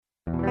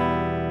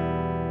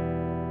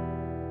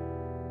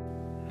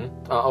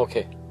โอเค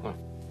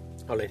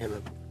เอาเลยใช่ไหม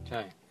ใ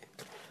ช่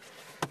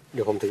เ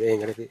ดี๋ยวผมถือเอง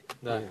ก็ได้พี่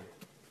ได้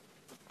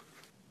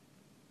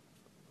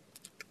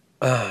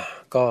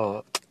ก็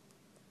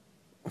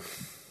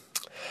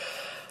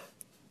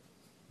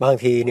บาง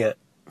ทีเนี่ย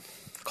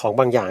ของ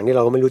บางอย่างนี่เร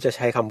าก็ไม่รู้จะใ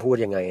ช้คำพูด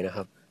ยังไงนะค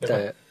รับแต่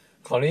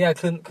ขออนุญาต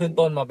ขึ้น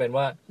ต้นมาเป็น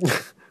ว่า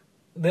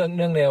เรื่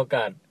องในโอก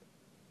าส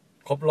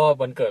ครบรอบ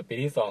วันเกิดปี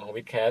ที่2ของ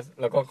วิดแคส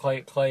แล้วก็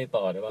ค่อย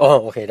ต่อได้ป่ะ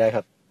โอเคได้ค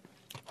รับ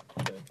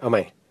เอาให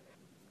ม่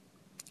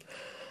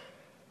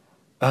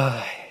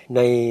ใ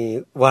น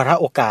วาระ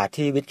โอกาส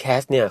ที่วิดแค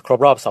สเนี่ยครบ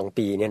รอบ2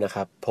ปีเนี่ยนะค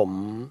รับผ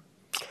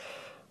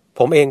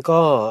มเอง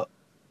ก็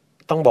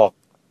ต้องบอก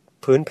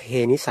พื้นเพ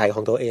นิสัยข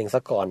องตัวเองซะ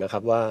ก่อนนะครั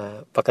บว่า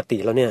ปกติ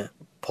แล้วเนี่ย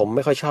ผมไ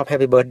ม่ค่อยชอบแฮป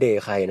ปี้เบิร์ธเด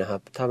ย์ใครนะครั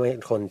บถ้าไม่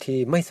คนที่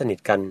ไม่สนิท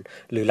กัน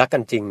หรือรักกั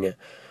นจริงเนี่ย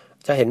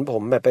จะเห็นผ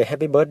มแบบไปแฮป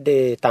ปี้เบิร์ธเด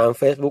ย์ตาม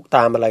Facebook ต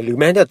ามอะไรหรือ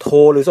แม้แต่โทร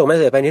หรือส่งเมส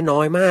เสจไปนี่น้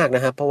อยมากน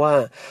ะครับเพราะว่า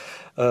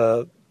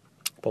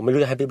ผมไม่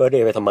รู้จะแฮปปี้เบิร์ธเด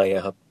ย์ไปทำไม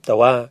ครับแต่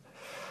ว่า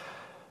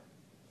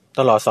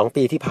ตลอด2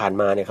ปีที่ผ่าน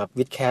มาเนี่ยครับ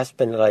วิดแคสเ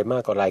ป็นอะไรมา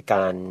กกว่ารายก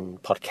าร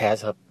พอดแคส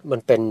ต์ครับมัน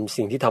เป็น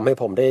สิ่งที่ทำให้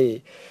ผมได้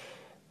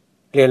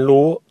เรียน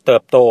รู้เติ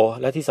บโต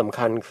และที่สำ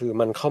คัญคือ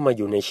มันเข้ามาอ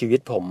ยู่ในชีวิต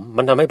ผม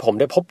มันทำให้ผม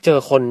ได้พบเจอ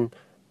คน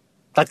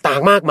ต่า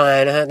งๆมากมาย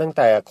นะฮะตั้งแ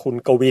ต่คุณ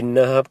กวิน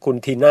นะครับคุณ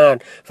ทีน่า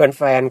แ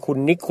ฟนๆคุณ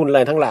นิกคุณอะไร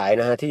ทั้งหลาย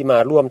นะฮะที่มา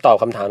ร่วมตอบ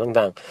คำถาม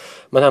ต่าง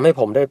ๆมันทำให้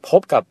ผมได้พ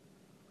บกับ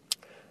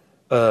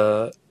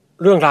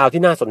เรื่องราว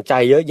ที่น่าสนใจ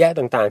เยอะแยะ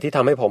ต่างๆที่ท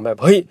ำให้ผมแบบ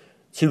เฮ้ย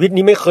ชีวิต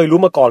นี้ไม่เคยรู้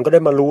มาก่อนก็ได้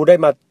มารู้ได้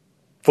มา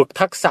ฝึก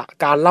ทักษะ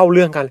การเล่าเ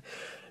รื่องกัน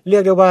เรีย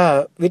กได้ว่า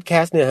วิดแค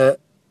สเนี่ยฮะ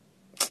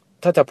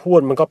ถ้าจะพูด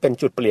มันก็เป็น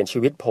จุดเปลี่ยนชี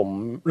วิตผม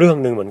เรื่อง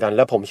นึงเหมือนกันแ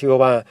ละผมเชื่อ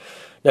ว่า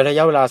ในระย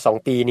ะเวลา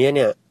2ปีนี้เ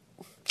นี่ย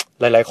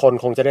หลายๆคน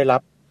คงจะได้รั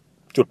บ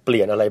จุดเป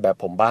ลี่ยนอะไรแบบ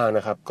ผมบ้างน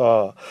ะครับก็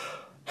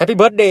แฮปปี้เ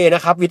บิร์ธเดย์น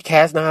ะครับวิดแค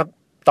สนะครับ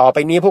ต่อไป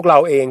นี้พวกเรา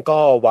เองก็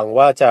หวัง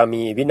ว่าจะ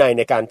มีวินัยใ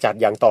นการจัด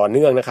อย่างต่อเ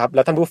นื่องนะครับแล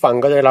ะท่านผู้ฟัง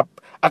ก็จะได้รับ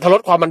อรรถร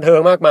สความบันเทิง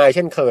มากมายเ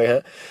ช่นเคยฮ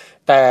ะ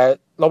แต่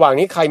ระหว่าง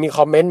นี้ใครมีค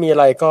อมเมนต์มีอะ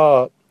ไรก็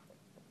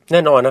แ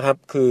น่นอนนะครับ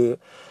คือ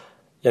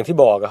อย่างที่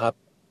บอกครับ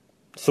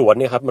สวน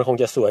เนี่ยครับมันคง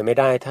จะสวยไม่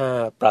ได้ถ้า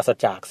ปราศ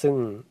จากซึ่ง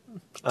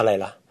อะไร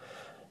ล่ะ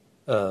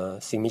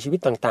สิ่งมีชีวิต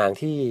ต่าง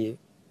ๆที่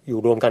อยู่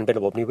รวมกันเป็น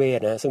ระบบนิเวศ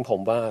นะซึ่งผม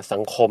ว่าสั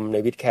งคมใน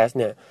วิดแคส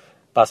เนี่ย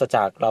ปราศจ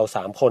ากเรา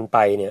3คนไป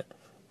เนี่ย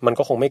มัน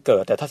ก็คงไม่เกิ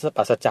ดแต่ถ้าป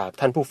ราศจาก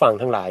ท่านผู้ฟัง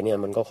ทั้งหลายเนี่ย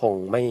มันก็คง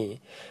ไ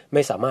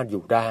ม่สามารถอ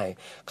ยู่ได้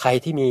ใคร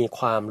ที่มี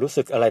ความรู้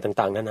สึกอะไร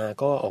ต่างๆนานา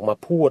ก็ออกมา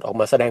พูดออก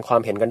มาแสดงควา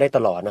มเห็นกันได้ต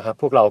ลอดนะครับ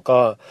พวกเราก็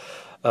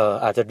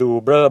อาจจะดู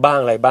เบ้อบ้าง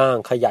อะไรบ้าง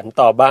ขยัน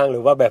ตอบบ้างหรื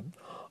อว่าแบบ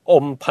อ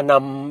มพน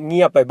ำเ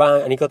งียบไปบ้าง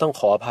อันนี้ก็ต้อง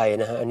ขออภัย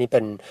นะฮะอันนี้เ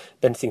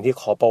ป็นสิ่งที่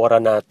ขอปวาร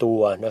ณาตัว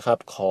นะครับ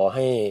ขอใ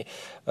ห้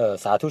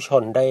สาธุช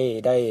นไ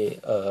ด้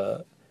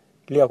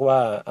เรียกว่า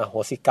อโห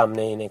สิกรรม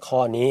ในข้อ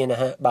นี้นะ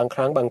ฮะบางค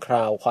รั้งบางคร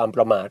าวความป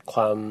ระมาทค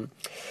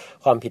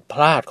วามผิดพ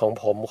ลาดของ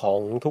ผมของ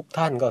ทุก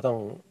ท่านก็ต้อง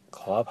ข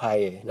ออภัย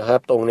นะครับ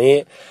ตรงนี้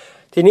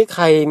ทีนี้ใค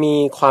รมี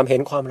ความเห็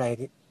นความอะไร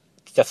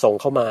จะส่ง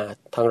เข้ามา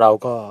ทางเรา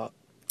ก็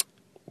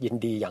ยิน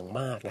ดีอย่าง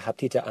มากนะครับ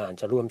ที่จะอ่าน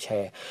จะร่วมแช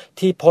ร์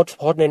ที่โพ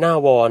สต์ในหน้า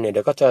วอลเนี่ยเ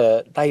ดี๋ยวก็จะ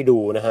ได้ดู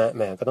นะฮะแห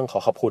มก็ต้อง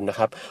ขอบคุณนะค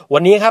รับวั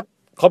นนี้ครับ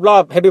ครบรอ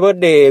บ Happy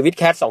Birthday with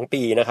Cat 2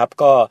 ปีนะครับ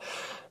ก็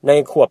ใน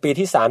ขวบปี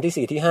ที่3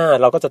ที่4ที่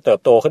5เราก็จะเติบ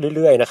โตขึ้น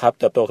เรื่อยๆนะครับ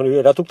เติบโตขึ้นเ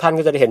รื่อยๆแล้วทุกท่าน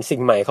ก็จะได้เห็นสิ่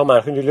งใหม่เข้ามา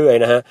ขึ้นเรื่อย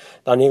ๆนะฮะ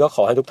ตอนนี้ก็ข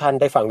อให้ทุกท่าน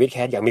ได้ฟัง with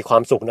Cat อย่างมีควา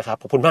มสุขนะครับ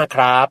ขอบคุณมากค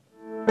รับ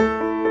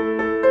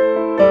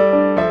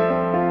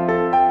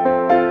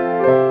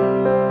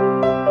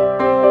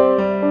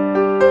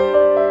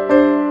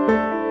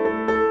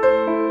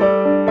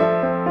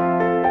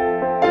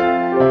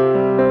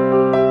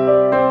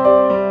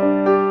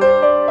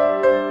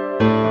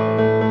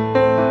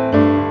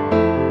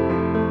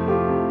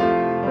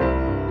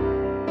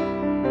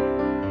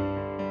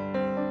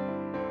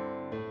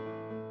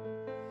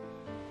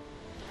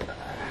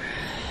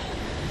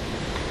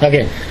โอเค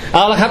เอ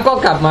าละครับก็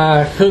กลับมา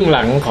ครึ่งห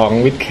ลังของ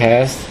วิดแค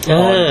สต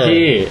อน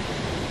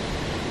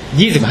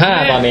ที่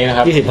25ตอนนี้นะค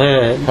รับ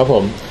25ครับผ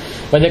ม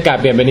บรรยากาศ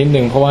เปลี่ยนไปนิด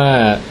นึงเพราะว่า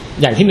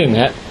อย่างที่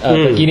1ฮะ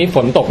เมื่อกี้นี้ฝ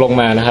นตกลง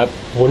มานะครับ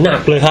โหหนั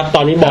กเลยครับต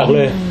อนนี้บอกเล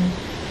ย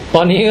ต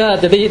อนนี้ก็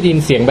จะได้ยิน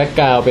เสียงแบ็ค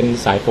กราวด์เป็น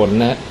สายฝน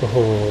นะฮะโอ้โห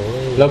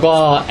แล้วก็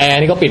แอร์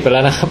นี่ก็ปิดไปแล้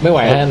วนะครับไม่ไหว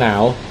ฮะหนา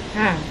ว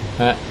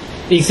ฮะ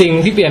อีกสิ่ง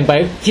ที่เปลี่ยนไป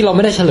ที่เราไ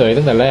ม่ได้เฉลย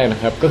ตั้งแต่แรกน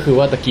ะครับก็คือ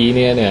ว่าตะกี้เ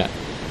นี่ย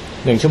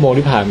1ชั่วโมง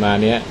ที่ผ่านมา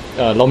เนี่ย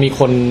เรามี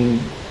คน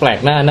แปล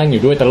กหน้านั่งอ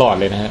ยู่ด้วยตลอด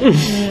เลยนะฮะ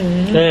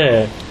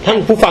ท่าน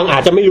ผู้ฟังอา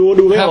จจะไม่รู้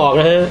ดูไม่ออก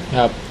นะฮะ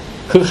ครับ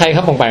คือใครค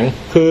รับของแปง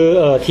คือ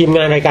ทีมง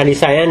านรายการดี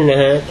ไซน์น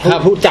ะฮะ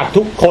ผู้จัด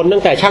ทุกคนตั้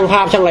งแต่ช่างภ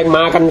าพช่างอะไรม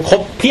ากันคร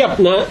บเพียบ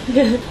นะ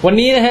วัน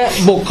นี้นะฮะ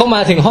บุกเข้ามา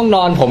ถึงห้องน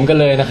อนผมกัน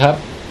เลยนะครับ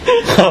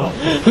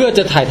เพื่อจ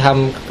ะถ่ายท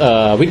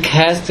ำวิดแค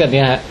สกันเ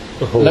นี่ยฮะ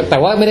แล้วแต่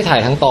ว่าไม่ได้ถ่า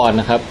ยทั้งตอน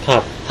นะครับ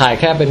ถ่าย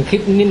แค่เป็นคลิ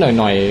ปนิดห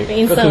น่อย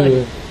ๆก็คือ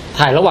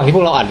ถ่ายระหว่างที่พ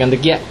วกเราอัดกันตะ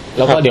เกียแ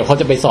ล้วก็เดี๋ยวเขา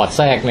จะไปสอดแ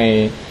ทรกใ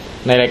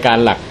นรายการ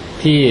หลัก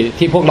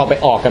ที่พวกเราไป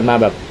ออกกันมา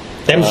แบบ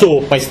เต็มสู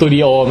บไปสตูดิ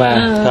โอมา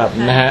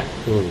นะฮะ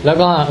แล้ว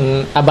ก็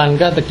อาบัน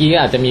ก็ตะกี้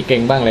อาจจะมีเก่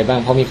งบ้างอะไรบ้าง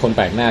เพราะมีคนแ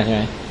ปลกหน้าใช่ไห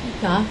ม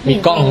เหรอมี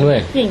กล้องด้วย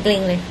เก่ง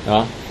เลยเหร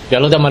อ เดี๋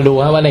ยวเราจะมาดู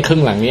ว่าในครึ่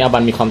งหลังนี้อาบั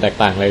นมีความแตก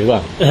ต่างอะไรหรือเปล่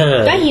า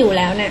ก็หิว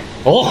แล้วเนี่ย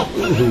โอ้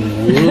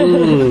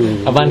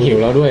อาบันหิว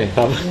แล้วด้วยค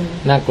รับ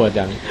น่ากลัว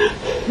จัง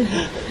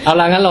เอา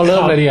ละงั้นเราเริ่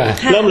มเลยดีกว่า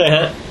เริ่มเลยฮ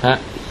ะ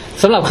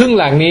สำหรับครึ่ง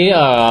หลังนี้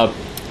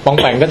ปอง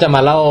แปงก็จะม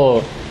าเล่า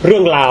เรื่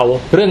องราว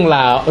เรื่อง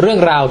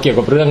ราวเกี่ยว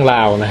กับเรื่องร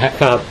าวนะฮะ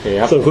ครับ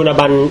ส่วนคุณอ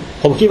บัน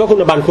ผมคิดว่าคุณ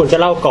อบันควรจะ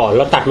เล่าก่อนแ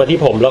ล้วตัดมาที่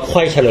ผมแล้วค่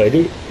อยเฉลย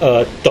ที่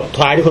จบ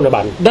ท้ายที่คุณอ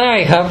บันได้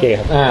ครับโอเคค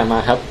รับมา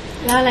ครับ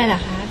เล่าอะไรล่ะ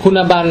คะคุณ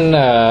อบัน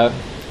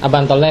อบั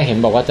นตอนแรกเห็น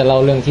บอกว่าจะเล่า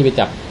เรื่องที่ไป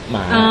จับหม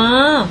าอ๋อ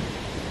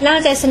เล่า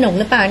ใจสนุก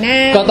หรือเปล่านะ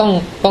ก็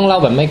ต้องเล่า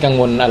แบบไม่กัง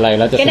วลอะไร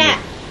แล้วจะก็ได้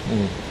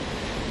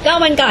ก็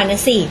วันก่อนนะ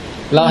สิ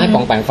เล่าให้ป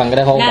องแปงฟังก็ไ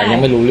ด้เพราะปองแปงยั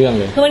งไม่รู้เรื่อง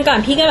เลยคือวันก่อน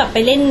พี่ก็แบบไป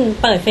เล่น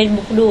เปิด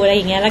Facebook ดูอะไรอ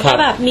ย่างเงี้ยแล้วก็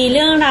แบบมีเ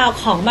รื่องราว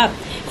ของแบบ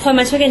คน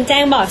มาช่วยกันแจ้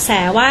งเบาะแส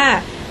ว่า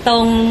ตร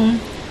ง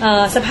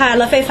สะพาน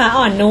รถไฟฟ้า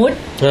อ่อนนุช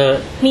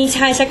มีช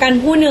ายชะกัน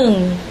ผู้หนึ่ง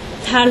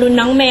ทารุณ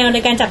น้องแมวโด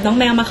ยการจับน้อง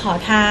แมวมาขอ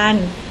ทาน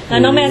แล้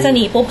วน้องแมวจะห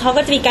นีปุ๊บเขา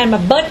ก็จะมีการแบ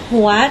บเบิด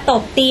หัวต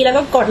บตีแล้ว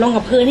ก็กดลง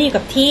กับพื้นที่อยู่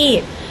กับที่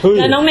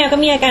แล้วน้องแมวก็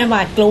มีอาการหว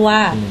าดกลัว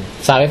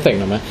ซาวด์เอฟเฟกต์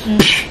หน่อยไหม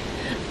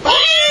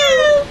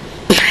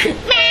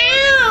แม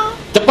ว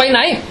จะไปไหน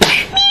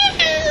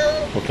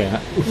โอเคฮ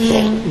ะ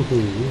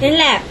นั่น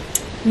แหละ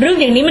เรื่อง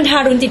อย่างนี้มันทา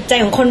รุณจิตใจ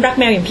ของคนรัก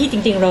แมวอย่างพี่จ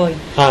ริงๆเลย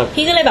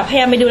พี่ก็เลยแบบพยา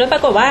ยามไปดูแล้วปร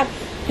ากฏว่า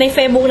ใน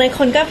Facebook ในค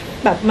นก็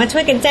แบบมาช่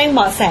วยกันแจ้งเบ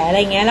าะแสอะไร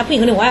เงี้ยแล้วผู้หญิ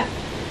งคนหนึ่งว่า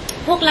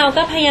พวกเรา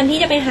ก็พยายามที่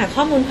จะไปหา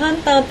ข้อมูลเพิ่ม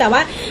เติมแต่ว่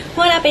าพ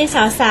วกเราเป็น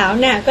สาวๆ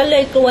เนี่ยก็เล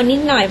ยกลัวนิ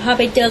ดหน่อยพอ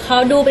ไปเจอเขา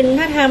ดูเป็น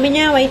ท่าทางไม่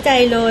น่าไว้ใจ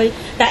เลย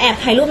แต่แอบ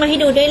ถ่ายรูปมาให้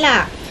ดูด้วยล่ะ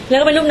แล้ว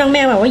ก็เป็นรูปน้องแม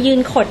วแบบว่ายืน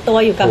ขดตัว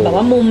อยู่กับแบบ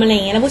ว่ามุมอะไรเ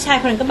งี้ยแล้วผู้ชาย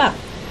คนนั้นก็แบบ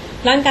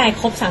ร่างกาย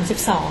ครบ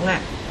32อ่ะ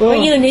ก็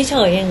ยืนเฉ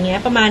ยๆอย่างเงี้ย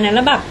ประมาณนั้นแ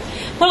ล้วแบบ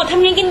พวกเราท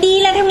ำไงกันดี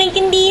ล่ะทำไง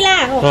กันดีล่ะ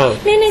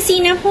เนี่ยนะสิ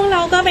นะพวกเร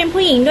าก็เป็น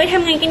ผู้หญิงด้วยท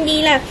ำไงกันดี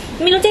ล่ะ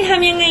ไม่รู้จะท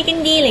ำยังไงกัน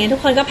ดีอะไรเงี้ยทุ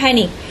กคนก็แพ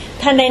นิค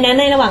ทันใดนั้น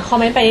ในระหว่างคอม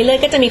เมนต์ไปเรื่อย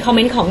ๆก็จะมีคอมเม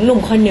นต์ของหนุ่ม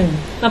คนหนึ่ง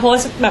มาโพส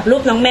ต์แบบรู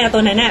ปน้องแมวตั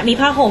วนั้นน่ะมี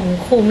ผ้าห่ม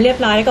คลุมเรียบ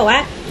ร้อยแล้วก็ว่า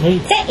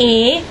เจ๊เอ๋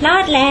รอ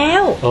ดแล้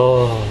ว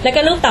แล้ว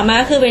ก็รูปต่อมา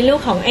คือเป็นรูป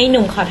ของไอ้ห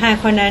นุ่มขอทาน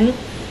คนนั้น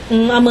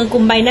เอามือกุ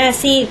มใบหน้า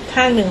ซีก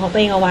ข้างหนึ่งของตัว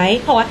เองเอาไว้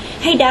เพราะว่า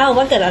ให้เดา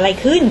ว่าเกิดอะไร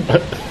ขึ้น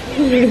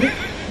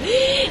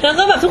แล้ว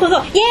ก็แบบทุกคน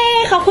ก็เย้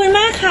ขอบคุณ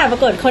มากค่ะปร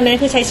ากฏคนนั้น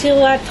คือใช้ชื่อ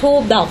ว่าทู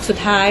บดอกสุด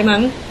ท้ายมั้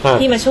ง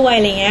ที่มาช่วย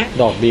อะไรเงี้ย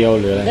ดอกเดียว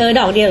หรืออะไร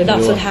ดอกเดียวหรือดอ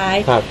กสุดท้าย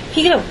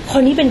พี่ก็แบบค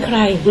นนี้เป็นใคร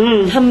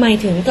ทำไม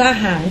ถึงกล้า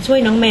หาญช่วย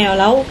น้องแมว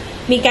แล้ว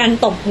มีการ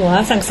ตบหัว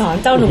สั่งสอน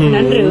เจ้าหนุ่มคน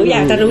นั้นหรืออย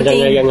ากจะรู้จริ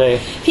ง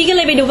พี่ก็เ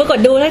ลยไปดูปรากฏ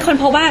ดูให้คน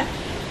พบว่า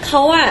เข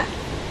าอะ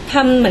ท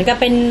ำเหมือนกับ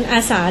เป็นอา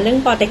สาเรื่อง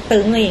ปอเต็กตึ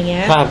งอะไรอย่างเ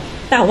งี้ย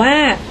แต่ว่า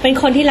เป็น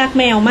คนที่รัก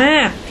แมวมา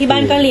กที่บ้า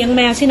นก็เลี้ยงแ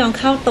มวชื่อน้อง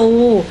ข้าวตู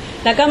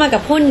แล้วก็มากั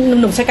บพุ่นห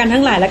นุ่มๆชะกัน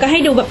ทั้งหลายแล้วก็ให้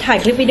ดูแบบถ่าย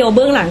คลิปวิดีโอเ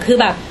บื้องหลังคือ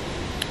แบบ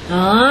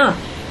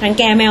รัง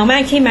แกแมวมา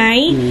กใช่ไหม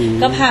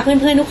ก็พาเ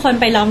พื่อนๆทุกคน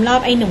ไปล้อมรอ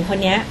บไอ้หนุ่มคน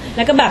นี้แ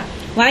ล้วก็แบบ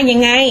ว่ายั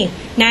งไง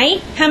ไหน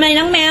ทำอะไร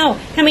น้องแมว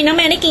ทำไมน้องแ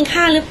มวได้กิน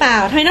ข้าวหรือเปล่า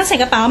ทำไมต้องใส่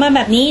กระเป๋ามาแ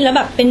บบนี้แล้วแ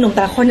บบเป็นหนุ่มแ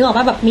ต่คนนึกออก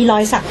ว่าแบบมีรอ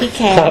ยสักที่แข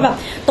นแล้วแบบ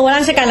ตัวร่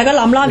างชะกันแล้วก็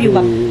ล้อมรอบอยู่แบ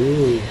บ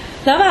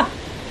แล้วแบบ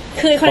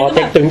คือคนนั้นก็แ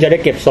บบตึงจะได้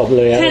เก็บศพเ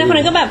ลยใช่แล้วคน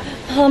นั้นก็แบบ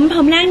ผ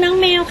มรักน้อง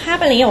แมวครับ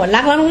อะไรอย่างเงี้ย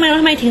รักแล้วน้องแมว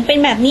ทำไมถึงเป็น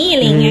แบบนี้อะ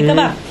ไรอย่างเงี้ยก็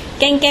แบบ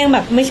แกล้งแบ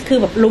บไม่คือ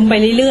แบบลุมไป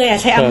เรื่อย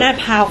ๆใช้อำนาจ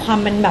พาวความ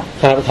เป็นแบบ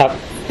ครับ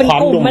เป็น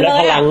กลุ่มมาเล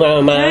ย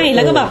ใช่แ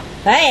ล้วก็แบบ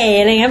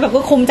อะไรเงี้ยแบบ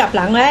ก็คุมจับห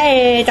ลัง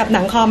จับห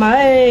นังคอมา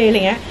อะไร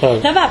เงี้ย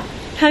แล้วแบบ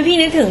ทำพี่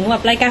นึกถึงแบ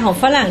บรายการของ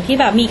ฝรั่งที่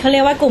แบบมีเขาเรี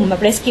ยกว่ากลุ่มแบ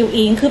บ Rescue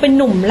Inc คือเป็น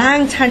หนุ่มร่าง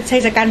ชา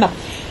ยชะกันแบบ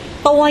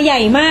ตัวใหญ่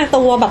มาก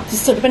ตัวแบบ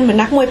สุดเป็นเหมือน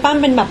นักมวยปั้ม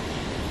เป็นแบบ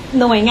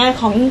หน่วยงาน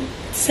ของ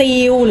ซี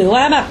ลหรือ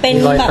ว่าแบบเป็น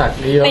แบบ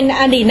เป็น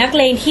อดีตนัก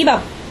เลงที่แบ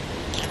บ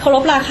เคาร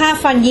พราค่า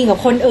ฟันยิงกับ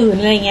คนอื่น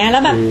อะไรเงี้ยแล้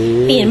วแบบ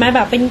เปลี่ยนมาแบ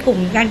บเป็นกลุ่ม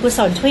การกุศ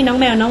ลช่วยน้อง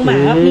แมวน้องหมา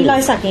มีรอ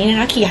ยสักอย่างนี้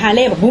นะขี่ฮาร์เล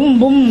ย์แบบบุ้ม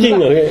บุ้มจริง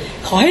เหรอ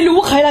ขอให้รู้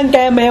ใครรังแก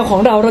แมวของ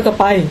เราจะ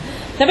ไป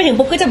แล้วไปถึง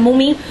ปุ๊บก็จะมุ้ง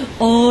มิ้ง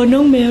น้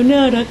องแมวน่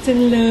ารักจัง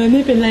เลยไ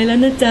ม่เป็นไรแล้ว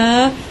นะจ๊ะ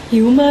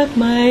หิวมาก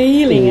ไหม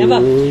อะไรเงี้ยแบ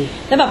บ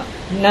แล้วแบบ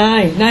น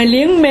ายเ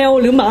ลี้ยงแมว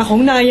หรือหมาของ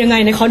นายยังไง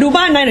ไหนขอดู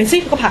บ้านนายหน่อยสิ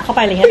ก็ผลักเข้าไป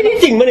อะไรเงี้ยนี่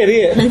จริงป่ะเนี่ย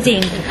พี่นั่นจริง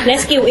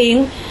Rescue Inc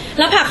แ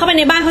ล้วผลักเข้าไป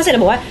ในบ้านเขาเสร็จแล้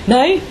วบอกว่าไหน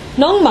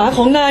น้องหมาข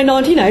องนายนอ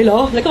นที่ไหนเหร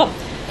อแล้วก็แบบ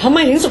ทำไม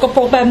ถึงสกป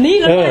รกแบบนี้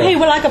แล้วให้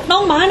เวลากับน้อ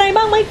งหมานาย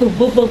บ้างไหมปึ๊บ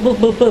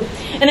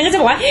อันนั้นก็จะ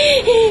บอกว่า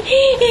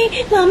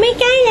หมอไม่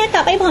ใกล้แล้วต่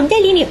อไปผมจะ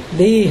รีบ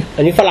ดี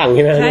อันนี้ฝรั่งใ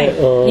ช่ไหมใช่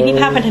นี่พี่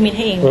ภาพพันธมิตรใ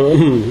ห้เอง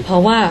เพรา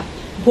ะว่า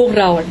พวก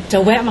เราจะ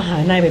แวะมาหา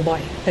นายบ่อ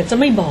ยๆแต่จะ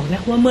ไม่บอกน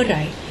ะว่าเมื่อไห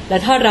ร่และ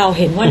ถ้าเรา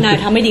เห็นว่านาย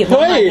ทำไม่ดีกับ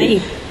นายได้อี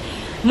ก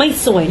ไม่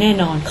สวยแน่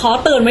นอนขอ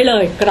เตือนไว้เล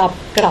ยกร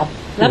อบ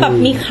แล้วแบบ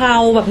มีเครา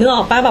แบบเนื้ออ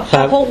อกป่ะแบบ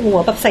พวกหัว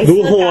แบบใส่เสื้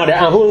อดูหัวเดี๋ย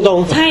วพูดตรง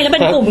ใช่แล้วเป็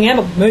นกลุ่มเงี้ยแ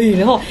บบเฮ้ยแ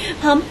ล้ว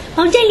ผ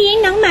มจะเลี้ยง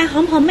น้องหมาข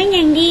องผมไม่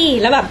ยังดี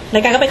แล้วแบบรา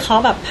ยการก็ไปเคา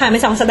ะแบบผ่านไป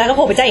2 สัปดาห์ก็โ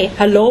ผล่ไปใจ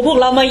ฮัลโหลพวก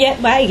เรามาแยะ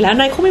อีกแล้ว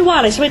นายเขาไม่ว่า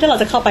เลยใช่ไหมถ้าเรา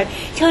จะเข้าไป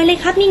เชิญเลย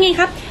ครับนี่ไง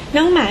ครับ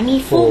น้องหมามี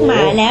ฟูกหมา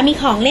แล้วมี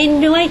ของเล่น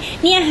ด้วย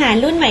นี่อาหาร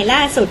รุ่นใหม่ล่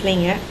าสุดอะไร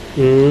เงี้ย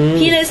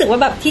พี่เลยรู้สึกว่า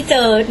แบบที่เจ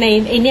อใน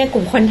ไอเนี้ยก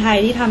ลุ่มคนไทย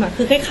ที่ทำอ่ะ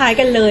คือคล้ายๆ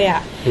กันเลยอ่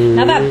ะแ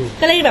ล้วแบบ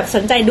ก็เลยแบบส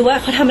นใจดูว่า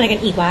เขาทำอะไรกัน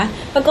อีกวะ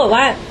ปรากฏ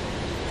ว่า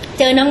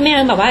เจอน้องแมว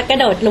แบบว่ากระ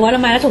โดดรั้วล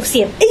งมาแล้วถูกเ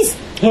สียบ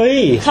เฮ้ย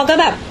เขาก็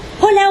แบบ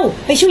พวกเรา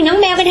ไปช่วยน้อง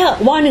แมวกันเถอะ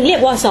ว.1เรีย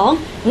กว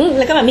.2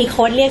แล้วก็แบบมีโ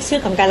ค้ดเรียกชื่อ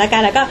ของกันและกั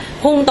นแล้วก็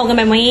พุ่งตรงกันไ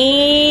ปไหม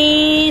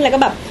แล้วก็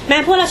แบบ มา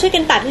พวกเราช่วย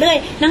กันตัดเลื่อย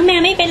น้องแม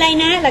วไม่เป็นไร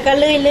นะแล้วก็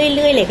เลื่อย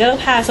เล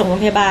ยก็พาส่งโร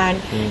งพยาบา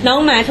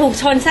ลน้องหมาถู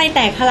กชนไส้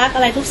แตกทะลัก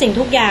อะไรทุกสิ่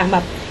งทุกอย่างแ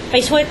บบ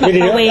ไปช่วยแบ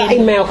บตะเวน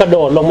ไอ้แมวกระโ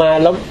ดดลงมา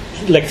แล้ว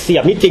เหล็กเ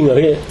สียบนี่จริงเหร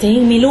อพี่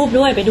จริงมีรู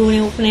ปด้วยไ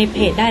ปดูในเ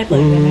พจได้เปิ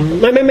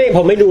ดเลยไหมไม่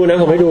ผมไม่ดูน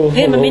ะผมไม่ดู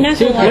เฮ้ยมันไม่น่าก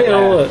ลัวไม่เอ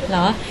าเหร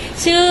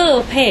อชื่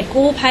อเพจ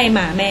กู้ภัยหม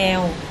าแ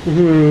มว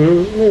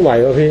ไม่ไ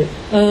หวว่ะพี่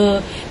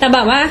แต่แ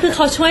บบว่าคือเข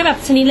าช่วยแ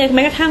บบชนิดเล็ก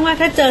แม้กระทั่งว่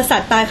าถ้าเจ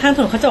อสัตว์ตายข้า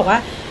งถนนเขาจะบอกว่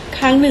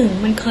าครั้งหนึ่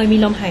งมันเค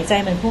ยมีลมหาย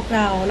ใจเหมือนพวกเ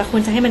ราแล้วคว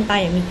รจะให้มันตาย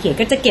อย่างมีเกียรติ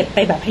ก็จะเก็บ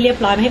ไปแบบให้เรีย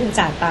บร้อยไม่ให้อุจ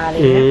จาระตาอะไร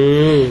อย่างเงี้ย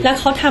แล้ว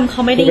เข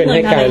าไม่ได้เ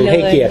งินอะไรเลย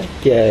ให้เกียรติ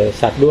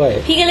สัตว์ด้ว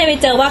ยพี่ก็เลยไ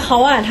ปเจอว่าเ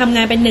ขาอะทำ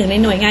งานเป็นหนึ่งใน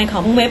หน่วยงาน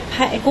ของเว็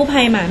บกู้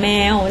ภัยหมาแม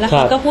วแล้วเ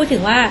ขาก็พู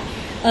ดถึงว่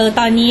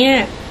าตอน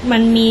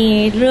นี้มัน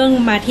มีเรื่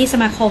องมาที่ส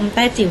มาคม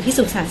แต้จิ๋วที่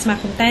สุสานสมา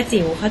คม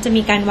แต้จิ๋วเขาจะ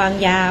มีการวาง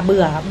ยา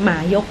เบื่อห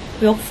มา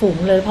ยกฝู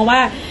งเลยเพรา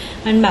ะว่า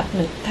มันแบบเหมื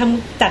อน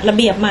ทำจัดระเ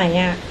บียบใหม่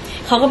อะ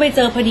เขาก็ไปเ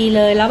จอพอดี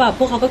เลยแล้วแบบ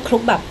พวกเขาก็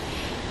คลุกแบ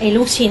บไอ้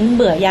ลูกชิ้นเ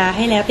บื่อยา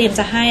ให้แล้วเตรีย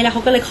มจะให้แล้วเข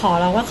าก็เลยขอ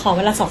เราว่าขอ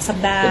เวลา2 สั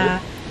ปด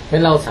าห์ไม่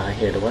เล่าสา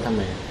เหตุหรือว่าทำไ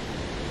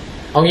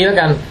มเอางี้แล้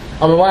วกัน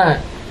เอาเป็นว่า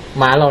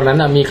หมาเหล่า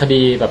นั้นมี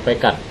คดีแบบไป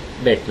กั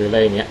ดเด็กหรืออะไ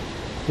รอย่างเงี้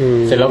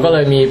ยเสร็จแล้วก็เล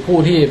ยมีผู้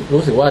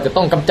ที่รู้สึกว่าจะ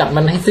ต้องกำจั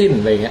ดมันให้สิ้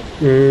นอะไรอย่างเงี้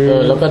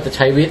ยแล้วก็จะใ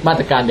ช้มา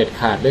ตรการเด็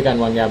ดขาดด้วยกา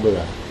รวางยาเบื่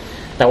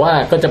อแต่ว่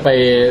าก็จะไ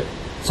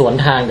ปสวน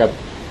ทางกับ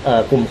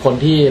กลุ่มค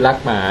นที่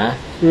รักหมา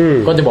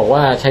ก็จะบอ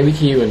กว่า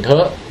ใช้วิธีอื่นเ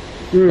ถอ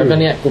ะแล้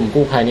วก็เนี่ยกลุ่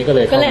มกู้ภัยนี้ก็เล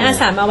ยอ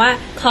าสามาว่า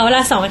ขอเว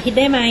ลา2 อาทิ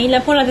ตย์ได้ไหมแล้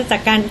วพวกเราจ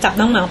ะจัดการจับ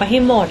น้องหมาไปให้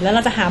หมดแล้วเ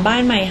ราจะหาบ้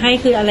านใหม่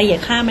ให้คืออะไรอย่า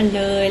ฆ่ามันเล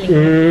ยอะไรอย่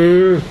างเงี้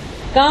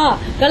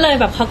ยก็เลย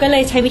แบบเขาก็เล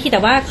ยใช้วิธี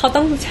แต่ว่าเข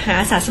าต้องห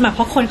าอาสาสมัครเพ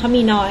ราะคนเขา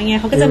มีน้อยไง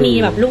เขาก็จ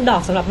ะมีแบบลูกด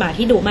อกสำหรับหม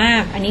าที่ดุ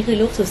มากอันนี้คือ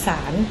ลูกสุส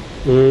าน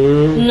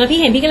แล้ว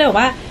พี่เห็นพี่ก็เลยบอก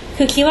ว่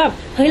าคือคิดว่า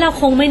เฮ้ยเร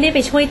าคงไม่ได้ไ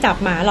ปช่ว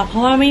ยจับหมาหรอกเพร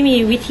าะว่าไม่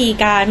มีวิธี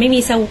การไม่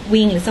มี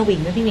สวิงหรือสวิง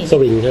นะพี่หมิงส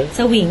วิงครั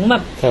บสวิงแ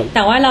บบ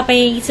แต่ว่าเราไ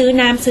ปซื้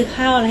อน้ำซื้อ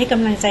ข้าวอะไรให้ก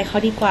ำลังใจเข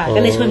าดีกว่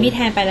าก็เลยชวนพี่แท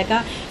นไปแล้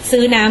วก็ซื้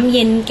อน้ำ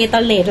เย็นเก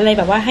ตอเลตอะไรแ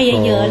บบว่าให้เยอะ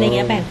ๆอะไรเ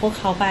งี้ยแบ่งพว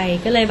กเขาไป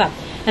ก็เลยแบบ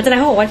หลังจากนั้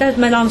นเขาบอกว่าจะ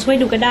มาลองช่ว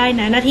ยดูก็ได้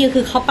นะหน้า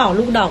ที่คือเขาเป่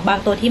าลูกดอกบ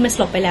างตัวที่มันส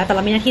ลบไปแล้วแต่เ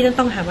รามีหน้า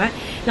ที่ต้องหาว่า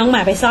น้องหม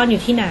าไปซ่อนอ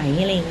ยู่ที่ไห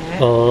นอะไรเงี้ย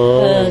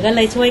ก็เล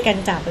ยช่ว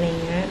ยกันจับอะไ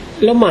รเงี้ย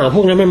แล้วหมาพ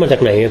วกนั้นมันมาจ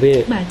ากไหนครับพี่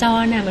หมาจ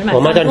รน่ะเหมื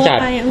อนหมาจรจัด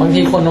บา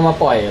งทีคนเอามา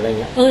ปล่อยอะไ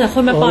รเงี้ยแต่ค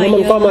นมาปล่อย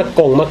มันก็มาก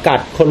งม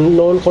ากัดคน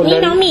โน้นคนนั้น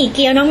นี่น้องหมี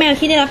เกียวน้องแมว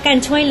ที่ได้รับก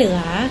ารช่วยเหลื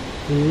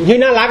อที่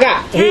น่ารักอ่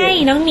ะใ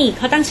ช่น้องหมีเ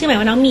ขาตั้งชื่อใหม่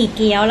ว่าน้องหมี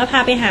เกียวแล้วพ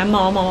าไปหาห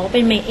มอก็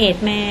เป็นเอ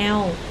ดแ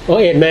มว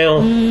เอดแ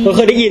มว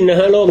เคยได้ยินน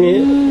ะฮะโรค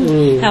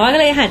นี้แต่ว่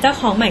าก็เลยหาเจ้า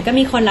ของใ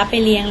หม่ก็มีคนรับ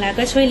ไปเลี้ยงแล้ว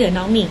ก็ช่วยเหลื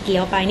อน้องหมีเกีย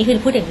วไปนี่คื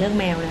อพูดถึงเรื่อ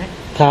งแมวนะ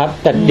ครับ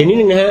แต่เดี๋ยวนิด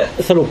นึงนะฮ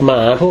ะสรุปห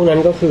มาพวกนั้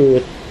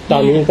นก็คือตอ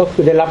นนี้ก็คื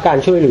อได้รับก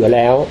ารช่วยเหลือแ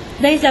ล้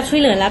วได้รับช่ว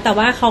ยเหลือแล้ว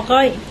แต่ว่าเข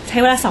าก็ใ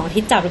ช้เวลา2 อา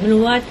ทิตย์จับ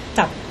ไม่รู้ว่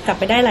าจับ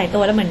ไปได้หลา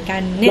ยตัวแล้วเหมือน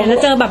กันเนี่ยแล้ว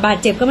เจอแบบบา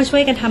ดเจ็บก็มาช่ว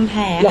ยกันทำแผ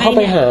ลแล้วเขา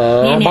ไปหา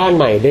บ้าน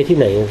ใหม่ได้ที่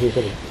ไหนพี่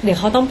คนเดี๋ยว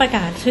เขาต้องประ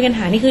กาศช่วยกัน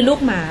หานี่คือลู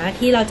กหมา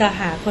ที่เราจะ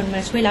หาคนมา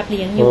ช่วยรับเ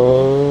ลี้ยงอ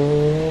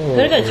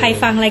ยู่ถ้าเกิดใค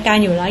รฟังรายการ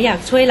อยู่แล้วอยาก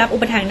ช่วยรั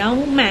บอุปถั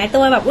มภ์น้องหมาตั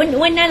วแบบ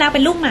อ้วนๆน่ารักเป็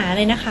นลูกหมาเ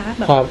ลยนะคะ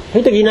แบบครับเฮ้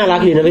ยตะกี้น่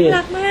ารักดีนะพี่น่า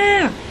รักม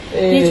าก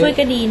นี่ช่ว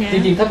ยก็ดีน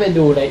ะจริงๆถ้าไ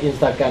ปดูใน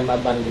Instagram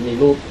บันจ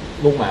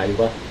ะมีลูกหมาอ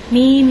ยู่ป่ะ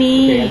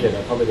มีเดี๋ยว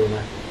เราเข้าไ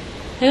ปดูน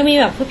ะแล้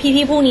วก็มีแบบ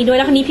พี่พวกนี้ด้วยแ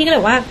ล้วคนนี้พี่ก็แ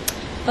บบว่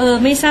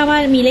าไม่ทราบว่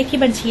ามีเลข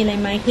ที่บัญชีอะไร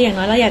ไหมคืออย่า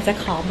งน้อยเราอยากจะ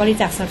ขอ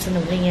บริจาคสนับ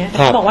สนุนอะไรเงี้ยเ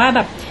ขาบอกว่าแบ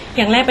บอ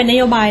ย่างแรกเป็นน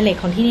โยบายเหล็ก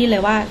ของที่นี่เลย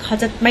ว่าเขา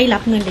จะ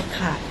ไม่รับเงินเด็ด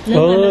ขาดเรื่อ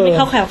งเงินไม่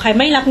เข้าใค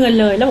รไม่รับเงิ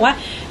นเลยแล้วบอกว่า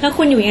แล้ว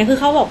คุณอยู่อย่างเงี้ยคือ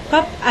เขาบอก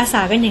ก็อา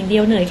สากันอย่าง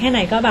เดียวเหนื่อยแค่ไ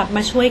หนก็แบบม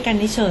าช่วยกัน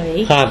เฉ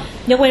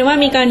ยยกเว้นว่า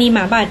มีกรณีหม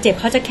าบาดเจ็บ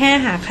เขาจะแค่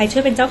หาใค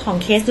รช่วยเป็นเจ้าของ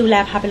เคสดูแ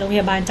ลพาไปโรง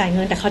พยาบาลจ่าย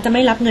เงินแต่เขาจะ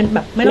ไม่รับเงินแบ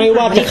บไม่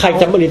ว่าจะใคร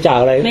จะบริจาค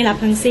อะไร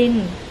ไม่รับทั้งสิ้น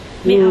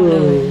ไม่เอาเล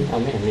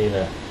ยไม่เห็นมีเล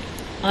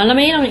ยเรา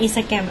ไม่ได้ลงใน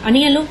Instagram อั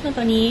นนี้ลู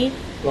กตัว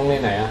นี้ลงใ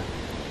นไหนอ่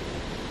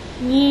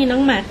ะนี่น้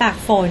องหมาต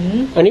ากฝน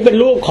อันนี้เป็น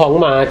ลูกของ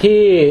หมาที่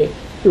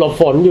หล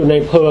บฝนอ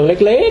ยู่ในเพิ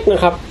งเล็กๆ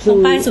นะครับตร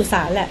งป้ายสุส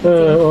านแหละ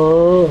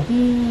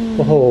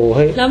โอ้โหเ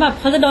ฮ้ยแล้วแบบ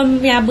เขาจะโ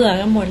ดนยาเบื่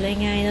อกันหมดเลย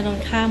ไงจะโด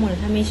นฆ่าหม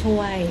ดถ้า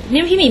ไม่ช่ว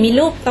ยนี่พี่หมีมี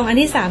ลูกตรงอั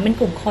นที่3เป็น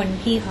กลุ่มค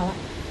นพี่เข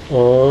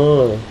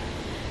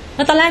าแ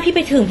ล้วตอนแรกพี่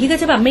ไปถึงพี่ก็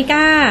จะแบบไม่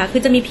กล้าคื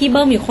อจะมีพี่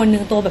เบิ้มอยู่ค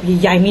นนึงตัวแบบ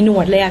ใหญ่ๆมีห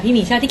นวดเลยอะพี่ห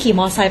มีชาติที่ขี่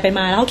มอเตอร์ไซค์ไปม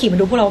าแล้วเขาขี่ม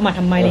าดูพวกเราม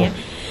าทำไมเนี่ย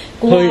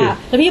กลัว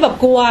แล้วพี่แบบ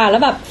กลัวแล้ว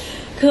แบ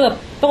บคือแบ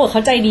บปรากฏเข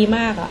าใจดีม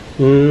ากอ่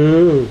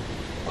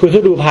ะคือถ้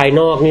าดูภาย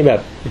นอกนี่แบ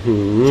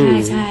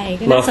บใช่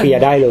มาเฟีย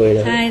ได้เลย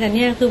นะใช่แต่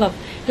เนี่ยคือแบ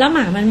บแล้วห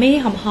มามันไม่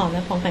หอมๆ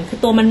นะของแต่คื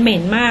อตัวมันเ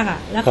หม็นมากอ่ะ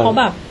แล้วเข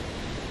าแบบ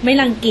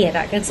ไม่รังเกีย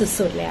จอ่ะกั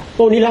นสุดๆเลย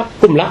โอ้นี่รั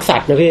กกลุ่มรั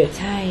กสัตว์นะ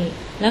พี่ใช่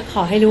แล้ว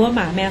ขอให้รู้ว่าห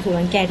มาแมวถูก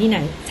รังแกที่ไห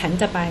นฉัน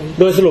จะไป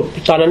โดยสรุ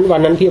ปตอนนั้น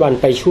วันนั้นพี่วั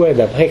นไปช่วยแ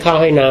บบให้ข้า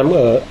วให้น้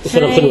ำส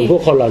นับสนุนพ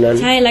วกคนเหล่านั้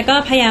นใช่แล้ว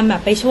ก็พยายามแบ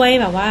บไปช่ว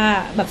ยแบบว่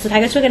าแบบสุ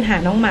ดท้ายก็ช่วยกัน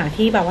หาน้องหม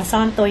าที่แบบว่าซ่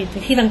อนตั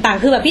วที่ต่าง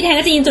ๆคือแบบพี่แท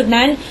นก็จะยืนจุ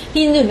ดนั้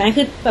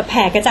นคือแบบแ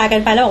ผ่กระจาย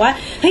กันไปแล้วบอกว่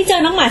าเฮ้ยเ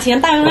จอน้องหม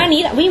าสีน้ำตาลทางด้าน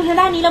นี้วิ่งทาง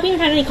ด้านนี้แล้ววิ่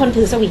งทางด้านนี้ค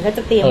นถือสวิงก็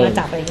จะเตรียมมา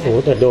จับอะไรเงี้ย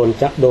โอ้แต่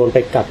โดนไ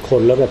ปกัด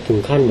คนแล้วแบ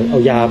บถึงขั้นเอ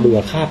ายาเ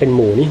บื่อฆ่าเป็นห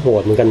มูนี่โ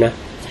หดเหมือนกันน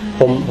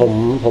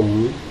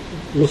ะผ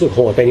มรู้สึกโ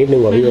หดไปนิ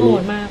ดนึงว่ะพี่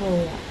โหดมากเล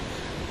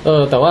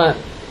ยแต่ว่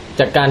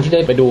าจากการที่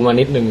ได้ไปดูม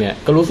านิดนึงเนี่ย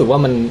ก็รู้สึกว่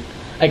ามัน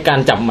ไอการ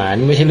จับหมา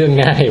นี่ไม่ใช่เรื่อง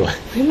ง่ายว่ะ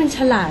เฮ้ยมันฉ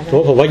ลาดน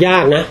ะผมว่ายา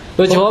กนะโ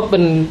ดยเฉพาะเป็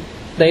น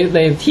ใน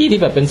ที่ที่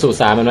แบบเป็นสุ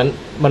สานแบบนั้น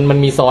มัน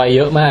มีซอยเ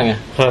ยอะมากไง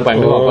แปลง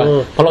นึกออกว่า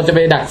พอเราจะไป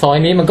ดักซอย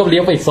นี้มันก็เลี้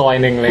ยวไปอีกซอย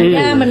นึงอะไรห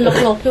ญ้ามัน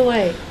รกๆด้วย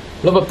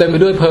แล้วแบบเต็มไป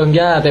ด้วยเพิงห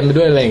ญ้าเต็มไป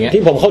ด้วยอะไรอย่างเงี้ย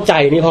ที่ผมเข้าใจ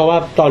นี่เพราะว่า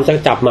ตอนจะ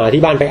จับหมา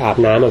ที่บ้านไปอาบ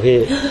น้ำอะพี่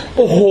โ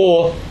อ้โห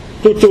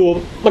จู่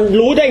ๆมัน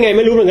รู้ได้ไงไ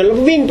ม่รู้เหมือนกันแล้ว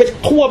วิ่งไป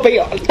ทั่วไป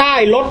ใต้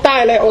รถใต้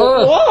อะไรโ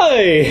อ้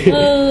ย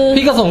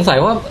พี่ก็สงสัย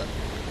ว่า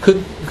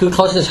คือเข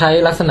าจะใช้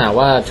ลักษณะ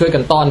ว่าช่วยกั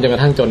นต้อนจนกร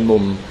ะทั่งจนมุ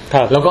ม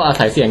แล้วก็อา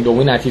ศัยเสียงดวง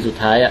วินาทีสุด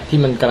ท้ายอ่ะที่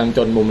มันกำลังจ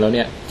นมุมแล้วเ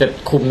นี่ยจะ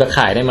คุมตะ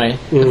ข่ายได้ไหม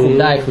ถ้าคุม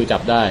ได้คือจั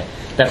บได้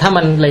แต่ถ้า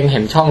มันเล็งเห็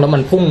นช่องแล้วมั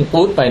นพุ่ง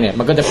ปุ๊บไปเนี่ย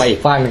มันก็จะไปอี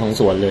กฝั่งนึงของ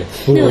สวนเลย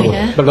เหนื่อยน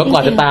ะแล้วกว่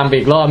าจะตามไป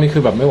อีกรอบนี่คื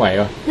อแบบไม่ไหว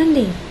ว่ะนั่น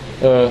ดิ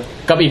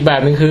กับอีกแบ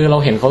บนึงคือเรา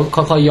เห็นเขา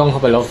ค่อยๆย่องเข้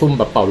าไปแล้วซุ่ม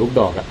แบบเป่าลูก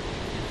ดอกอ่ะ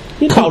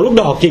นี่เป่าลูก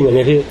ดอกจริงเหรอเ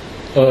นี่ยพี่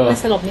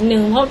สลบนิดนึ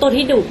งเพราะตัว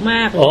ที่ดุม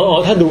ากอ๋อ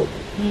ถ้าดุ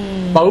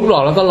เป่าลูกดอ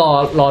กแล้วก็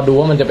รอดู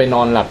ว่ามันจะไปน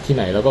อนหลับที่ไ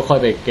หนแล้วก็ค่อย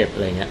ไปเก็บอะ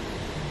ไรเงี้ย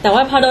แต่ว่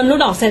าพอโดนลูก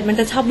ดอกเสร็จมัน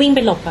จะชอบวิ่งไป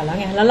หลบก่อนแล้ว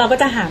ไงแล้วเราก็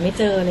จะหาไม่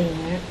เจออะไรอย่าง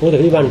เงี้ยโอ้แต่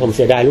พี่บันผมเ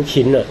สียดายลูก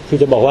ชิ้นอ่ะคือ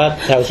จะบอกว่า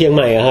แถวเชียงใ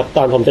หม่ครับต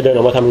อนผมจะเดินอ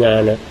อกมาทำงา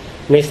นนะ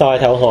ในซอย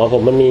แถวหอผ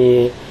มมันมี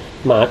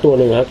หมาตัว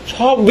หนึ่งครับช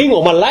อบวิ่งอ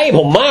อกมาไล่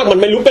ผมมากมัน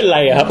ไม่รู้เป็นไร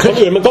ครับคน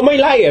อื่นมันก็ไม่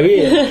ไล่อ่ะพี่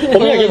ผ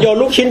มอยากจะโยน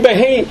ลูกชิ้นไป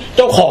ให้เ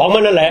จ้าของมั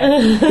นนั่นแหละ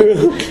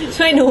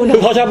ช่วยดูหน่อยคื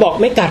อเขาจะบอก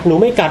ไม่กัดหนู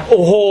ไม่กัดโ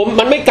อ้โห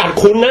มันไม่กัด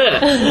คุณน่ะ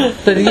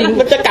แต่จริง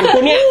มันจะกัดคุ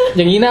ณเนี่ยอ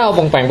ย่างนี้น่าเอา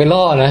ปองแปงไป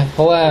ล่อนะเพ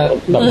ราะว่า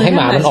แบบให้ห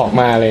มามันออก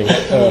มาเลย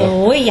โ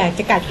อ้ยอยากจ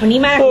ะกัดคนนี้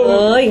มากเล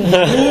ย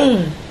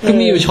คือ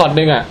มีอยู่ช็อต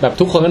นึงอ่ะแบบ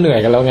ทุกคนก็เหนื่อย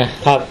กันแล้วไง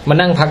มา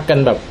นั่งพักกัน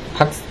แบบ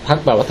พัก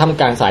แบบว่าท่าม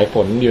กลางสายฝ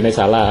นอยู่ในศ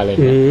าลาอะไรอย่า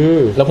งเงี้ย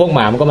แล้วพวกหม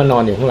ามันก็มานอ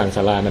นอยู่ข้างหลังศ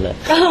าลานั่นแหละ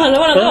แล้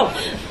วเราก็บอก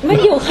ไม่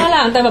อยู่ข้างห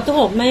ลังแต่แบบทุกค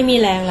นไม่มี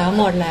แรงแล้ว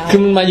หมดแล้วคือ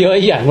มันมาเยอะ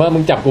อย่างว่ามึ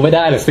งจับกูไม่ไ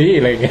ด้หรอสิ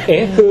อะไรอย่างเงี้ย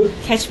คือ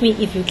catch me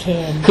if you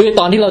can คือ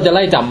ตอนที่เราจะไ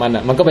ล่จับมันอ่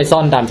ะมันก็ไปซ่อ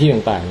นตามที่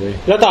ต่างๆเลย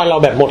แล้วตอนเรา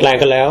แบบหมดแรง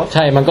กันแล้วใ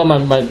ช่มันก็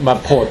มา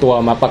โผล่ตัว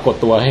มาปรากฏ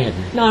ตัวให้เห็น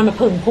นอนแบบ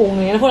ผึ่งพุงอ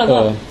ย่างเงี้ยแล้วพวกเรา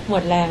ก็หม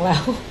ดแรงแล้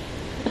ว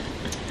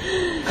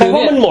คือว่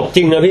ามันหมดจ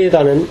ริงนะพี่ต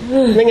อนนั้น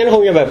ไม่งั้นค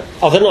งจะแบบ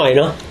เอาซะหน่อย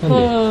เนาะ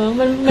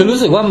คือรู้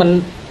สึกว่า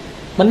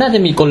มันน่าจะ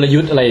มีกลยุ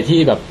ทธ์อะไรที่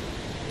แบบ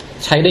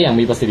ใช้ได้อย่าง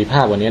มีประสิทธิภ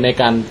าพกว่านี้ใน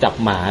การจับ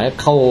หมา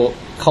เ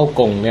ข้า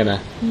กรงเนี่ยนะ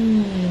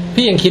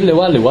พี่ยังคิดเลย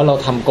ว่าหรือว่าเรา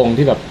ทำกรง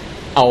ที่แบบ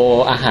เอา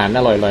อาหารอ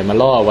ร่อยๆมา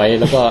ล่อไว้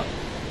แล้วก็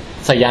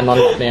ใส่ยานอน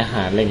หลับในอาห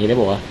ารอะไรอย่างนี้ได้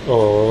บอกว่า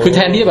คือแท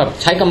นที่แบบ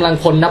ใช้กำลัง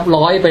คนนับ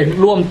ร้อยไป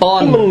ร่วมต้อ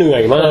นที่มันเหนื่อ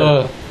ยมาก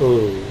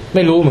ไ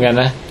ม่รู้เหมือนกัน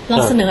นะลอ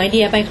งเสนอไอเ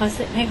ดียไปเขา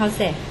ให้เขาเ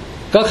สร็จ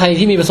ก็ใคร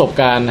ที่มีประสบ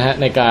การณ์นะฮะ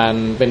ในการ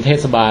เป็นเท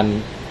ศบาล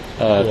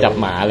จับ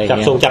หมาอะไรเ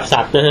งี้ยจับ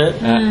สัตว์นะฮะ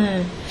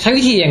ใช้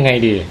วิธียังไง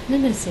ดีนั่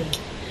นน่ะสิ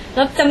แ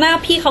ล้วจำได้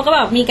พี่เขาก็แ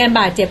บบมีการ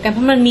บาดเจ็บกันเพร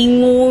าะมันมี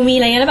งูมีอ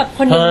ะไรเงี้ยแล้วแบบค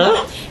นนึง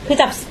คือ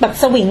จับแบบ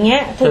สวิงเงี้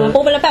ยถือมา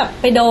ปุ๊บแล้วแบบ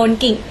ไปโดน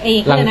กิ่ง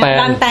รั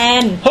งแต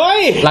นเฮ้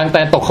ยรังแต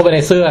นตกเข้าไปใน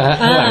เสื้อฮะ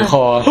ข้างหลังค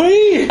อเฮ้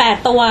ย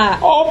8 ตัว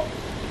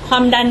ควา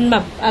มดันแบ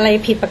บอะไร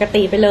ผิดปก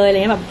ติไปเลยอะไรเ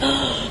งี้ยแบบ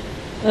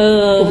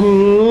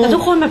แต่ทุ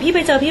กคนแบบพี่ไป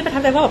เจอพี่ประ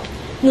ทับใจว่าแบบ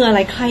เหงื่อไหล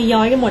ใครย้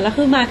อยกันหมดแล้ว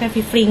คือมากัน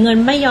ฟรีๆเงิน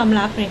ไม่ยอม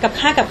รับเลยกับ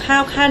ข้า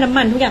วค่าน้ำ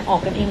มันทุกอย่างออ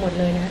กกันเองหมด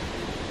เลยนะ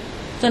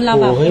จนเรา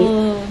แบบ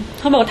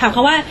เขาบอกถามเข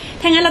าว่า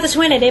ถ้างั้นเราจะ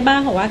ช่วยอะไรได้บ้าง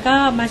บอกว่าก็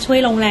มาช่วย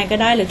ลงแรงก็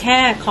ได้หรือแค่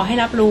ขอให้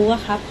รับรู้อ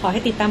ะครับขอให้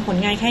ติดตามผล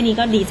งานแค่นี้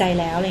ก็ดีใจ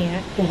แล้วอะไรเงี้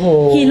ย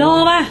ฮีโร่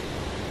ป่ะ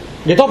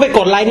เดี๋ยวต้องไปก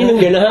ดไลค์นิดนึง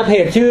เดี๋ยวนะฮะเพ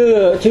จ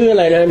ชื่ออะ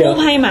ไรนะเดี๋ยว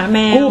กู้ภัยหมาแม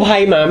วกู้ภั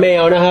ยหมาแม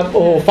วนะครับโ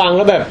อ้ฟังแ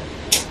ล้วแบบ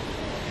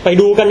ไป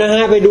ดูกันนะฮ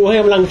ะไปดูให้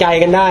กำลังใจ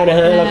กันได้นะ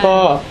ฮะแล้วก็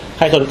ใ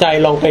ครสนใจ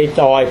ลองไป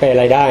จอยไปอะ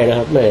ไรได้นะค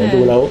รับแหมดู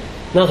แล้ว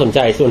น่าสนใจ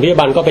ส่วนพี่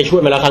บันก็ไปช่ว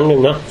ยมาแล้วครั้งหนึ่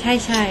งเนาะใช่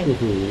ใช่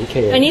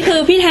อันนี้คือ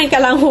พี่แทนก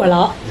ำลังหัวเร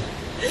าะ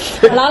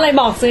แล้วอะไร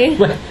บอกซิ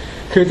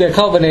คือจะเ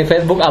ข้าไปใน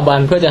Facebook อาบั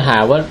นเพื่อจะหา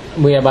ว่า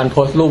มืออาบันโพ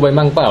สต์รูปไว้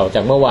มั่งเปล่าจ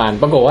ากเมื่อวาน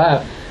ปรากฏว่า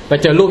ไป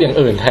เจอรูปอย่าง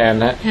อื่นแทน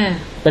นะ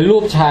เป็นรู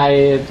ปชาย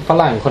ฝ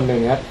รั่งคนหนึ่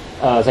งครับ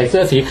ใส่เสื้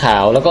อสีขา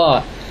วแล้วก็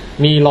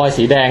มีรอย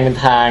สีแดงเป็น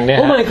ทางเนี่ย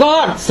โอ้ my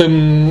god ซึ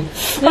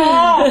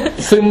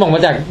มออกม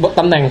าจาก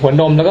ตำแหน่งหัว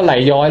นมแล้วก็ไหล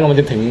ย้อยลงมา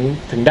จน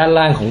ถึงด้าน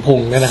ล่างของพุง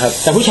เนี่ยนะครับ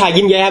แต่ผู้ชาย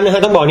ยิ้มแย้มนะฮ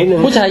ะต้องบอกนิดนึ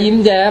งผู้ชายยิ้ม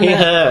แย้มนะ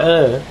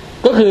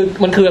ก็คือ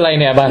มันคืออะไร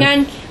เนี่ยบ้าง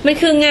มัน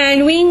คืองาน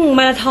วิ่ง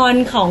มาราธอน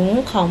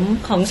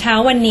ของเช้า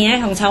วันนี้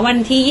ของเช้าวัน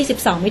ที่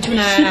22มิถุ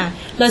นายน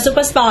เลยซุปเป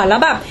อร์สปอร์ตแล้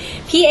วแบบ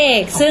พี่เอ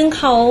กซึ่ง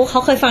เขา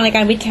เคยฟังรายก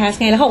ารวิดแคส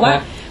ไงแล้วเขาบอกว่า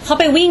เขา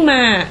ไปวิ่งม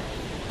า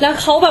แล้ว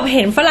เขาแบบเ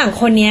ห็นฝรั่ง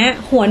คนนี้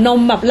หัวนม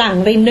แบบหลั่ง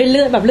รินด้วยเ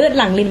ลือดแบบเลือด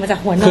หลั่งรินมาจาก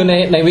หัวนมคือ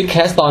ในวิดแค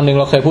สตอนนึง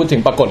เราเคยพูดถึ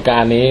งปรากฏกา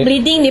รณ์นี้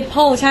bleeding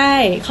nipple ใช่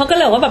เขาก็เ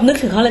ลยว่าแบบนึก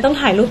ถึงเขาเลยต้อง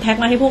ถ่ายรูปแท็ก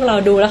มาให้พวกเรา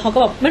ดูแล้วเขาก็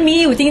แบบมันมี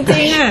อยู่จ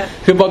ริงๆอ่ะ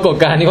คือปรากฏ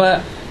การณ์ที่ว่า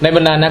ในบ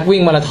รรดานักวิ่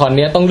งมาราธอนเ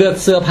นี้ยต้องเลือก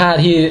เสื้อผ้า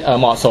ที่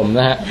เหมาะสม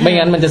นะฮะไม่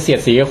งั้นมันจะเสียด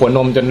สีกับหัวน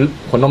มจน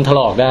หัวนมถล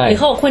อกได้หรือ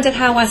เขาควรจะท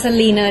าวาส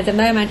ลีนอะไรจำ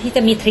ได้ไหมที่จ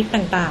ะมีทริค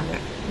ต่างๆอ่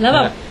ะแล้วแบ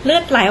บเลือ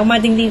ดไหลออกมา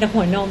จริงๆจาก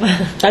หัวนม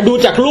แต่ดู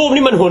จากรูป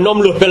นี่มันหัวนม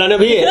หลุดไปแล้วนะ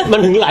พี่มัน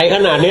ถึงไหลข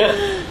นาดเนี้ย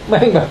แ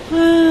ม่งแบบ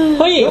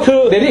เฮ้ยคื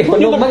อเดี๋ยวนี้หัว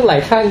นมมันไหล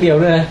ข้างเดียว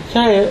ด้วยนะใ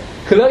ช่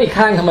คือแล้วอีก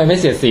ข้างทำไมไม่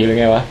เสียดสีหรือ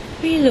ไงวะ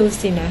ไม่รู้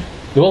สินะ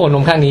หรือว่าหัวน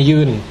มข้างนี้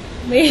ยื่น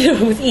ไม่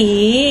รู้อี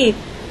ก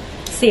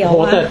เสียวโห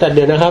แต่เ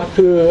ดี๋ยวนะครับ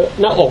คือ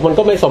หน้าอกมัน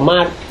ก็ไม่สมมา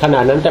ตรขนา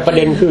ดนั้นแต่ประเ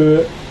ด็นคือ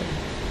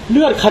เ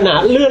ลือด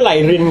ไหล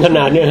รินขน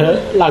าดเนี้ยฮะ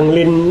หลัง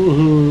ริน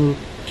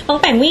ขอ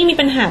งแป่งวิ่งมี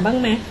ปัญหาบ้าง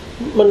ไหม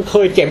มันเค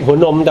ยเจ็บหัว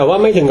นมแต่ว่า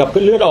ไม่ถึงกับ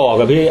เลือดออก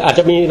อะพี่อาจจ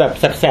ะมีแบบ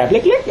แสบๆเ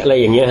ล็กๆอะไร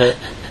อย่างเงี้ยฮะ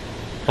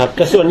ครับแ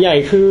ต่ส่วนใหญ่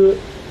คือ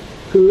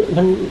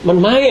มัน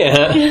ไม่อะฮ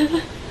ะ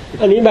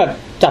อันนี้แบบ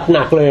จัดห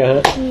นักเลยฮ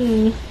ะ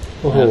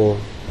โอ้โห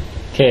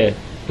โอเค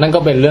นั่นก็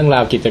เป็นเรื่องรา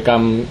วกิจกรร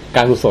มก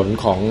ารกุศล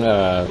ของ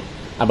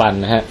อบัน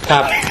นะฮะค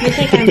รับไม่ใ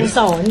ช่การกุศ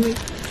ล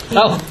แ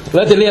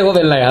ล้วจะเรียกว่าเ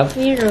ป็นอะไรครับ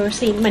ไม่รู้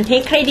สิมันเท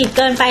คเครดิตเ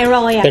กินไปโร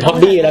ยอ่ะเป็นฮ็อบ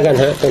บี้แล้วกัน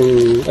ฮะเป็น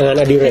งาน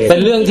อดิเรกเป็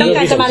นเรื่องที่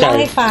จะมาเล่า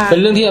ให้ฟังเป็น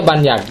เรื่องที่อบัน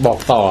อยากบอก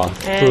ต่อ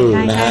ใ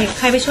ช่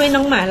ใครไปช่วยน้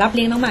องหมารับเ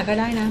ลี้ยงน้องหมาก็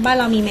ได้นะบ้าน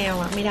เรามีแมว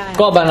อ่ะไม่ได้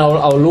ก็อบัน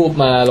เอารูป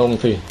มาลง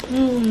สิ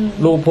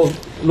รูปพวก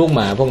ลูกห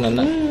มาพวกนั้น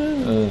นะ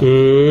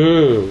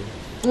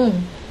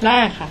ได้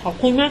ค่ะขอบ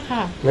คุณมากค่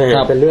ะ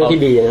เป็นเรื่องที่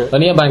ดีนะตอน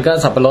นี้อบันก็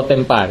สับปะรดเต็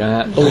มปากนะฮ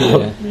ะตุ้ย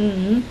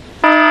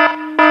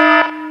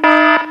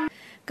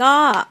ก็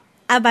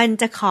อบัน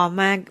จะขอ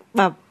มา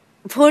แบบ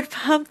พูด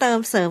เพิ่มเติม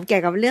เสริมเกี่ย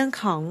วกับเรื่อง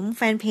ของแ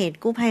ฟนเพจ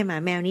กู้ภัยหมา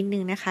แมวนิดนึ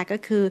งนะคะก็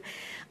คือ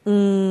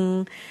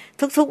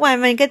ทุกๆวัน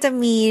มันก็จะ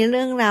มีเ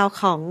รื่องราว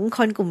ของค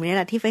นกลุ่มนี้แ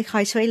หละที่ไปคอ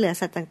ยช่วยเหลือ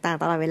สัตว์ต่าง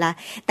ๆตลอดเวลา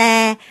แต่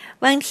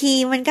บางที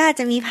มันก็อาจ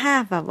จะมีภา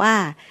พแบบว่า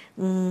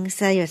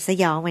สยดส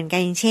ยองเหมือนกั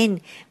นเช่น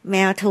แม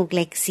วถูกเห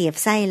ล็กเสียบ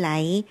ไส้ไหล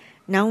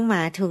น้องหม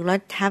าถูกร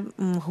ถทับ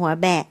หัว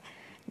แบะ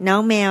น้อ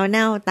งแมวเ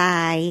น่าต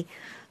าย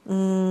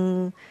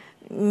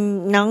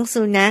น้อง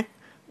สุนัข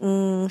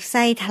ไ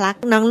ส้ทะลัก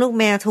น้องลูก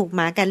แมวถูกห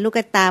มากัดลูก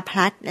ตาพ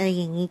ลัดอะไร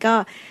อย่างนี้ก็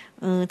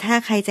ถ้า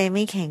ใครใจไ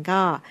ม่แข็ง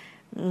ก็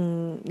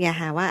อย่า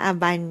หาว่าอา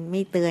บันไ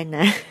ม่เตือนน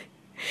ะ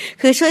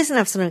คือช่วยส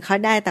นับสนุนเขา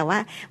ได้แต่ว่า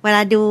เวล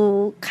าดู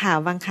ข่าว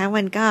บางครั้ง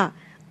มันก็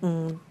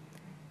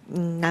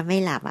นอนไม่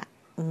หลับอ่ะ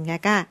แล้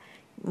วก็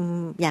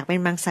อยากเป็น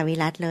มังสวิ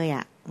รัติเลย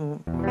อ่ะ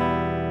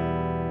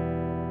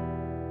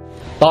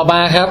ต่อมา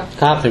ค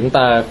รับถึงต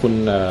าคุณ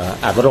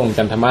อาจวรงค์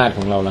จันทมาศข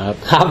องเราแล้ว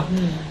ครับ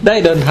ได้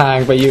เดินทาง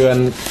ไปเยือน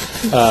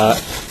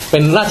เป็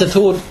นราช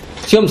ทูต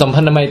เชื่อมสัม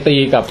พันธไมตรี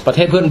กับประเท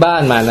ศเพื่อนบ้า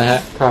นมานะฮะ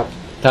ค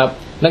รับ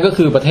นั่นก็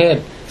คือประเทศ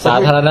สา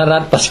ธารณรั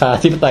ฐประชา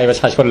ธิปไตยประ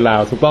ชาชนลา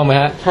วถูกต้องไหม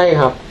ฮะใช่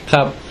ครับ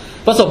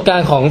ประสบการ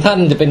ณ์ของท่าน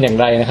จะเป็นอย่าง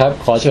ไรนะครับ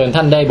ขอเชิญ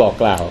ท่านได้บอก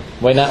กล่าว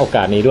ไว้ณโอก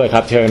าสนี้ด้วยค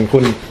รับเชิญคุ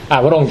ณอา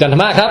จวรงค์จันท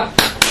มาศครับ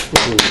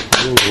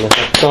นะค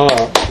รับก็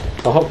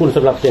ขอขอบคุณส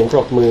ำหรับเสียงปร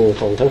บมือ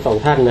ของทั้งสอง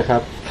ท่านนะครั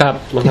บ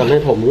มันทำให้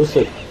ผมรู้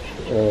สึก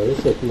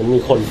มันมี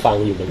คนฟัง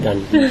อยู่เหมือนกัน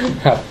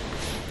ครับ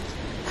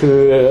คือ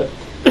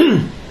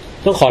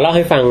ต้องขอเล่าใ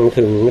ห้ฟัง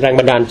ถึงแรง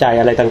บันดาลใจ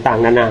อะไรต่าง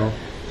ๆนานา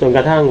จนก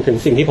ระทั่งถึง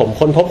สิ่งที่ผม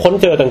ค้น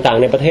เจอต่าง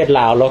ๆในประเทศ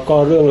ลาวแล้วก็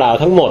เรื่องราว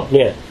ทั้งหมดเ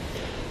นี่ย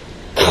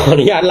ขออ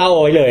นุญาตเล่า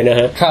ไว้เลยนะ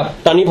ฮะ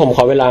ตอนนี้ผมข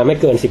อเวลาไม่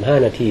เกิน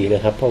15นาทีน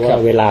ะครับเพราะว่า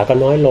เวลาก็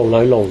น้อ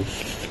ยลง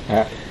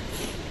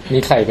มี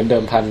ไข่เป็นเดิ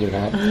มพันอยู่น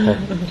ะครับ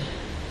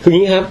คือ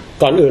งี้ครับ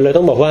ก่อนอื่นเลย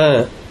ต้องบอกว่า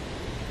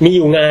มีอ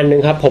ยู่งานนึ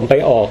งครับผมไป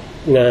ออก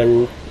งาน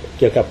เ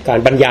กี่ยวกับการ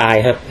บรรยาย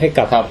ครับให้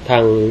กับทา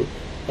ง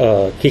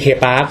TK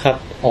Park ครับ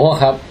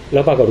ครับแล้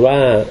วปรากฏว่า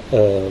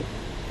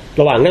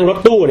ระหว่างนั่งรถ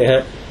ตู้เนี่ยฮ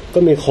ะก็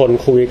มีคน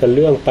คุยกันเ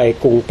รื่องไป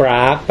กรุงปร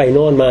ากไปโ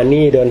น่นมา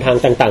นี่เดินทาง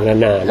ต่างๆนา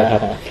นานะครั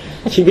บ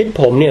ชีวิต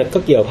ผมเนี่ยก็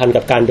เกี่ยวพัน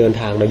กับการเดิน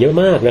ทางมาเยอะ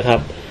มากนะครับ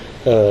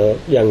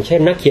อย่างเช่น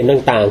นักเขียน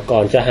ต่างๆก่อ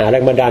นจะหาแร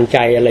งบันดาลใจ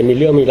อะไรมี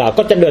เรื่องมีราว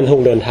ก็จะเดิน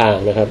ทาง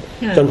นะครับ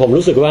จนผม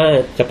รู้สึกว่า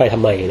จะไปทำ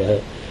ไมนะฮ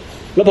ะ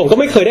แล้วผมก็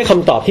ไม่เคยได้ค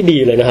ำตอบที่ดี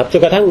เลยนะครับจ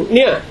นกระทั่งเ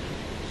นี่ย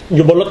อ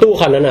ยู่บนรถตู้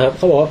คันนั้นนะครับเ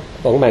ขาบอกว่า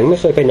ของแหม่งไม่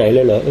เคยไปไหนเล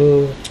ยเหรอ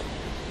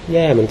แ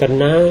ย่เหมือนกัน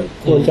นะ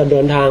ควรจะเดิ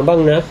นทางบ้าง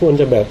นะควร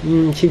จะแบบ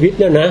ชีวิต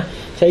เนี่ยนะ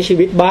ใช้ชี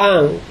วิตบ้าง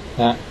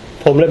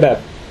ผมเลยแบบ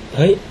เ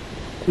ฮ้ย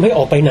ไม่อ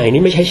อกไปไหน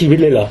นี่ไม่ใช้ชีวิต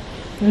เลยเหรอ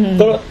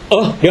ก็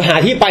เดี๋ยวหา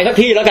ที่ไปสัก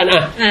ที่แล้วกัน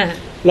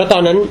แล้วตอ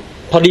นนั้น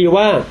พอดี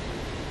ว่า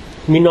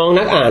มีน้อง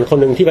นักอ่านคน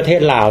หนึ่งที่ประเท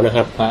ศลาวนะค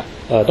รับ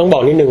ต้องบอ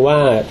กนิดนึงว่า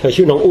เธอ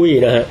ชื่อน้องอุ้ย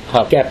นะฮะ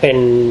แกเป็น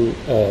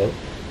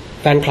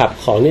แฟนคลับ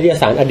ของนิตย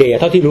สารอเดย์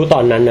เท่าที่รู้ต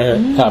อนนั้นนะฮะ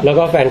แล้ว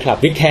ก็แฟนคลับ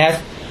วิดแคส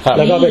แ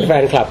ล้วก็เป็นแฟ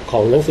นคลับขอ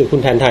งหนังสือคุ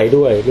ณแทนไทย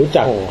ด้วยรู้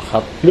จัก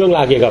เรื่องร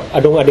าวเกี่ยวกับอ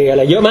เดย์อะไ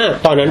รเยอะมาก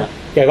ตอนนั้น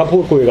แกก็พู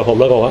ดคุยกับผม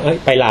แล้วบอกว่า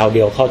ไปลาวเ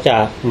ดี๋ยวเขาจะ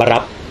มารั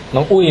บน้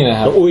องอุ้ยนะ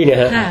ครับน้องอุ้ยเนี่ย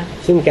ฮะ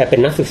ซึ่งแกเป็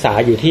นนักศึกษา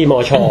อยู่ที่ม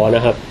ช.น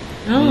ะครับ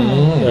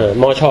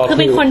มช.คือ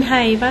เป็นคนไท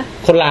ยปะ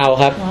คนลาว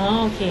ครับ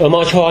ม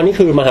ช.นี่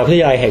คือมหาวิท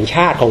ยาลัยแห่งช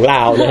าติของล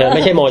าวนะฮะไ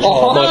ม่ใช่มช.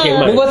มเชียงใ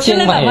หม่นึกว่าเชียง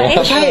ใหม่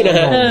ใช่นะ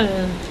ฮะ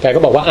แกก็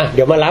บอกว่าเ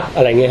ดี๋ยวมารับอ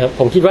ะไรเงี้ยครับ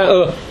ผมคิดว่า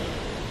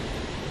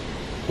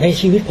ใน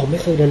ชีวิตผมไม่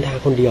เคยเดินทาง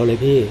คนเดียวเลย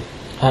พี่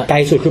ไกล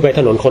สุดคือไป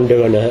ถนนคนเ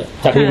ดินนะฮะ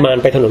จากนิมมาน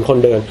ไปถนนคน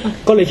เดิน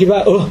ก็เลยคิดว่า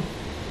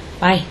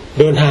ไป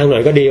เดินทางหน่อ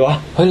ยก็ดีวะ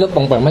เฮ้ยแล้วป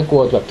องแปงไม่กลั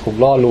วแบบถูก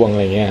ล่อลวงอะ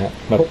ไรเงี้ย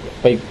แบบ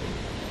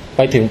ไ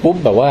ปถึงปุ๊บ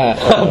แบบว่า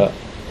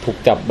ถูก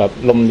จับแบบ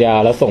ลมยา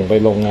แล้วส่งไป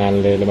โรงงาน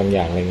เลยอะไรบางอ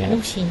ย่างอะไรเงี้ยลู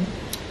กชิ้น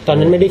ตอน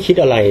นั้นไม่ได้คิด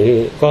อะไร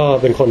ก็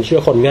เป็นคนเชื่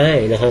อคนง่าย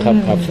นะค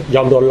รับย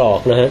อมโดนหลอก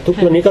นะฮะทุก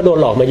วันนี้ก็โดน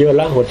หลอกมาเยอะแ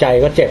ล้วหัวใจ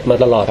ก็เจ็บมา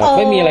ตลอดไ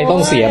ม่มีอะไรต้อ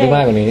งเสียไปม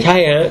ากกว่านี้ใช่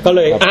ฮะก็เ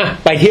ลย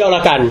ไปเที่ยวล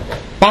ะกัน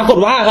ปรากฏ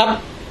ว่าครับ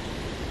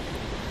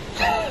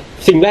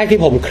สิ่งแรกที่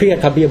ผมเครียด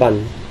ครับพี่บัน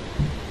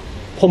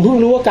ผมเพิ่ง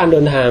รู้ว่าการเดิ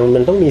นทางมั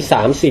นต้องมี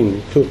3สิ่ง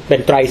คือเป็น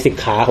ไตรสิก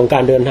ขาของกา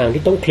รเดินทาง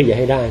ที่ต้องเคลียร์ใ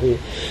ห้ได้พี่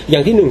อย่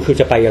างที่1คือ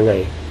จะไปยังไง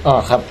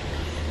ครับ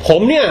ผ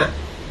มเนี่ย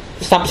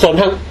สับสน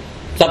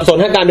สับสน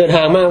ทางการเดินท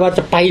างมากว่าจ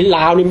ะไปล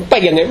าวนี่ไป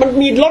ยังไงมัน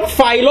มีรถไ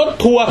ฟรถ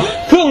ทัวร์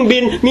เครื่องบิ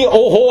นมีโ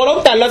อ้โหแล้ว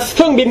แต่ละเค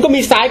รื่องบินก็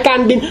มีสายการ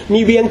บินมี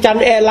เวียงจันท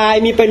ร์แอร์ไล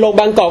น์มีไปลง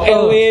บางกอกแอ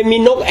ร์เวย์มี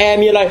นกแอร์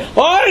มีอะไร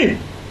เฮ้ย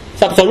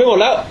สับสนไปหมด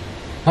แล้ว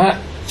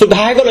สุด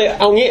ท้ายก็เลย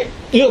เอางี้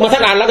เลือกมาสั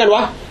กอันแล้วกันว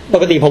ะป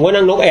กติผมก็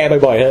นั่งนกแอร์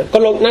บ่อยๆฮะก็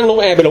นั่งนก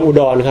แอร์ไปลงอุ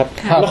ดรครับ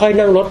แล้วค่อย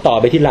นั่งรถต่อ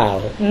ไปที่ลาว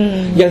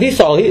อย่างที่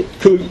สองที่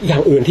คืออย่า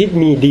งอื่นที่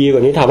มีดีกว่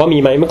านี้ถามว่ามี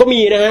ไหมมันก็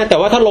มีนะฮะแต่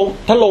ว่าถ้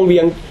าลงเวี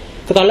ยง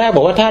ตอนแรกบ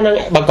อกว่าถ้านั่ง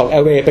บางกอกแอ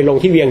ร์เวย์ไปลง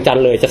ที่เวียงจันท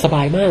ร์เลยจะสบ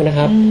ายมากนะค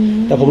รับ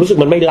แต่ผมรู้สึก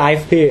มันไม่ไล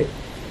ฟ์พี่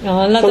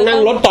ต้องนั่ง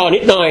รถต่อนิ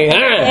ดหน่อย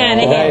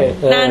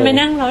นานไป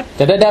นั่งรถ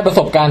จะได้ประส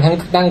บการณ์ทั้ง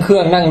นั่งเครื่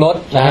องนั่งรถ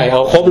ใช่เอ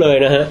าครบเลย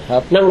นะฮะ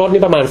นั่งรถ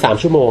นี่ประมาณ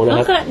3ชั่วโมงนะค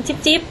รับ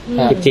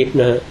จิ๊บ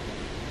นะฮะ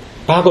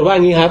ปรากฏว่าอ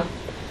ย่างนี้ครับ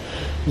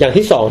อย่าง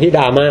ที่สองที่ด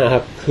ราม่าค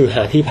รับคือห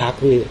าที่พัก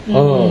พี่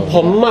ผ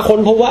มมาค้น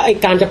พบว่าไอ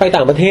การจะไปต่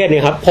างประเทศเนี่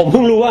ยครับผมเ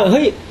พิ่งรู้ว่าเ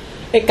ฮ้ย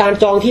ไอการ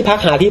จองที่พัก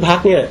หาที่พัก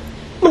เนี่ย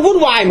มันวุ่น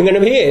วายเหมือนกันน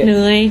ะพี่เห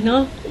นื่อยเนา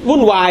ะวุ่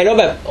นวายแล้ว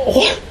แบบโ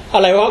อ้อ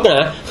ะไรวะ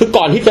นะคือ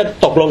ก่อนที่จะ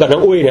ตกลงกับน้อ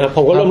งอุ้ยนะครับผ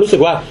มก็เริ่มรู้สึ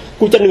กว่า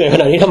กูจะเหนื่อยข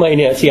นาดนี้ทำไม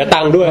เนี่ยเสียตั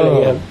งค์ด้วยอะไรอย่าง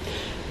เงี้ยครับ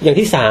อย่าง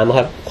ที่สามค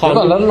รับความ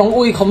แล้วน้อง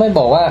อุ้ยเขาไม่บ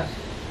อกว่า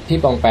พี่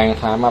ปองแปง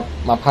หา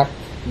มาพัก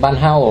บ้าน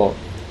เฮ้า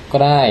ก็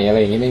ได้อะไร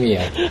อย่างงี้ไม่มี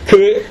อ่ะคื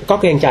อก็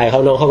เกรงใจเขา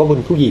น้องเขาก็เป็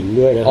นผู้หญิง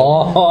ด้วยนะอ๋อ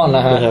น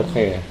ะฮะโอเค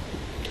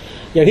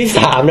อย่างที่ส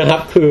ามนะครั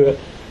บคือ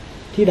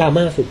ที่ดรา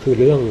ม่าสุดคือ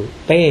เรื่อง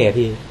เป้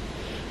พี่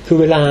คือ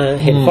เวลา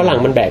เห็นฝรั่ง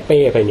มันแบกเป้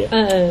ไปเนี่ย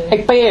ไอ้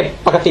เป้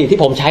ปกติที่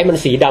ผมใช้มัน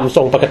สีดำท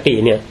รงปกติ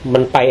เนี่ยมั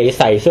นไป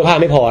ใส่เสื้อผ้า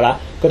ไม่พอละ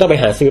ก็ต้องไป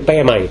หาซื้อเป้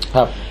ใหม่ค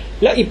รับ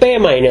แล้วอีเป้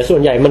ใหม่เนี่ยส่ว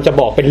นใหญ่มันจะ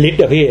บอกเป็นลิตร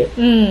อะพี่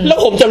แล้ว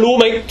ผมจะรู้ไ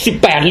หม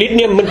18ลิตรเ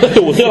นี่ยมันบรร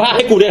จุเสื้อผ้าใ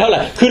ห้กูได้เท่าไหร่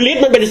คือลิตร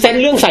มันเป็นเซน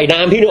เรื่องใส่น้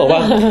ำพี่นึกออกว่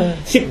า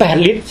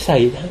18ลิตรใส่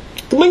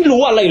ไม่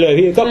รู้อะไรเลย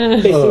พี่ก็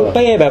ไปซื้อเ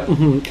ป้แบบ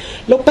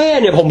แล้วเป้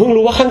เนี่ยผมเพิ่ง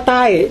รู้ว่าข้างใ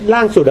ต้ล่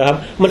างสุดนะครับ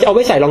มันจะเอาไ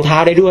ว้ใส่รองเท้า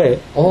ได้ด้วย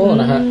โอ้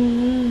นะฮะ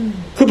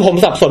คือผม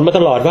สับสนมา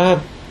ตลอดว่า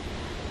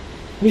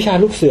วิชา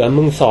ลูกเสือ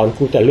มึงสอน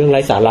กูแต่เรื่องไร้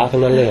สาระทั้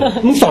งนั้นเลย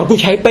มึงสอนกู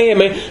ใช้เป้ไ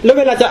หมแล้วเ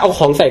วลาจะเอาข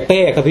องใส่เป้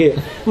ครับพี่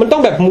มันต้อ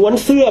งแบบม้วน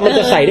เสื้อมันจ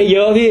ะใส่ได้เย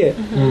อะพี่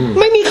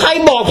ไม่มีใคร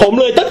บอกผม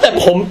เลยตั้งแต่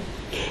ผม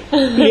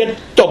เรียน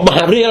จบมห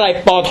าวิทยาลัย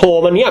ป.โท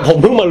มาเนี่ยผม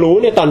เพิ่งมารู้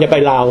เนี่ยตอนจะไป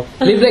ลาว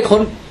รีบได้ค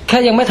นแค่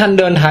ยังไม่ทัน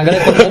เดินทางก็ได้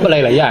ค้นพบอะไร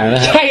หลายอย่างน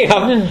ะฮะใช่ครั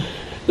บ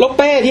แล้วเ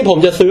ป้ที่ผม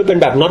จะซื้อเป็น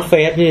แบบ Not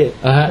Face พี่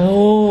โอ้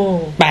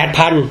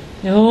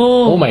 8,000 โ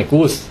อ้ my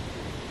goodness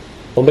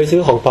ผมไปซื้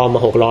อของปลอมม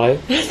า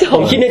600ผ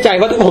มคิดในใจ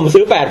ว่าถ้าผม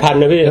ซื้อ 8,000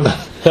 นะพี่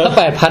ถ้า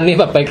 8,000 นี่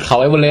แบบไปเขา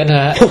เอเวอเรสต์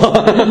ฮะ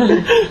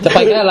จะไป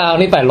แค่ลาว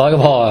นี่800ก็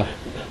พอ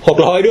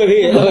600ด้วย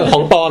พี่ขอ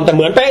งปลอมแต่เห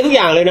มือนเป๊ะทุกอ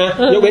ย่างเลยนะ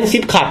ยกเว้นซิ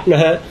ปขัดน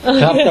ะฮะ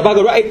แต่ปราก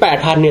ฏว่าไอ้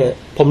 8,000 เนี่ย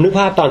ผมนึกภ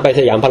าพตอนไป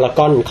สยามพาราก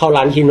อนเข้า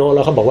ร้านคิโนะแ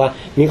ล้วเขาบอกว่า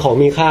มีของ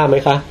มีค่าไหม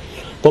คะ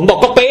ผมบอก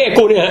ก็เป๊ะ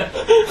กูเนี่ย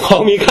ขอ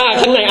งมีค่า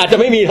ข้างในอาจจะ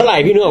ไม่มีเท่าไหร่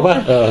พี่นึกออกป่ะ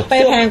เป๊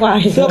ะแพงกว่า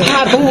เสื้อผ้า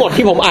ทั้งหมด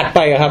ที่ผมอัดไป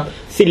ครับ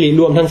สิริ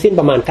รวมทั้งสิ้น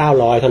ประมาณ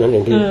900เท่านั้นเอ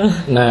งพี่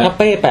ถ้าเ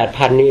ป้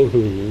 8,000 นี่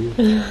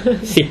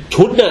10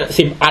 ชุดน่ะ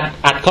10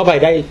อัดเข้าไป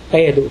ได้เ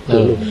ป้ดู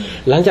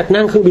หลังจาก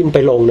นั่งเครื่องบินไป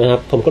ลงนะครับ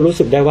ผมก็รู้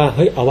สึกได้ว่าเ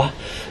ฮ้ยเอาวะ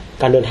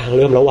การเดินทางเ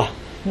ริ่มแล้วว่ะ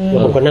แล้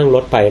วผมก็นั่งร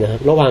ถไปนะครับ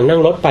ระหว่างนั่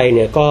งรถไปเ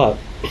นี่ยก็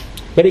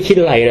ไม่ได้คิด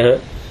อะไรนะฮะ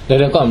เดี๋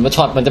ยวก่อนมา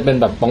ช็อตมันจะเป็น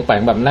แบบปองแป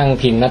งแบบนั่ง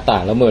พิงหน้าต่า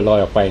งแล้วมือลอย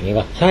ออกไปอย่างนี้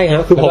ป่ะใช่ครั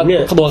บคือผมเนี่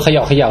ยขบวนเข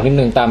ย่านิด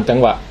นึงตามจัง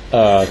หวะ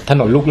ถ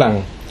นนลูกรัง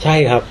ใช่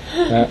ครับ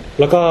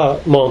แล้วก็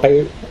มองไป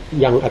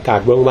ยังอากาศ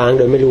เวิ้งว้างโ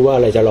ดยไม่รู้ว่าอ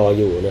ะไรจะรอ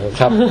อยู่นะ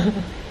ครับ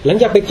หลัง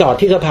จากไปจอด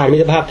ที่สะพานมิ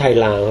ตรภาพไทย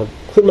ลาวครับ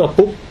ขึ้นมา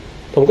ปุ๊บ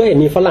ผมก็เห็น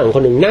มีฝรั่งค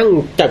นหนึ่งนั่ง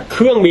จากเค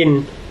รื่องบิน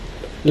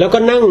แล้วก็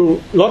นั่ง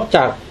รถ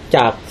จ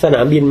ากสน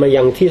ามบินมา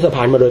ยังที่สะพ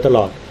านมาโดยตล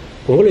อด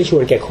ผมก็เลยชว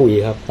นแกคุย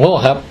ครับโอ้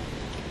ครับ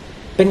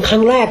เป็นค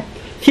รั้งแรก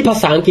ที่ภา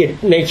ษาอังกฤษ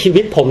ในชี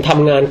วิตผมท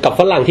ำงานกับ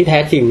ฝรั่งที่แท้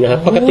จริงนะครับ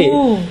ปกติ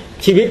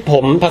ชีวิตผ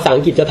มภาษาอั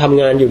งกฤษจะท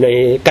ำงานอยู่ใน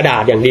กระดา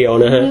ษอย่างเดียว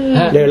นะฮะ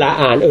ในเวลา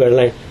อ่านอะ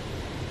ไร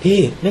พี่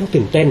แม่ง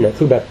ตื่นเต้นนะ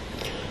คือแบบ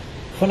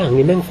ฝรั่ง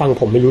นี่แม่งฟัง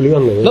ผมไม่รู้เรื่อ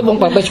งเลยแล้วผม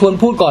ไปชวน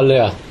พูดก่อนเลย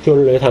อ่ะชวน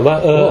เลยถามว่า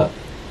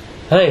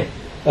ให้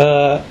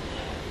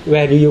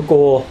where do you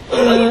go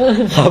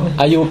ครับ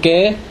Are you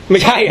gay ไม่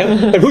ใช่ครับ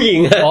เป็นผู้หญิง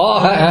ฮะ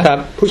ครับ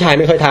ผู้ชาย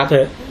ไม่ค่อยทักฮ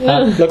ะ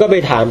แล้วก็ไป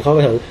ถามเขาไ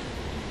ปถาม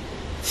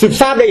สืบ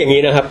ทราบได้อย่าง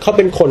นี้นะครับเขาเ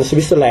ป็นคนส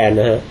วิตเซอร์แลนด์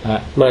นะฮะ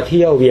มาเ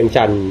ที่ยวเวียง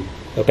จันทร์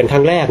เป็นค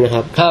รั้งแรกนะค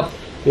รับครับ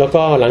แล้ว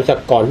ก็หลังจาก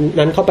ก่อน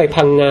นั้นเข้าไป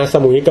พังงาส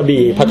มุยกระ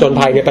บี่ผจญ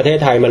ภัยในประเทศ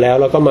ไทยมาแล้ว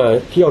แล้วก็มา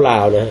เที่ยวลา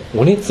วนะโ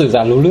อ้นี่สื่อส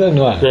ารรู้เรื่อง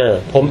ด้วย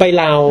ผมไป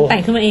ลาวแต่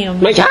งขึ้นมาเอง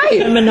ไม่ใช่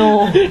มโน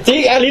จริง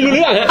อันนี้รู้เ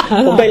รื่องฮะ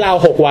ผมไปลาว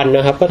6 วันน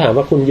ะครับก็ถาม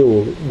ว่าคุณอยู่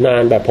นา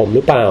นแบบผมห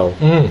รือเปล่า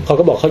เขา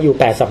ก็บอกเขาอยู่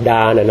8 สัปด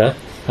าห์นะ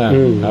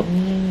ครับ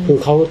คือ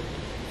เขา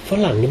ฝ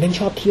รั่งนี่แม่ง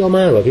ชอบเที่ยวม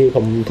ากเลยพี่ผ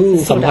มเพิ่ง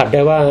สัมผัสไ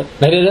ด้ว่า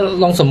ไหน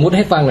ลองสมมุติใ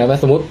ห้ฟังหน่อยไหม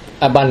สมมติ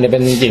อาบันเนี่ยเป็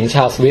นหญิงช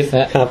าวสวิส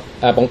นะครับ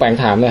ปองแปง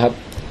ถามนะครับ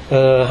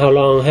how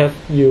long have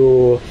you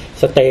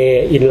stay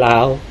in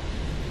Laos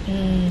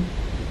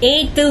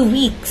 8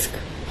 weeks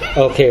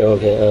okay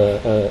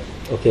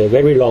okay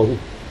very long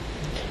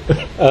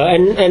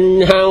and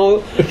how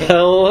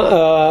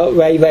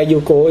where you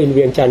go in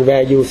Vientiane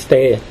where you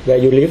stay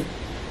where you live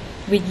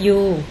with you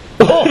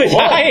ไม่ใ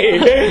ช่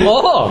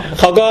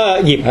เขาก็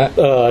หยิบ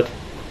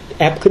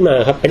แอปขึ้นมา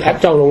ครับเป็นแอป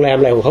จองโรงแรม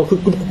อะไรของเขาคือ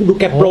ดู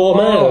แกโปร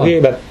มากพี่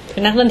แบบเป็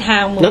นนักเดินทา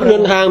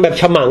งแบบ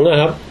ฉมังอ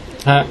ะครับ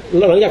แ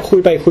ล้วหลังจากคุย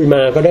ไปคุยม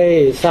าก็ได้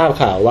ทราบ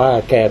ข่าวว่า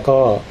แกก็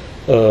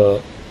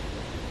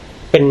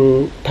เป็น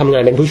ทำงา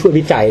นเป็นผู้ช่วย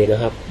วิจัยน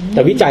ะครับแ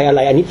ต่วิจัยอะไร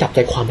อันนี้จับใจ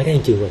ความไม่ได้จ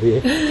ริงๆพี่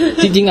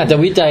จริงๆอาจจะ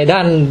วิจัยด้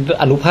าน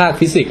อนุภาค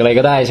ฟิสิกส์อะไร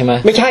ก็ได้ใช่ไหม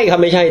ไม่ใช่ครับ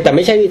ไม่ใช่แต่ไ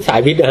ม่ใช่สาย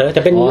วิทย์นะฮะแ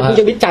ต่เป็น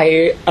วิจัย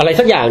อะไร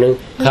สักอย่างนึง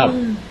ครับ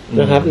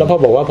นะครับแล้วพอ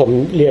บอกว่าผม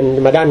เรียน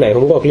มาด้านไหนผ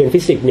มก็เรียน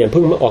ฟิสิกส์เนี่ยเ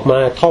พิ่งออกมา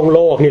ท่องโล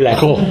กนี่แหละ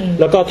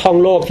แล้วก็ท่อง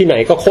โลกที่ไหน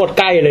ก็โคตร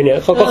ใกล้เลยเนี่ย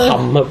เขาก็ข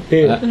ำครับ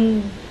พี่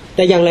แ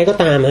ต่อย่างไรก็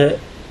ตามฮะ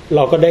เ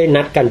ราก็ได้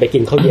นัดกันไปกิ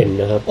นข้าวเย็น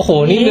นะครับโอ้โห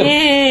นี่แบบ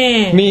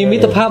มีมิ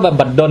ตรภาพแบบ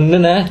บัดดลด้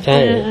วยนะใช่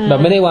แบบ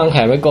ไม่ได้วางแผ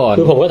นไว้ก่อน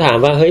คือผมก็ถาม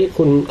ว่าเฮ้ย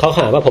คุณเขา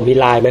ถามว่าผมมี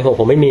ไลน์ไหม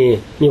ผมไม่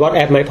มี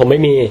WhatsApp ไหมผมไ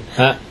ม่มี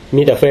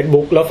มีแต่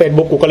Facebook แล้ว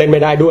Facebook กูก็เล่นไ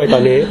ม่ได้ด้วยตอ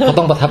นนี้เขา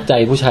ต้องประทับใจ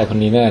ผู้ชายคน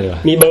นี้แน่เลย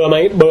มีเบอร์ไหม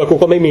เบอร์กู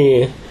ก็ไม่มี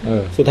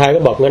สุดท้ายก็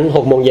บอกงั้น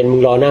 6:00 นมึ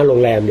งรอหน้าโร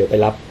งแรมเดี๋ยวไป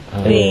รับ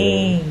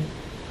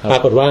ปรา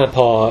กฏว่าพ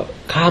อ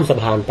ข้ามสะ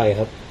พานไปค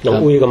รับน้อง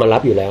อุ้ยก็มารั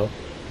บอยู่แล้ว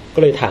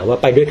ก็เลยถามว่า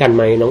ไปด้วยกันไ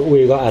หมน้องอุ้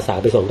ยก็อาสา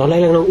ไปส่งตอนแร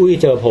กน้องอุ้ย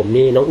เจอผม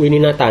นี่น้องอุ้ย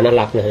นี่หน้าตาน่า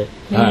รักนะฮะ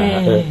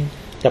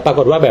แต่ปราก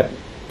ฏว่าแบบ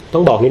ต้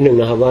องบอกนิดนึง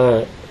นะครับว่า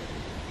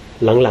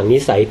หลังๆนิ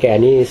สัยแก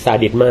นี่ซา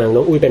ดิสมากน้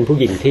องอุ้ยเป็นผู้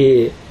หญิงที่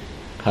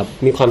ครับ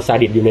มีความซา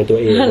ดิสอยู่ในตัว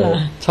เอง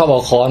ชอบเอ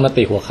าค้อนมา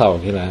ตีหัวเข่า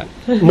ที่ละ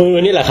มือ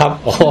นี่แหละครับ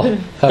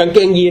กางเก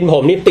งยีนผ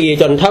มนี่ตี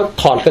จนถ้า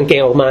ถอดกางเก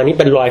งออกมานี่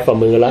เป็นรอยฝ่า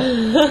มือแล้ว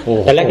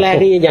แต่แรก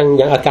ๆนี่ยั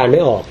งอาการไ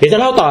ม่ออกเดี๋ยวจะ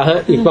เล่าต่อฮะ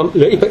เห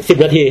ลืออีก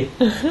10 นาที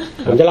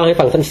ผมจะเล่าให้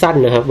ฟังสั้น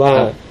ๆนะครับว่า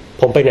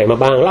ผมไปไหนมา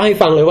บ้างเล่าให้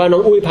ฟังเลยว่าน้อ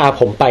งอุ้ยพา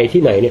ผมไป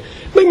ที่ไหนเนี่ย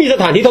ไม่มีส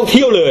ถานที่ท่องเ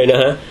ที่ยวเลยนะ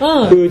ฮะ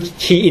คือ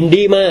ชีอิน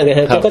ดี้มากนะ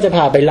ฮะก็จะพ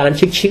าไปร้าน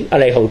ชิคๆอะ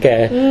ไรของแก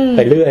ไป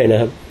เรื่อยน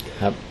ะครับ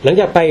หลัง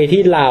จากไป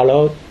ที่ลาวแล้ว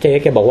เจ๊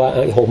แกบอกว่า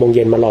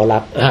6:00 นมารอรั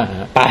บ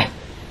ไป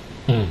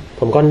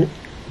ผมก็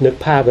นึก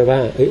ภาพไปว่า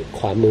ข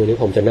วามือนี่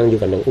ผมจะนั่งอยู่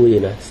กับน้องอุ้ย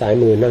นะซ้าย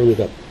มือนั่งอยู่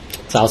กับ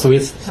สาวสวิ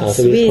ส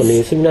คน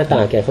นี้ซึ่งหน้าตา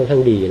แกค่อนข้า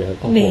งดีนะครับ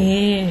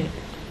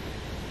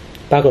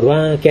ปรากฏว่า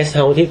เกสต์เฮ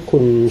าส์ที่คุ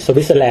ณส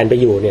วิตเซอร์แลนด์ไป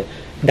อยู่เนี่ย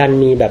ดัน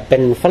มีแบบเป็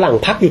นฝรั่ง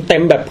พักอยู่เต็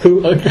มแบบคือ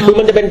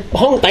มันจะเป็น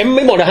ห้องเต็มไ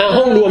ม่หมดอะฮะ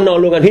ห้องรวมนอน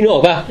รวมกันพี่นึกอ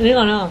อกป่ะนึก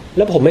ออกแ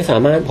ล้วผมไม่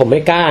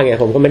กล้าไง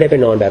ผมก็ไม่ได้ไป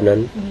นอนแบบนั้น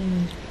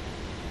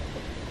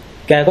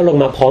แกก็ลง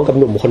มาพร้อมกับ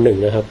หนุ่มคนหนึ่ง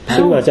นะครับ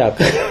ซึ่งมาจาก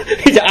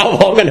ที่จะเอาพ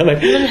ร้อมกันทำไม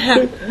มันหัก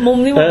มุม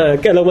นี่ว่า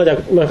แกลงมา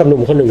กับหนุ่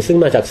มคนหนึ่งซึ่ง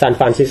มาจากซาน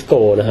ฟรานซิสโก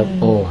นะครับ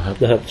โอ้ครับ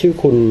นะครับชื่อ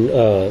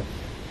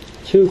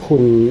คุ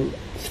ณ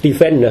สตีเ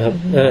ฟนนะครับ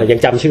ยัง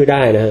จำชื่อไ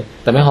ด้นะฮะ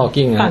แต่ไม่ฮอว์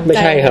กิ้งนะไม่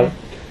ใช่ครับ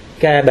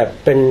แกแบบ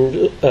เป็น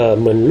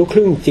เหมือนลูกค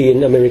รึ่งจีน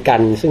อเมริกั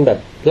นซึ่งแบบ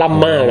ล่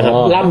ำมากนะครับ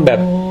ล่ำแบบ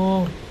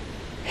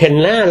เห็น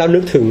หน้าแล้วนึ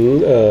กถึง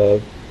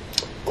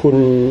คุณ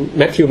แ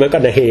มทธิวแมคคอ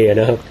นเฮย์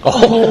นะครับ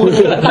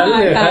ต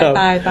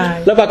าย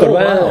แล้วปรากฏ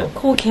ว่า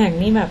คู่แข่ง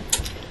นี่แบบ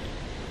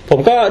ผม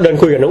ก็เดิน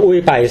คุยกับน้องอุ้ย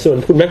ไปส่วน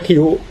คุณแมทธิ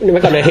วแม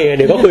คคอนเฮย์เ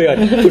นี่ยก็คุยกับ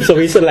คุณส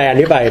วิตเซอร์แลนด์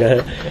นี่ไปนะฮ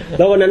ะแ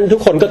ล้ววันนั้นทุ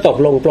กคนก็ตก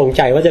ลงปรงใ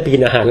จว่าจะไปกิ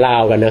นอาหารลา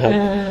วกันนะครับ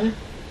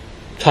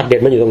ช็อตเด็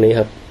ดมันอยู่ตรงนี้ค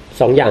รับ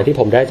2 อย่างที่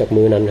ผมได้จาก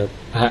มื้อนั้นครับ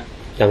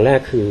อย่างแรก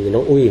คือน้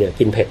องอุ้ยเนี่ย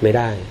กินเผ็ดไม่ไ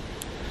ด้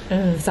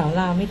สาว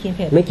ลาวไม่กินเ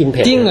ผ็ด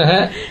จริงเหรอฮ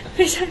ะไ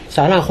ม่ใช่ส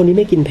าวลาวคนนี้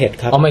ไม่กินเผ็ด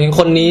ครับหมายถึง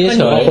คนนี้เ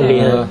ฉยคน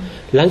นี้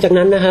หลังจาก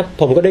นั้นนะครับ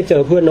ผมก็ได้เจ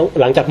อเพื่อนน้อง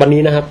หลังจากวัน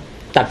นี้นะครับ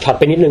ตัดช็อต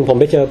ไปนิดนึงผม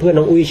ไปเจอเพื่อน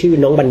น้องอุ้ยชื่อ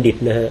น้องบัณฑิต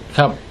นะฮะค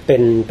รับ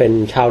เป็น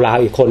ชาวลาว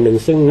อีกคนนึง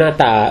ซึ่งหน้า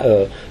ตา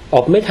อ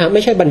อกไ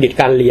ม่ใช่บัณฑิต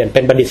การเรียนเ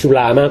ป็นบัณฑิตสุร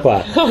ามากกว่า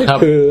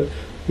คือ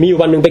มีอยู่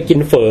วันนึงไปกิน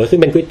เฝอซึ่ง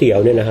เป็นก๋วยเตี๋ยว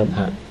เนี่ยนะครับ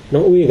น้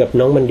องอุ้ยกับ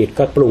น้องบัณฑิต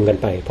ก็ปรุงกัน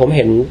ไปผมเ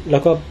ห็นแล้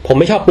วก็ผม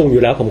ไม่ชอบปรุงอ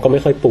ยู่แล้วผมก็ไ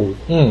ม่ค่อยปรุง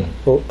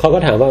เขาก็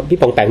ถามว่าพี่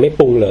ปองแปงไม่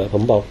ปรุงเหรอผ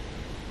มบอก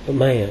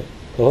ไม่อ่ะ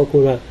เขาก็พู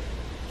ดว่า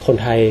คน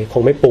ไทยค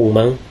งไม่ปรุง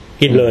มั้ง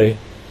กินเลย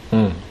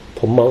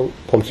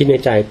ผมคิดใน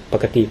ใจป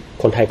กติ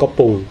คนไทยก็ป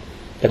รุง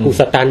แต่กู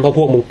สตันเพราะพ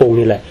วกมึงปรุง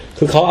นี่แหละ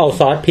คือเขาเอา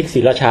ซอสพริกศรี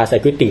ราชาใส่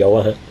ก๋วยเตี๋ยวอ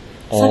ะฮะ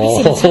ใ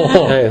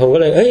ช่ผมก็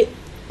เลย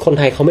คน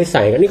ไทยเขาไม่ใ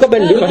ส่กันนี่ก็เป็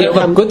น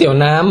ก๋วยเตี๋ยว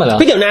น้ำเหรอ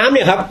ก๋วยเตี๋ยวน้ำเ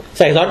นี่ยครับ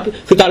ใส่ซอส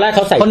คือตอนแรกเข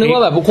าใส่คนนึกว่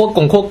าแบบพวกก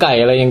งโคกไก่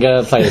อะไรยังจะ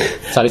ใส่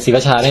ศรีร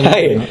าชาได้ไหม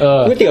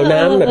ก๋วยเตี๋ยว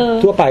น้ำแบบ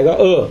ทั่วไปก็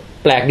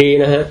แปลกดี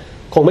นะฮะ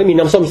คงไม่มี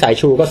น้ำส้มสาย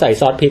ชูก็ใส่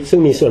ซอสพริกซึ่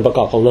งมีส่วนประก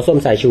อบของน้ำส้ม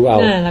สายชูเอา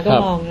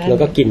แล้ว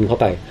ก็กินเข้า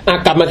ไป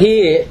กลับมาที่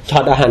ช็อ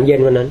ตอาหารเย็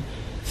นวันนั้น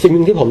สิ่งนึ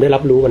งที่ผมได้รั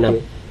บรู้วันนั้น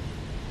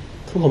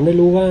คือผมได้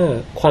รู้ว่า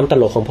ความต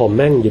ลกของผมแ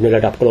ม่งอยู่ในร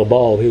ะดับ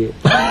global พี่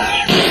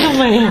ทำ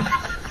ไม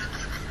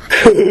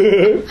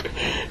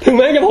ถึงแ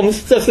ม้จะผม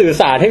จะสื่อ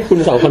สารให้คุณ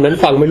2 คนนั้น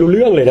ฟังไม่รู้เ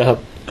รื่องเลยนะครับ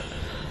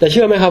แต่เ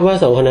ชื่อไหมครับว่า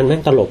2 คนนั้นแม่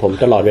งตลกผม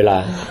ตลอดเวลา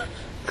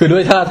คือด้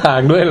วยท่าทาง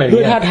ด้วยอะไรด้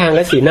วยท่าทางแ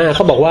ละสีหน้าเข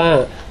าบอกว่า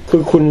คื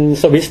อคุณ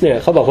สวิสเนี่ย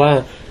เขาบอกว่า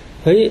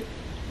เฮ้ย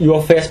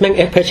your face แม่ง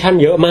expression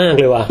เยอะมาก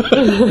เลยว่ะ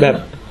แบบ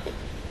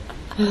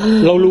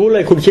เรารู้เล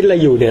ยคุณคิดอะไร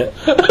อยู่เนี่ย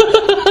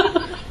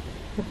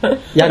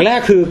อย่างแรก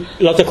คือ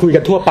เราจะคุยกั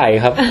นทั่วไป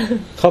ครับ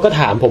เขาก็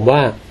ถามผมว่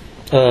า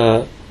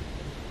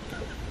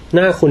ห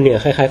น้าคุณเนี่ย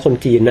คล้ายๆคน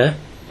จีนนะ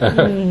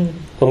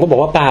ผมก็บอก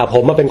ว่าป่าผ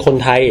มมาเป็นคน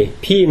ไทย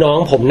พี่น้อง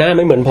ผมหน้าไ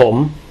ม่เหมือนผม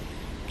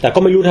แต่ก็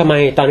ไม่รู้ทำไม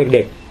ตอนเ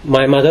ด็กๆ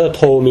my mother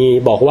told me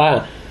บอกว่า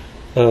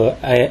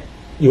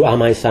you are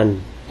my son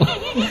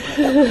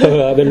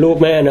เป็นลูก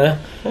แม่นะ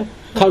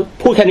เขา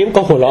พูดแค่นี้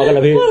ก็หัวเราะกันแ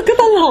ล้วพี่ก็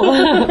ตลกอ่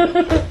ะ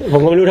ผ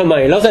มก็ไม่รู้ทำไม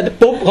แล้วเสร็จ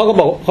ปุ๊บเขา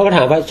ก็ถ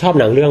ามว่าชอบ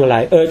หนังเรื่องอะไร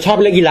ชอบ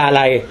เล่นกีฬาอะ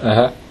ไร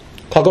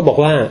เขาก็บอก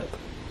ว่า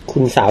คุ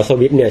ณสาวส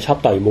วิตเนี่ยชอบ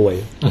ต่อยมวย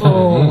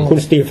คุณ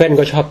สตีเฟน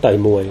ก็ชอบต่อย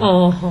มวย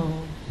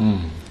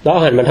แล้ว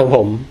หันมาทางผ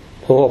ม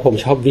บอกผม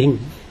ชอบวิ่ง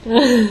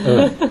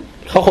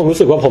เขาคงรู้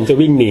สึกว่าผมจะ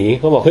วิ่งหนี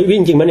เขาบอกเฮ้ยวิ่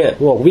งจริงมั้ยเนี่ยผ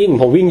มบอกวิ่ง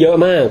ผมวิ่งเยอะ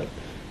มาก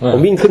ผ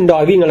มวิ่งขึ้นดอ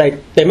ยวิ่งอะไร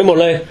เต็มไปหมด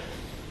เลย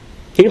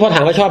ทีนี้พอถ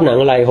ามว่าชอบหนัง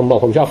อะไรผมบอก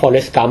ผมชอบ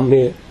Forrest Gump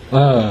นี่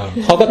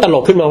เขาก็ตล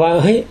กขึ้นมาว่า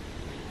เฮ้ย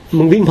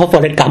มึงวิ่งเพราะ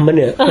Forrest Gump มั้ย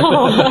เนี่ย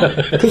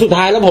คือสุด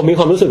ท้ายแล้วผมมี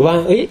ความรู้สึกว่า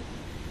เฮ้ย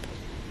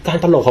การ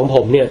ตลกของผ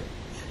มเนี่ย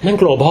แม่ง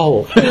global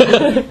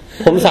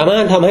ผมสามา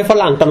รถทำให้ฝ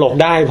รั่งตลก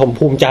ได้ผม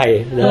ภูมิใจ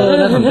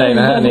น่าสนใจ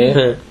นะอันนี้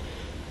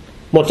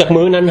หมดจาก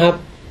มื้อนั้นครับ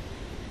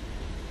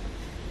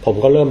ผม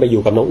ก็เริ่มไปอ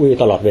ยู่กับน้องอุ้ย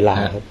ตลอดเวลา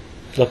ครับ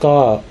แล้วก็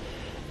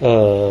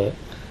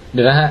เ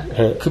ดี๋ยวนะฮะ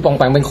คือปองแ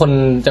ปงเป็นคน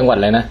จังหวัด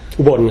อะไรนะ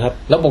อุบลครับ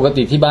แล้วปก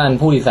ติที่บ้าน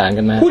พูดอีสาน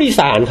กันไหมพูดอี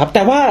สานครับแ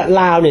ต่ว่า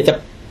ลาวเนี่ยจะ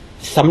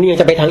สำเนียง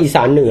จะไปทางอีส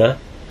านเหนือ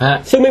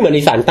ซึ่งไม่เหมือน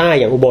อีสานใต้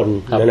อย่างอุบล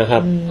นะครั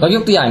บเขาย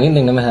กตัวอย่างนิด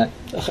นึงได้ไหมฮะ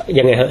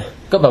ยังไงฮะ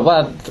ก็แบบว่า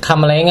ค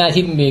ำอะไรง่าย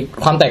ที่มี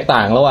ความแตกต่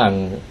างระหว่าง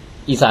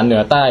อีสานเหนื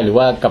อใต้หรือ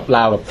ว่ากับล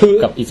าว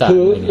กับอีสานคื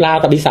อลาว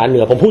กับอีสานเหนื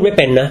อผมพูดไม่เ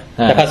ป็นนะ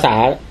แต่ภาษา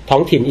ท้อ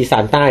งถิ่นอีสา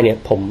นใต้เนี่ย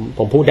ผ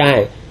มพูดได้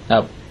ค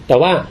รับแต่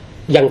ว่า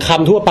อย่างค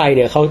ำทั่วไปเ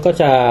นี่ยเขาก็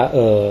จะ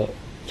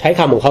ใช้ค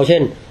ำของเขาเช่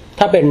น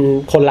ถ้าเป็น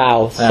คนลาว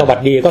สวัส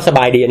ดีก็สบ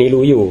ายดีอันนี้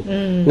รู้อยู่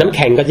น้ำแ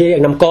ข็งก็จะเรีย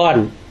กน้ำก้อน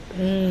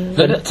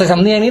แต่ส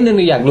ำเนียงนิดนึง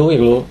อยากรู้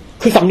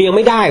คือสำเนียงไ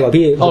ม่ได้ว่ะ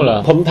พี่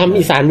ผมทำ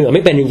อีสานเหนือไ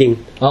ม่เป็นจริง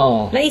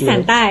ๆแล้วอีสาน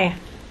ใต้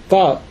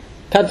ก็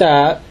ถ้าจะ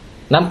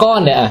น้ำก้อ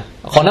นเนี่ย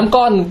ขอน้ำ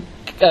ก้อน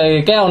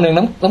แก้วนึง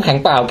น้ำแข็ง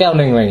เปล่าแก้ว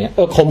นึงอะไรเงี้ย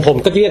ผม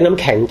ก็เรียกน้ำ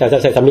แข็งแต่จะ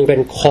ใส่สำเนียงเป็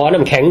นขอน้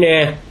ำแข็งแน่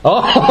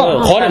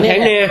ขอน้ำแข็ง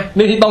แน่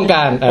นี่ที่ต้องก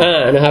าร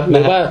นะครับห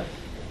รือว่า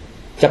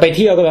จะไปเ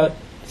ที่ยวก็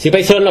สิไป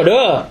เซินเราเ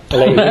ด้ออะไ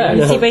รอย่างเ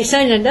งี้ยสิไปเซิ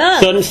นเด้อ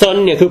เซิน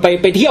เนี่ยคือ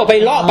ไปเที่ยวไป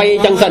เลาะไป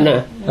จังสันน่ะ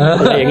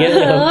อะไรอย่างเงี้ย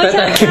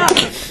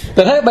แ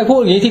ต่ถ้าไปพูด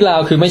อย่างนี้ที่ลาว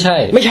คือไม่ใช่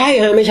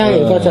ฮะไม่ใช่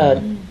ก็จะ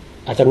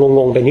อาจจะง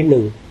งๆไปนิดนึ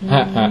ง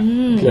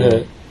นะฮะ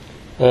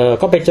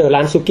ก็ไปเจอร้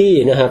านซุกี้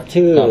นะครับ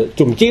ชื่อ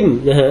จุ่มจิ้ม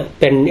นะฮะ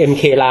เป็น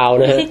MK ลาว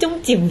นะฮะไม่ใช่จุ่ม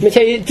จิ้มไม่ใ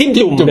ช่จิ้ม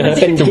จุ่มนะฮะ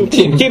เป็นจุ่ม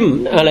จิ้ม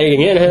อะไรอย่า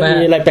งเงี้ยนะฮะ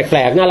มีอะไรแป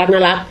ลกๆน่ารักน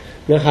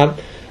ะครับ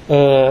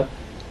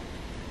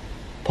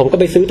ผมก็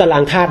ไปซื้อตารา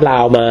งธาตุลา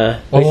วมา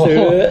ไปซื้อ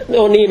โ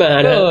น่นนี่มา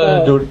นะ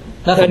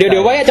เดี๋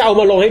ยวไว้จะเอา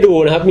มาลงให้ดู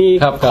นะครับมี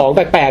ของแ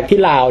ปลกๆที่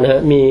ลาวนะฮะ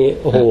มี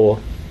โอ้โห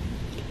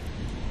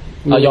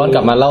เอาย้อนก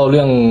ลับมาเล่าเ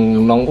รื่อง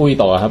น้องอุ้ย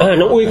ต่อครับ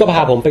น้องอุ้ยก็พ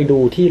าผมไปดู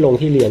ที่โรง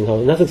ที่เรียนเขา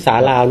นักศึกษา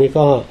ลาวนี่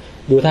ก็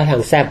ดูท่าทา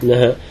งแซ่บน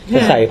ะฮะจะ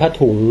ใส่ผ้า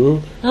ถุง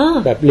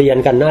แบบเรียน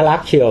กันน่ารัก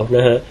เชียวน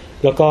ะฮะ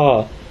แล้วก็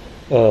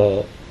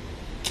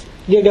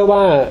เรียกได้ว่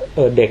า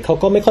เด็กเขา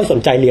ก็ไม่ค่อยสน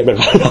ใจเรียนเหมือน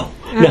เร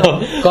า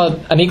ก็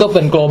อันนี้ก็เ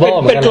ป็น global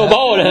เป็น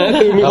global นะฮะ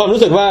คือมีความ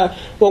รู้สึกว่า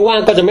ว่าง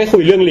ๆก็จะไม่คุ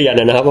ยเรื่องเรียน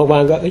นะครับว่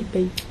างๆก็ไป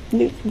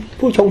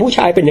ผู้ช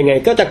ายเป็นยังไง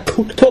ก็จะ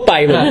ทั่วไป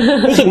เหมือน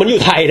รู้สึกมันอ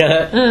ยู่ไทยนะฮ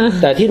ะ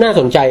แต่ที่น่า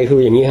สนใจคื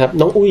ออย่างนี้ครับ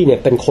น้องอุ้ยเนี่ย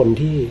เป็นคน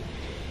ที่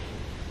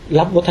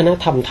รับวัฒน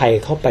ธรรมไทย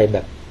เข้าไปแบ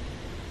บ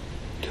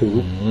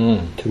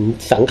ถึง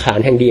สังขาร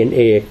แห่ง DNA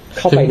เ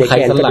ข้าไปในแก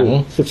นกระดูก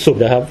สุด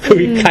ๆนะครับคือ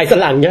ไขสัน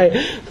หลังใช่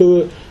คือ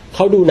เข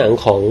าดูหนัง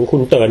ของคุ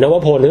ณเต๋อนว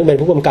พลซึ่งเป็น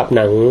ผู้กำกับห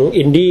นัง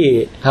อินดี้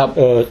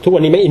ทุกวั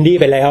นนี้ไม่อินดี้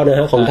ไปแล้วนะ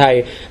ฮะของไทย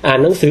อ่าน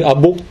หนังสืออา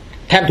บุ๊ก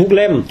แทบทุกเ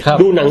ล่ม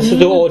ดูหนังสตู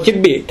ดิโอจิบ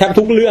บิแทบ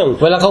ทุกเรื่อง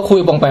เวลาเขาคุย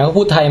ปองแปงเขา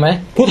พูดไทยไหม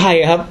พูดไทย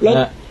ครับแล้ว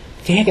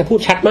แกพูด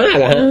ชัดมาก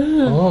อะฮะ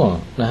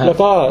แล้ว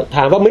ก็ถ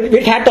ามว่าวิ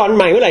ดแคสตอนใ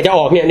หม่เมื่อไหร่จะอ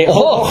อกเนี่ยเข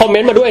าคอมเม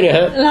นต์มาด้วยเนี่ย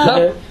ฮะ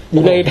อ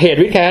ยู่ในเพจ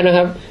วิดแคสนะค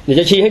รับเดี๋ยว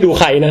จะชี้ให้ดู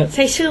ใครนะใ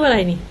ช้ชื่ออะไร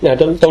นี่เนี่ย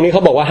ตรงนี้เข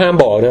าบอกว่าห้าม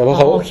บอกนะเพราะเ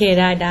ขาโอเค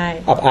ได้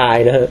อับอาย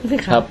นะฮะ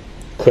ครับ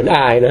เขินอ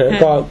ายนะฮะ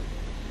ก็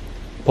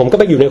ผมก็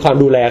ไปอยู่ในความ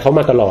ดูแลเขา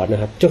มาตลอดน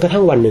ะครับจนกระ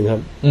ทั่งวันหนึ่งครั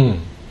บ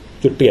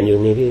จุดเปลี่ยนอยู่ต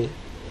รงนี้พี่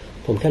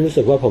ผมแค่รู้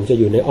สึกว่าผมจะ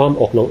อยู่ในอ้อม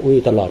อกน้องอุ้ย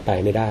ตลอดไป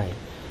ไม่ได้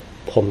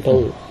ผมต้อง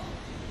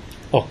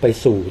ออกไป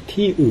สู่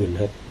ที่อื่น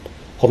ครับ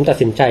ผมตัด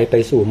สินใจไป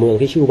สู่เมือง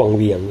ที่ชื่อวัง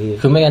เวียงพี่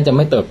คือไม่งั้นจะไ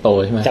ม่เติบโต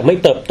ใช่ไหมจะไม่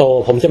เติบโต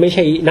ผมจะไม่ใ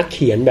ช่นักเ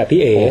ขียนแบบพี่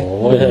เอ๋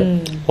นะฮะ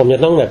ผมจะ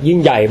ต้องแบบยิ่ง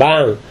ใหญ่บ้า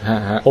ง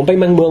ผมไป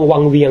เมืองวั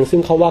งเวียงซึ่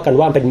งเขาว่ากัน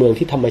ว่าเป็นเมือง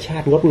ที่ธรรมชา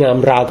ติงดงาม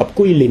ราวกับ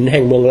กุ้ยหลินแ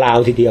ห่งเมืองลาว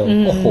ทีเดียว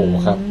โอ้โห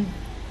ครับ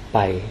ไป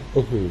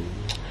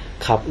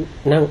ขับ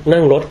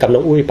นั่งรถกับน้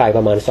องอุ้ยไปป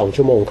ระมาณ2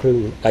 ชั่วโมงครึ่ง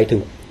ไปถึ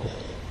ง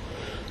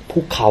ภู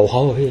เขาเข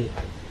าพี่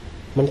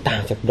มันต่า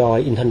งจากดอย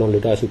อินทนนท์หรื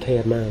อดอยสุเท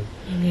พมาก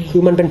คื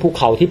อมันเป็นภู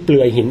เขาที่เปลื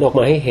อยหินออก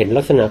มาให้เห็น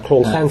ลักษณะโคร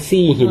งสร้าง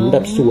ซี่หินแบ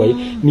บสวย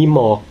มีหม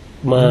อก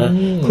มา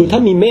คือถ้า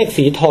มีเมฆ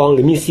สีทองห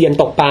รือมีเซียน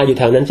ตกปลาอยู่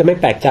แถวนั้นจะไม่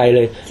แปลกใจเล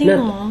ยน่า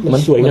มั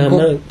นสวยงาม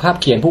มากภาพ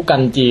เขียนผู้กั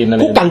นจีนอะไร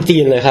ผู้กันจี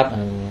นเลยครับ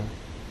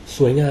ส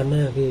วยงามม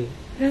ากพี่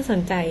น่าส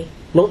นใจ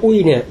น้องอุ้ย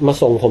เนี่ยมา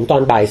ส่งผมตอ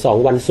นบ่าย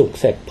2วันศุกร์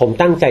เสร็จผม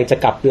ตั้งใจจะ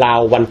กลับลาว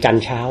วันจันท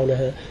ร์เช้านะ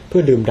ฮะเพื่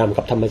อดื่มด่ำ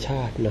กับธรรมช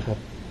าตินะครับ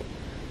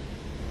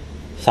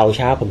เสาร์เ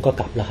ช้าผมก็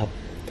กลับแล้วครับ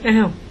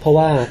เพราะ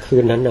ว่าคื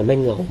นนั้นน่ะไม่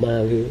เหงามา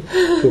ก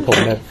คือผม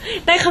แบบ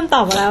ได้คำต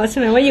อบมาแล้วใช่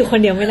ไหมว่าอยู่คน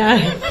เดียวไม่ได้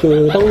คือ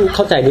ต้องเ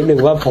ข้าใจนิดนึง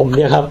ว่าผมเ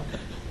นี่ยครับ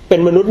เป็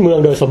นมนุษย์เมือง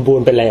โดยสมบูร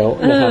ณ์ไปแล้ว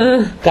นะครับ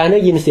การได้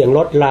ยินเสียงร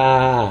ถรา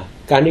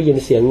การได้ยิน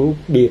เสียง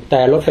บีบแ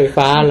ต่รถไฟ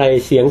ฟ้าอะไร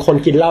เสียงคน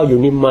กินเหล้าอยู่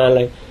นิมมานอะไ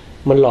ร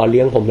มันหล่อเ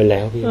ลี้ยงผมไปแ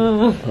ล้วพี่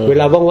เว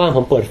ลาว่างๆผ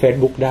มเปิด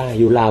Facebook ได้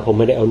อยู่ลาวผม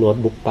ไม่ได้เอาโน้ต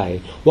บุ๊กไป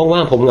ว่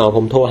างๆผมเหงาผ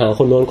มโทรหา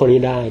คนโน้นคน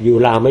นี้ได้อยู่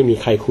ลาวไม่มี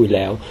ใครคุยแ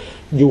ล้ว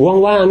อยู่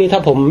ว่างๆนี่ถ้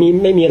าผม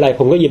ไม่มีอะไร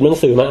ผมก็หยิบหนัง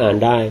สือมาอ่าน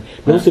ได้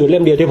หนังสือเล่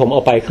มเดียวที่ผมเอ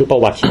าไปคือประ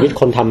วัติชีวิต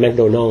คนทำแมคโ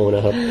ดนัลล์น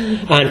ะครับ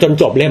อ่านจน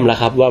จบเล่มแล้ว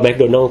ครับว่าแมค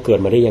โดนัลล์เกิด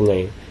มาได้ยังไง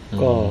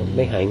ก็ไ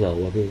ม่หายเหงา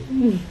ว่ะพี่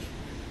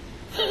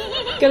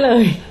ก็เล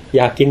ยอ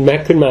ยากกินแม็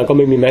กขึ้นมาก็ไ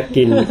ม่มีแม็ก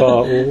กินก็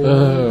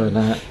น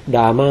ะฮะด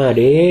ราม่าเ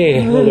ด้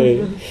ก็เลย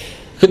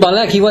คือตอนแร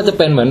กคิดว่าจะเ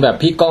ป็นเหมือนแบบ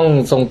พี่ก้อง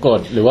ทรงกร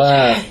ดหรือว่า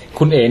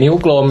คุณเอ๋นิ้ว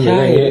กลมอะไ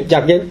รอย่างเงี้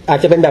ยอาจ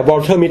จะเป็นแบบวอล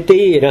เทอร์มิต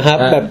ตี้นะครับ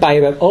แบบไป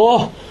แบบโอ้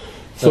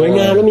สวยง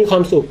ามแล้วมีควา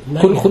มสุข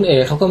คุณเอ๋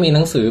เขาก็มีห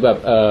นังสือแบบ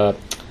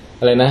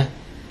อะไรนะ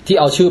ที่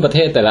เอาชื่อประเท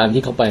ศแต่ละอัน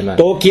ที่เขาไปมา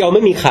โตเกียวไ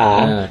ม่มีขา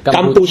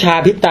กัมพูชา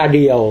พริบตาเ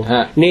ดียว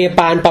เนป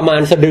าลประมา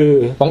ณสะดือ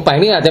ปองแปง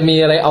นี่อาจจะมี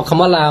อะไรเอาค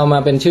ำว่าลาวมา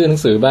เป็นชื่อหนั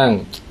งสือบ้าง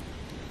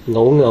เ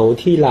หงา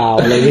ที่ลาว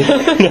อะไรนี่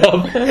นะครับ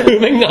คือ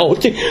ไม่เหงา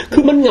จริงคื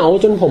อมันเหงา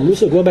จนผมรู้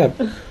สึกว่าแบบ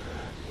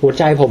หัว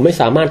ใจผมไม่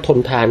สามารถทน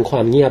ทานคว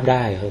ามเงียบไ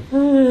ด้ครับ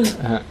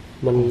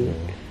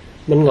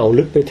มันเหงา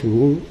ลึกไปถึง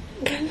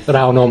ร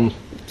าวนม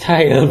ใช่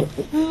ครับ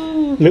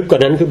ลึกกว่า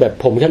นั้นคือแบบ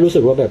ผมแค่รู้สึ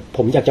กว่าแบบผ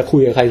มอยากจะคุ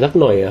ยกับใครสัก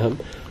หน่อยครับ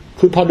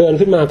คือพอเดิน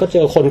ขึ้นมาก็เจ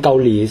อคนเกา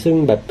หลีซึ่ง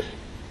แบบ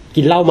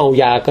กินเหล้าเมา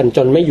ยากันจ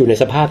นไม่อยู่ใน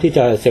สภาพที่จ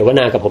ะเสวน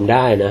ากับผมไ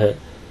ด้นะฮะ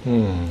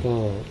ก็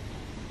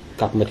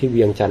กลับมาที่เ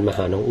วียงจันทร์มาห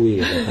าน้องอุ้ย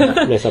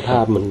ในสภา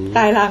พมัน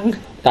ตายลัง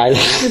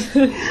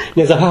ใ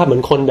นสภาพเหมือ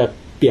นคนแบบ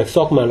เปียกซ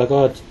อกมาแล้วก็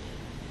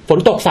ฝน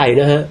ตกใส่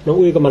นะฮะน้อง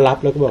อุ้ยก็มารับ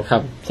แล้วก็บอก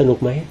สนุก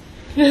ไหม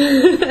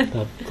ค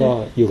รับก็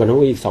อยู่กับน้อง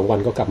อุ้ยอีก2 วัน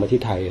ก็กลับมา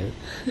ที่ไทย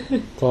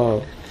ก็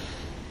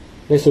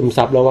ได้ซึม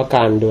ซับแล้วว่าก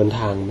ารเดิน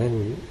ทางแม่ง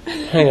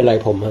ให้อะไร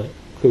ผมฮะ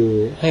คือ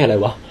ให้อะไร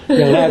วะ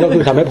อย่างแรกก็คื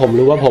อทำให้ผม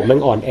รู้ว่าผมแม่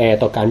งอ่อนแอ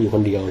ต่อการอยู่ค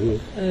นเดียวนี่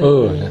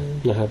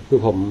นะครับคือ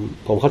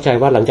ผมเข้าใจ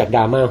ว่าหลังจากด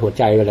ราม่าหัว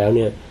ใจไปแล้วเ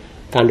นี่ย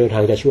การเดินทา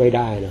งจะช่วยไ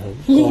ด้นะครับ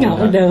เหงา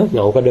ก็เดิ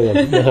ม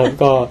นะครับ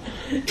ก็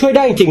ช่วยไ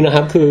ด้จริงๆนะค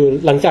รับคือ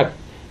หลังจาก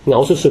เหงา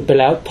สุดๆไป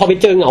แล้วพอไป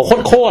เจอเหงา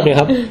โคตรๆเนี่ย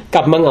ครับก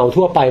ลับมาเหงา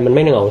ทั่วไปมันไ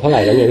ม่เหงาเท่าไห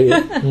ร่แล้วเนี่ยพี่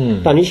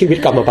ตอนนี้ชีวิต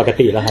กลับมาปก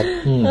ติแล้วครับ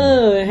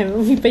เห็น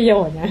มีประโย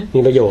ชน์นะ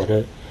มีประโยชน์น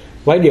ะ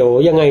ไว้เดี๋ยว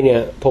ยังไงเนี่ย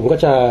ผมก็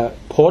จะ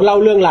โพสต์เล่า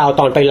เรื่องราว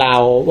ตอนไปลา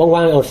ว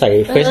ว่างๆเอาใส่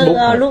Facebook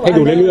ให้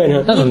ดูเรื่อยๆน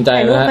ะน่าสนใจ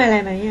นะ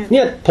เ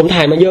นี่ยผมถ่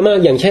ายมาเยอะมาก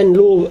อย่างเช่น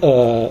รูป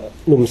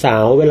หนุ่มสา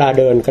วเวลา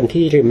เดินกัน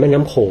ที่ริมแม่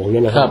น้ำโขงเ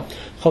นี่ยนะครับ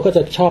เขาก็จ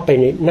ะชอบไป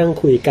นั่ง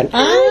คุยกัน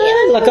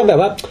แล้วก็แบบ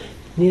ว่า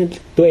เนี่ย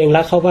ตัวเอง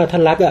รักเขาว่าท่า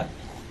นรักอ่ะ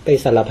ไป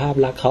สารภาพ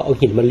รักเขาเอา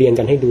หินมาเรียง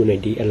กันให้ดูหน่อย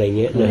ดีอะไร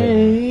เงี้ยนะ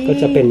ก็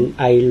จะเป็น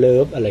I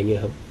love อะไรเงี้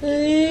ยครับ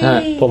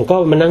ผมก็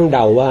มานั่งเด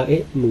าว่าเอ๊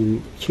ะมึง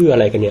ชื่ออะ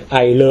ไรกันเนี่ย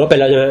I love ไป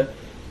แล้วใช่ไหม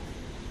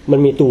มัน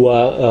มีตัว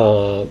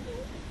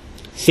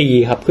C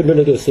ครับขึ้นด้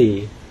วยตัว C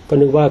ก็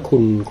นึกว่า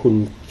คุณ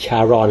ชา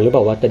รอนหรือเป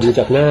ล่าว่าแต่ดูจ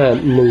ากหน้า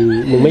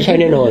มึงไม่ใช่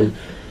แน่นอน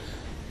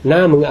หน้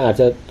ามึงอาจ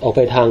จะออกไป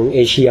ทางเอ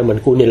เชียเหมือน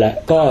กูนี่แหละ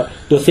ก็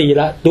ตัว C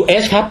ละตัว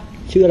H ครับ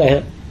ชื่ออะไรฮ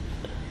ะ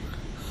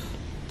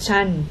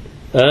ชัน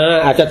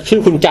อาจจะชื่อ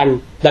คุณจัน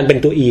ดันเป็น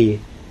ตัว E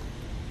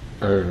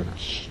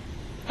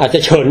อาจจะ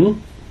เฉิน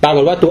ปราก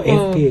ฏว่าตัว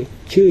F พี่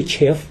ชื่อเช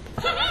ฟ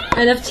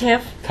I love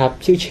chef ครับ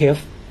ชื่อเชฟ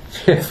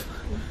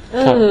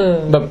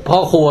แบบพ่อ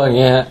ครัวอย่าง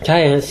เงี้ยฮะใช่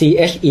ฮะ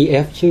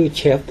CHEF ชื่อเ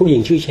ชฟผู้หญิ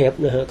งชื่อเชฟ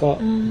นะฮะก็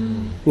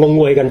งง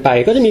งวยกันไป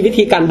ก็จะมีวิ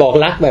ธีการบอก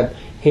รักแบบ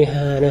เฮฮ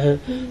านะฮะ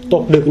ต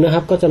กดึกนะค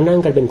รับก็จะนั่ง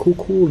กันเป็น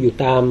คู่ๆอยู่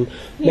ตาม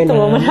แม่น้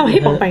ำมันทำให้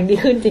ปองแปงดี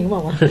ขึ้นจริงบ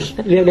อกว่า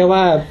เรียกได้ว่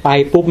าไป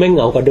ปุ๊บแม่งเห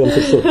งากว่าเดิม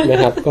สุดๆนะ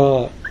ครับก็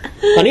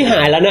ตอนนี้ห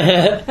ายแล้วนะฮ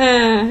ะ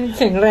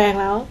แข็งแรง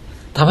แล้ว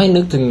ทำให้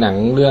นึกถึงหนัง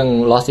เรื่อง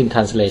Lost in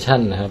Translation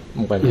นะครับม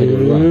องไปให้ดู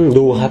ด้วย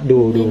ดูครับดู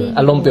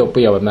อารมณ์เป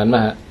รี่ยวๆแบบนั้นม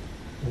า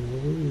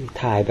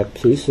ถ่ายแบบ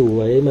สว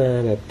ยๆมา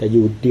แบบแต่อ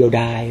ยู่เดียว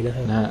ดายนะค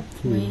รับ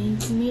ไ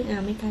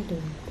ม่กล้าดู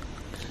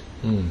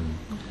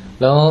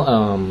แล้ว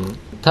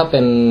ถ้าเป็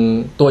น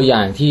ตัวอย่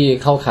างที่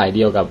เข้าขายเ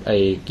ดียวกับไอ้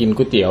กิน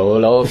ก๋วยเตี๋ยว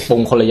แล้วปรุ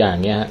งคนละอย่า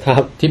งเงี้ยครั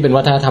บที่เป็น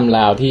วัฒนธรรมล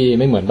าวที่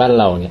ไม่เหมือนบ้าน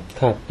เราเนี่ย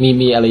ครับ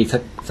มีอะไร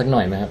สักหน่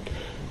อยไหมครับ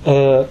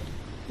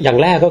อย่าง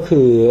แรกก็คื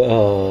อ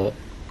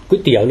ก๋ว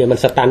ยเตี๋ยวเนี่ยมัน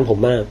สตันผม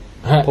มาก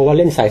เพราะว่าเ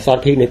ล่นใส่ซอส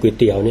พริกในก๋วย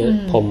เตี๋ยวเนี่ย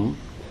ผ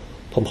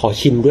มขอ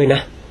ชิมด้วยน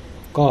ะ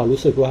ก็รู้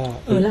สึกว่า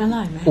แล้วอร่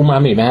อยไหมอูมา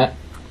มิไหมฮะ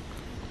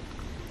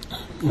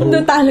มันดู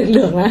ตาเห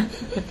ลืองๆนะ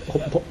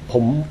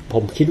ผ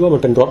มคิดว่ามั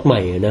นเป็นรสให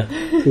ม่นะ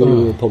คือ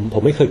ผ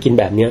มไม่เคยกิน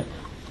แบบเนี้ย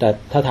แต่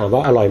ถ้าถามว่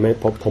าอร่อยไหม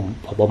ผ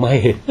มว่าไม่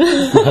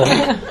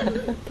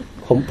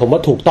ผมว่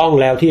าถูกต้อง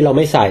แล้วที่เราไ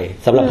ม่ใส่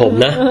สำหรับผม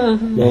นะ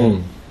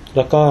แ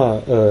ล้วก็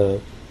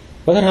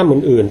วัฒนธรรม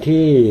อื่นๆ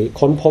ที่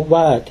ค้นพบ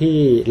ว่าที่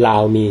ลา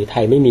วมีไท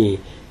ยไม่มี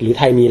หรือไ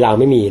ทยมีลาว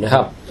ไม่มีนะค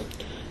รับ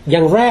อย่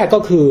างแรกก็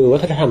คือวั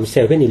ฒนธรรมเซ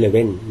เว่นอีเลฟเ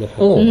ว่นนะครับ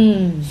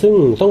ซึ่ง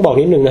ต้องบอก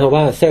นิดนึงนะครับ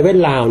ว่าเซเว่น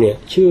ลาวเนี่ย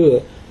ชื่อ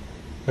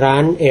ร้า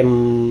น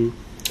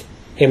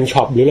M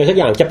Shop หรืออะไรสัก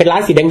อย่างจะเป็นร้า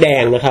นสีแด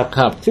งๆนะครับ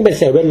ซึ่งเป็นเ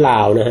ซเว่นลา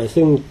วนะฮะ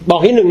ซึ่งบอ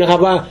กนิดนึงนะครับ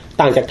ว่า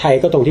ต่างจากไทย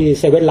ก็ตรงที่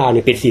เซเว่นลาวเ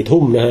นี่ยปิด4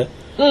 ทุ่มนะฮะ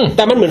แ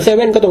ต่มันเหมือนเซเ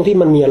ว่นก็ตรงที่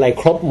มันมีอะไร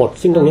ครบหมด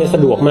ซึ่งตรงนี้ส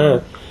ะดวกมาก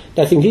แ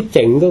ต่สิ่งที่เ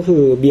จ๋งก็คื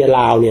อเบียร์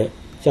ลาวเนี่ย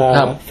จะ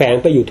แฝง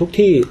ไปอยู่ทุก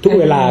ที่ทุก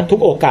เวลาทุก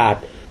โอกาส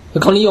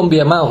เขานิยมเบี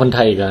ยร์มากกว่าคนไท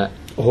ยอีกฮะ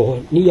โ อ้โห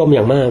นิยมอ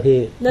ย่างมากพี่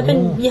แล้วเป็น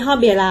ยี่ห้อ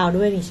เบียร์ลาว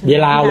ด้วยนี่ใช่ไหมเบีย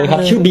ร์ลาวเลยครับ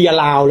ชื่อเบียร์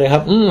ลาวเลยครั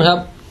บครับ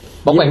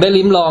บอกแบ่งได้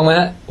ลิ้มลองไหม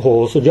ฮะโอ้โห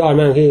สุดยอด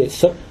มากพี่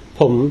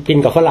ผมกิน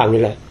กับฝรั่ง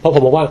นี่แหละเพราะผ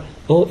มบอกว่า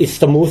โอ้ it's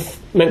smooth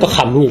แม่งก็ข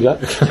ำอีกแล้ว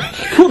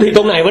พูดผิดต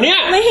รงไหนวะเนี่ย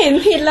ไม่เห็น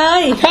ผิดเล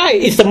ยใช่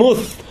it's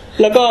smooth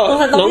แล้วก็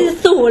น้อง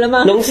สู่แล้ว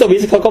มั้งน้องสวิ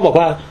สเขาก็บอก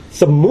ว่า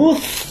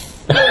smooth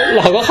เ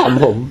ราก็ข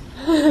ำผม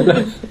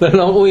แล้ว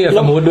น้องอุ้ยส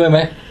มูทด้วยไหม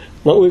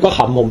น้องอุ้ยก็ข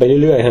ำผมไป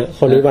เรื่อยๆฮะ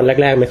คนนี้วัน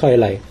แรกๆไม่ค่อยอ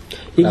ะไร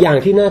อีกอย่าง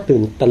ที่น่าตื่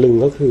นตะลึง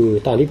ก็คือ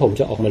ตอนที่ผม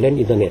จะออกมาเล่น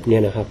อินเทอร์เน็ตเนี่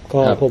ยนะครับ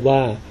ก็พบว่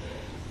า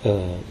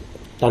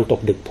ตอนตก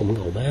ดึกผมเห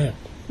งามาก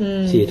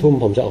4 ทุ่ม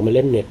ผมจะออกมาเ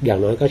ล่นเน็ตอย่าง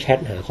น้อยก็แชท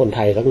หาคนไท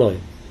ยสักหน่อย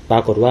ปร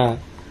ากฏว่า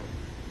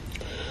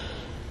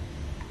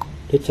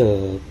ได้เจอ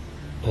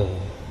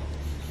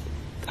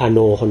อาโน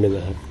คนหนึ่ง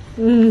ครับ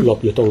หลบ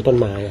อยู่ตรงต้น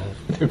ไม้ครับ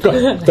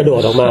กระโด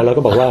ดออกมาแล้ว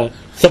ก็บอกว่า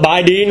สบาย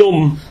ดีหนุ่ม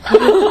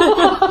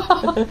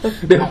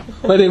เดี๋ยว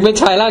มาถึงเป็น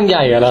ชายร่างให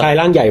ญ่อะเหรอชาย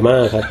ร่างใหญ่มา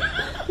กครับ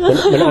เห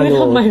มือนอาโน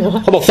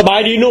เขาบอกสบาย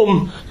ดีหนุ่ม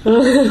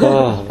ก็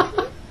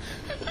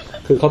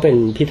คือเขาเป็น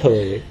พี่เธ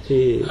อ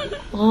ที่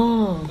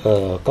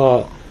ก็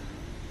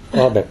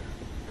แบบ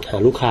หา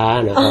ลูกค้า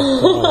นะครับ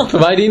ส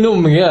บายดีหนุ่ม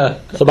อย่างเงี้ย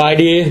สบาย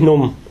ดีหนุ่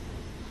ม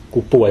กู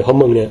ป่วยเพราะ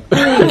มึงเนี่ย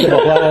จะบ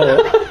อกว่า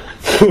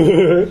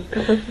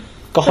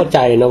ก็เข้าใจ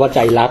นะว่าใจ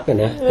รัก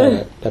นะ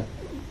แต่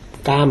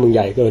กล้ามมึงให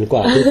ญ่เกินกว่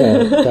าที่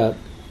จะ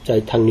ใจ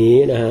ทางนี้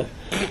นะฮะ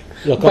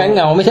แล้วก็แฝงเห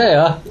งาไม่ใช่เห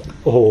รอ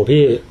โอ้โห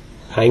พี่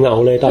หายเหงา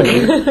เลยตอนนี้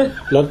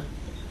แล้ว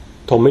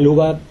ผมไม่รู้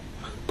ว่า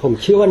ผม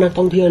เชื่อว่านัก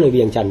ท่องเที่ยวในเ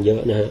วียงจันทร์เยอ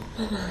ะนะฮะ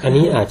อัน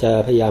นี้อาจจะ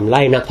พยายามไ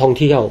ล่นักท่อง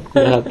เที่ยว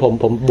นะครับผม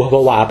บัวผ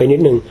วาไปนิ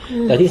ดนึง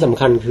แต่ที่สำ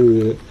คัญคือ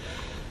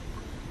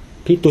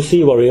พี่ตู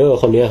ซี่วอริเออร์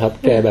คนนี้ครับ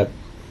แกแบบ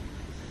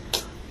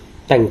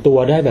แต่งตัว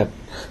ได้แบบ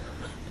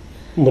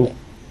เหมื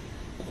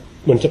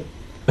อน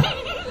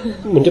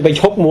จะไป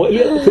ชกมวย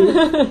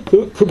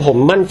คือผม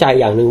มั่นใจ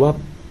อย่างหนึ่งว่า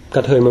กร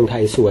ะเทยเมืองไท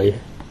ยสวย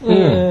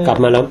กลับ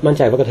มาแล้วมั่นใ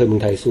จว่ากระเทยเมือ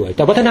งไทยสวยแ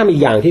ต่วัฒนธรรมอี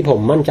กอย่างที่ผม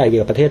มั่นใจเกี่ย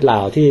วกับประเทศลา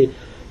วที่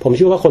ผมเ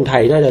ชื่อว่าคนไท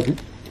ยน่าจะ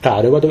กล่าว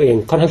ได้ว่าตัวเอง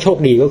ค่อนข้างโชค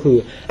ดีก็คือ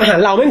อาหาร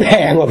เราไม่แพ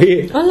งว่ะพี่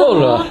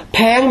เหรอแพ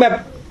งแบบ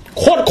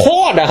โค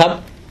ตรอะครับ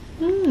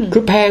คื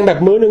อแพงแบบ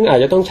มื้อนึงอาจ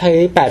จะต้องใช้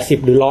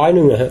80หรือ100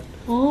นึงอะฮะ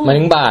มัน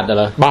ถึงบาทเ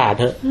หรอบาท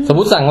ฮะสม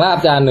มุติสั่งลาบ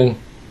จานนึง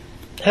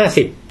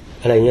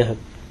50อะไรเงี้ยครับ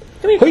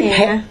เฮ้ยแพ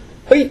ง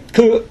เฮ้ย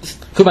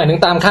คือหมายถึง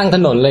ตามข้างถ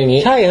นนอะไรอย่าง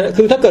งี้ใช่ฮะ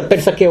คือถ้าเกิดเป็น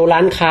สเกลร้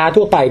านค้า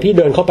ทั่วไปพี่เ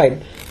ดินเข้าไป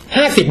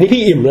50นี่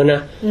พี่อิ่มแล้วนะ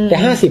แต่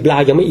50ลา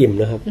วยังไม่อิ่ม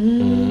นะครับ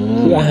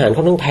คืออาหารค่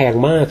อนข้างแพง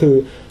มากคือ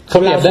เขา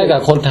เปรียบได้กั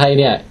บคนไทย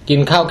เนี่ยกิน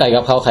ข้าวไก่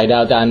กับข้าวไข่ดา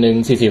วจานนึง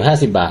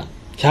40-50 บาท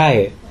ใช่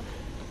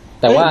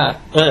แต่ว่า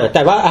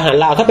อาหาร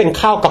ลาวถ้าเป็น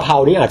ข้าวกะเพรา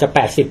นี่อาจจะ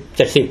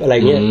80-70อะไร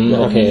เงี้ย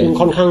ซึ่ง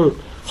ค่อน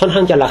ข้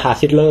างจะราคา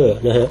ซิดเลอร์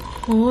นะฮะ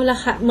โอ้รา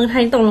คาเมืองไท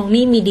ยตรงลง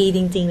นี่มีดีจ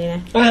ริงๆเลยน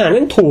ะอาหาร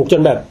นั่นถูกจ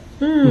นแบบ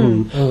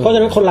เพราะฉะ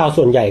นั้นคนลาว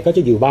ส่วนใหญ่ก็จ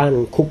ะอยู่บ้าน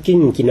คุกกิ้ง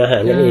กินอาหา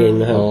รนั่นเอง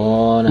นะครับ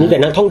มีแต่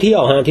นักท่องเที่ยว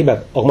ฮะที่แบบ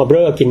ออกมาเ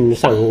บ้อกิน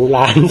สั่ง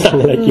ร้านสั่ง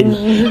อะไรกิน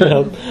นะค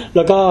รับแ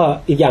ล้วก็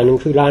อีกอย่างหนึ่ง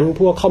คือร้าน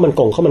พวกข้าวมัน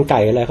ข้าวมันไ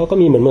ก่อะไรเขาก็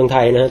มีเหมือนเมืองไท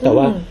ยนะแต่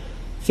ว่า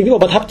สิ่งที่ผ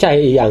มประทับใจ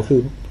อีกอย่างคือ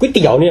ก๋วยเ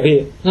ตี๋ยวเนี่ยพี่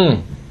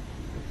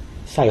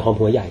ใส่หอม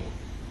หัวใหญ่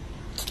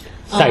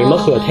ใส่มะ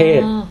เขือเท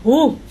ศ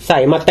ใส่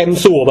มาเต็ม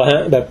สูบอะฮ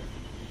ะแบบ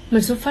เหมื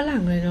อนซุปฝรั่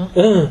งเลยเนาะ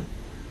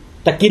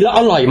แต่กินแล้ว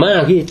อร่อยมาก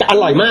พี่จะอ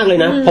ร่อยมากเลย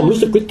นะผมรู้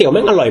สึกก๋วยเตี๋ยวแ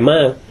ม่งอร่อยม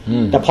าก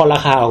แต่พอรา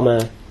คาออกมา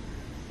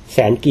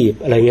100,000 กีบ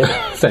อะไรเงี้ย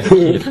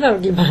เท่าไหร่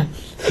กี่บาท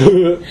คื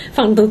อ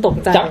ฟังดูตก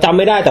ใจจำไ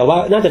ม่ได้แต่ว่า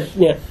น่าจะ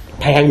เนี่ย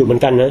แพงอยู่เหมือ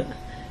นกันนะ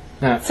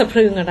สะพ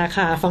รึงราค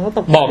าฟังก็ต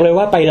กบอกเลย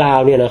ว่าไปลาว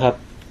เนี่ยนะครับ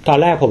ตอน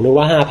แรกผมนึก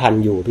ว่า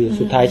 5,000 อยู่พี่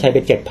สุดท้ายใช้ไป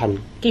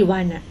 7,000 กี่วั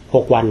นอะ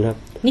6 วันครับ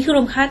นี่คือร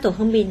วมค่าตั๋วเค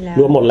รื่องบินแล้ว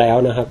รวมหมดแล้ว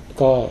นะครับ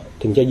ก็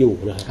ถึงจะอยู่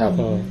นะครับ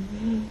ก็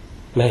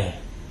แม่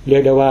เรีย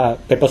กได้ว่า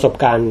เป็นประสบ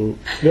การณ์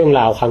เรื่อง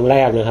ราวครั้งแร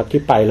กนะครับ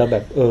ที่ไปแล้วแบ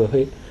บเ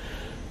ฮ้ย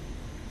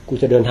กู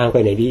จะเดินทางไป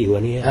ไหนดีอีกว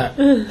ะเนี่ย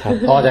ครับ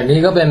พอจากนี้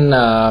ก็เป็น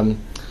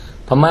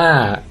พม่า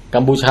กั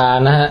มพูชา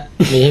นะฮะ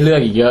มีให้เลือ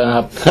กอีกเยอะนะค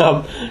รับครับ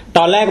ต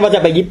อนแรกว่าจ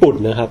ะไปญี่ปุ่น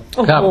นะครับโ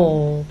อ้โห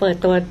เปิด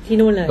ตัวที่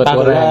นู่นเลยปราก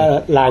ฏว่า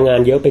ลางาน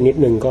เยอะไปนิด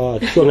นึงก็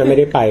ช่วงนั้นไม่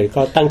ได้ไป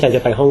ก็ตั้งใจจ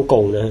ะไปฮ่องก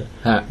งนะฮะ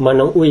มา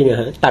น้องอุ้ยเนี่ย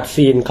ฮะตัด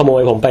ซีนขโม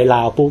ยผมไปล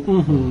าวปุ๊บ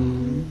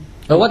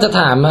แล้วว่าจะ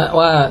ถาม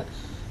ว่า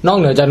นอก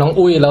เหนือจากน้อง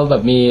อุ้ยแล้วแบ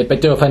บมีไป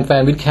เจอแฟ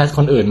นๆวิดแคสค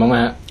นอื่นบ้างไหม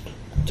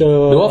เจอ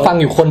หรือว่าฟัง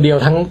อยู่คนเดียว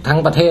ทั้ง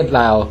ประเทศ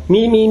ลาว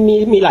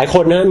มีหลายค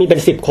นนะมีเป็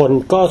น10 คน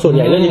ก็ส่วนให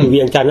ญ่น่าจะอยู่เ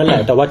วียงจันทร์นั่นแหล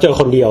ะแต่ว่าเจอ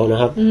คนเดียวน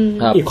ะครับ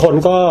อีกคน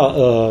ก็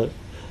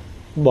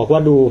บอกว่า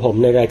ดูผม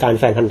ในรายการ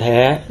แฟนพันธุ์แท้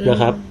นะ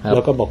ครับแล้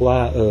วก็บอกว่า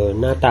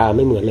หน้าตาไ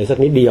ม่เหมือนเลยสัก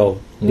นิดเดียว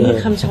มี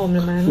คำชมเล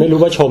ยมั้ยไม่รู้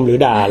ว่าชมหรือ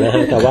ด่านะฮ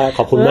ะแต่ว่าข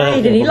อบคุณมาก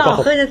เดี๋ยวนี้หล่อ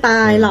ขึ้นจะต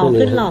ายหล่อ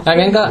ขึ้นหล่อ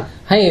งั้นก็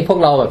ให้พวก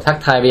เราแบบทัก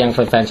ทายไปยังแ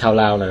ฟนๆชาว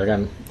ลาวหน่อยแล้วกั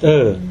น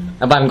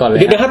บันก่อนเลย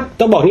เดี๋ยวนะครับ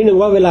ต้องบอกนิดนึง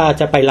ว่าเวลา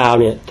จะไปลาว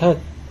เนี่ยถ้า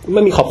ไ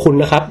ม่มีขอบคุณ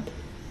นะครับ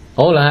โ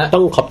อ้เหรอฮะต้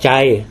องขอบใจ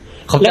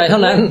เท่า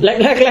นั้นแ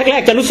ร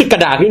กจะรู้สึกกร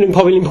ะดากนิดนึงพ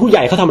อเวลาผู้ให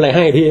ญ่เขาทำอะไรใ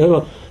ห้พี่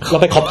เรา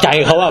ไปขอบใจ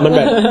เขาอะมันแ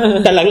บบ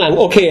แต่หลังๆ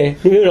โอเค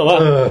นี่หรอว่า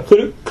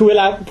คือเว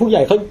ลาผู้ให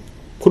ญ่เขา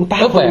คุณป้า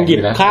คนหยิบ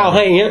ข้าวใ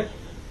ห้อย่างเงี้ย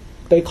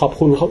ไปขอบ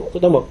คุณเขาก็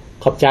ต้องบอก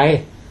ขอบใจ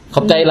ข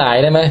อบใจหลาย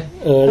ได้ไหม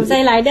ขอบใจ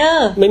หลายเด้อ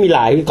ไม่มีหล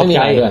ายขอบใ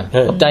จ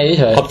ขอบใจ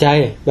เฉยขอบใจ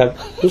แบบ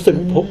รู้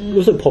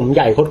สึกผมใ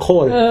หญ่โคต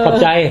รขอบ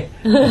ใจ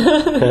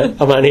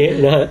ประมาณนี้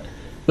นะฮะ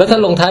แล้วถ้า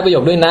ลงท้ายประโย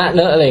คด้วยนะเ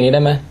นอะอะไรอย่างงี้ไ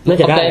ด้ไหม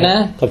ขอบใจนะ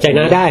ขอบใจ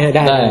นะได้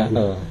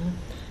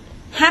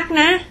ฮัก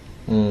นะ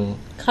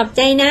ขอบใ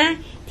จนะ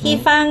ที่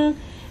ฟัง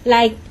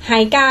รา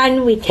ยการ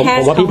วิดแคส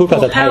ของพวกเ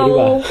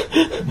รา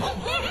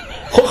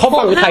เขา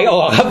ฟังไทยอ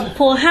อกครับ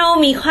พวกเฮา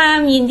มีความ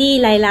ยินดี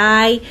หลา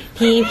ยๆ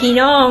ที่พี่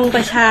น้องป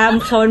ระชา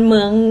ชนเ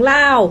มืองล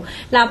าว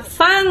รับ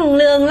ฟัง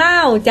เรื่องเล่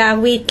าจาก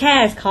วิดแค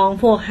สของ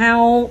พวกเฮา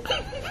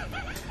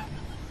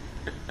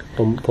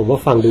ผมว่า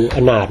ฟังดูอ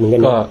นาถเหมือนกั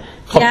นก็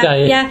ขอบใจ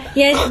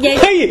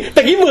เฮ้ยแ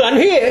ต่กี้เหมือน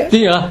พี่จริ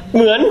งเหรอเ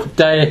หมือน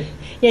ใจ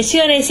อย่าเ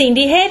ชื่อในสิ่ง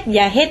ที่เฮ็ดอ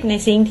ย่าเฮ็ดใน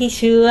สิ่งที่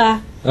เชื่อ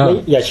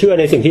อย่าเชื่อ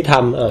ในสิ่งที่ท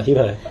ำชิบ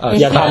หาย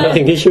อย่าทำใน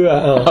สิ่งที่เชื่อ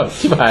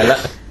ชิบหายแล้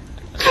ว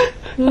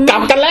กลั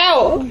บกันแล้ว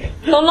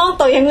เราลอง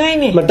ต่อยังไง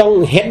เนี่ยมันต้อง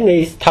เฮ็ดใน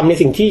ทำใน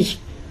สิ่งที่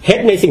เฮ็ด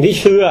ในสิ่งที่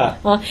เชื่อ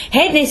เ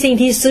ฮ็ดในสิ่ง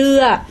ที่เชื่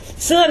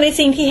อใน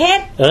สิ่งที่เฮ็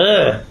ด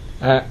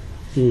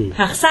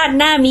หากชาติ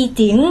หน้ามี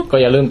จริงก็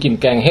อย่าลืมกิน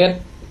แกงเฮ็ด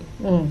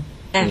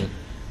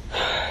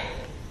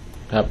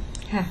ครับ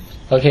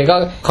โอเคก็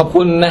ขอบ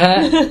คุณนะฮะ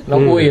น้อ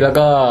งอุ้ยแล้ว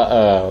ก็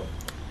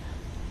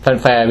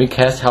แฟนๆวิดแค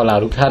สชาวลาว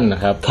ทุกท่านน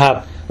ะครับครับ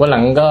วันหลั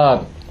งก็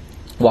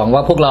หวังว่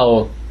าพวกเรา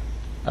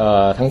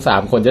ทั้ง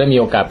3คนจะได้มี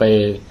โอกาสไ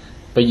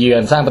ปเยือ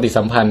นสร้างปฏิ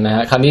สัมพันธ์นะฮ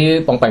ะคราวนี้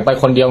ปองแปงไป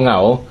คนเดียวเหงา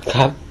ค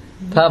รับ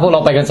ถ้าพวกเรา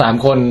ไปกัน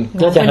3คน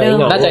น่าจะหายเ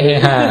หงาน่าจะเฮ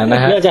ฮานะ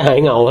ฮะน่าจะหาย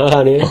เหงาคร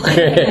าวนี้โอเค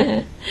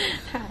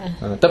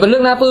แต่เป็นเรื่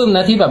องน่าปลื้มน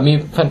ะที่แบบมี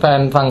แฟน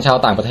ๆฟังชาว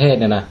ต่างประเทศ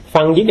เนี่ยนะ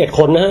ฟัง21 ค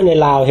นนะฮะใน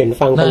ลาวเห็น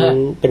ฟัง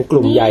เป็นก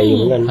ลุ่มใหญ่อยู่เ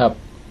หมือนกันครับ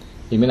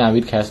อีกไม่นาน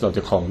วิดแคสเราจ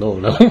ะครองโลก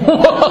แล้ว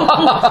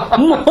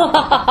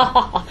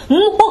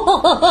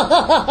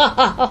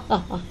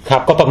ครั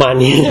บก็ประมาณ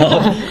นี้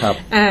ครับ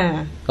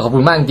ขอบคุ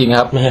ณมากจริงค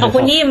รับขอบคุ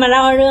ณที่มาเล่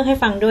าเรื่องให้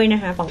ฟังด้วยนะ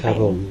คะปองแปง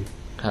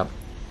ครับ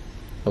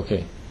โอเค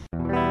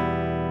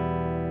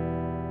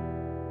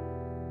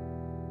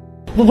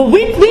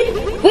วิด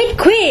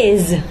ควิ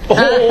ส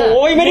โ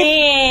อ้ยไม่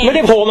ไ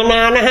ด้โผล่มาน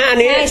านนะฮะอัน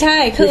นี้ใช่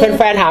คือแ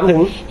ฟนๆถามถึ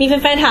งมีแ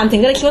ฟนๆถามถึง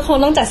ก็เลยคิดว่าคง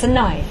ต้องจัดสัก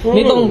หน่อย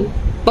นี่ต้อง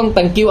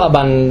thank you อา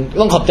บัน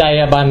ต้องขอบใจ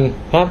อาบัน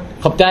ครับ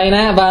ขอบใจน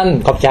ะอาบัน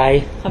ขอบใจ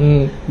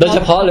โดยเฉ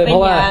พาะเลยเพรา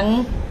ะว่า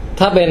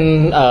ถ้าเป็น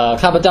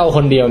ข้าพเจ้าค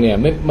นเดียวเนี่ย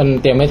มัน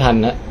เตรียมไม่ทัน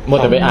นะมัว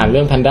แต่ไปอ่านเ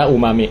รื่องแพนด้าอู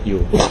มามิอ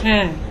ยู่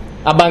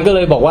อาบันก็เล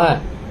ยบอกว่า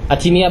อา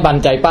ทิตย์นี้อาบัน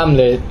ใจปั้ม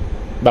เลย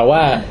แบบว่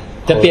า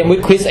จะเตรียมวิ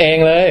ดควิสเอง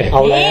เลยเอ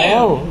าแล้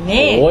ว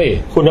โอ้ย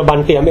คุณอาบัน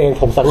เตรียมเอง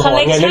ผมสังหร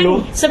ณ์ไงไม่รู้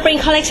สปริง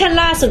คอลเลคชัน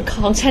ล่าสุดข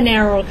อง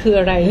Chanel คือ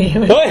อะไรเนี่ย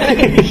เฮ้ย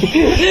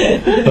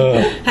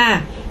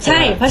ใ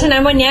ช่เพราะฉะนั้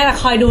นวันนี้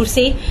คอยดู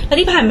ซิแล้ว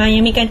ที่ผ่านมายั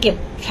งมีการเก็บ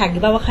แท็กอ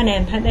ยู่บ้างว่าคะแนน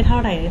ได้เท่า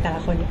ไหร่ในแต่ละ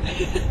คนอ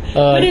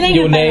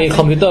ยู่ในค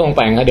อมพิวเตอร์ของแ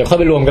ปงครับเดี๋ยวค่อย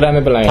ไปรวมก็ได้ไ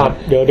ม่เป็นไรครับ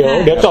เดี๋ยวจด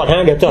เดี๋ยว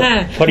จด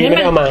พอดีไม่ไ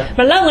ด้เอามา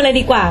เริ่มกันเลย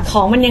ดีกว่าข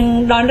องมันยัง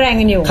ร้อนแรง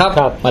กันอยู่ค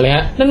รับมาเลยฮ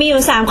ะมันมีอยู่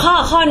3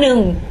ข้อนึง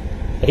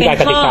อธิบาย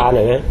กติกาห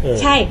น่อยนะ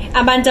ใช่อ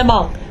าบันจะบ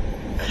อก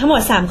ทั้งหม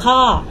ด3ข้อ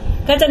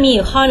ก็จะมีอ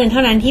ยู่ข้อนึงเท่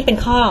านั้นที่เป็น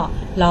ข้อ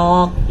หลอ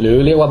กหรือ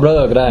เรียกว่าเบล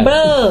อก็ได้เบล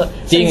อ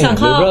จริง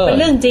2ข้อเป็น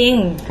เรื่องจริง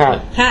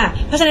ค่ะ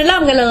เพราะฉะนั้นเริ่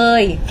มกันเล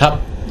ยครับ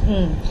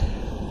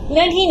เ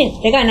รื่องที่1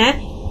เดี๋ยวก่อนนะ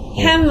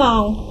ห้ามมอ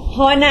งเพร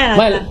าะว่าหน้า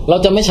เรา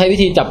จะไม่ใช้วิ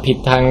ธีจับผิด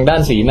ทางด้า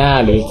นสีหน้า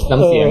หรือน้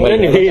ำเสียงอะไร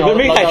มัน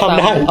ไม่ใครทำ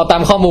ได้เอาตา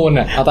มข้อมูล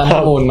น่ะเอาตามข้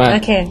อมูลมาโอ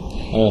เค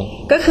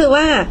ก็คือ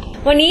ว่า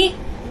วันนี้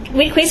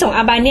วิดควิสของอ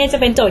าบันเนี่ยจะ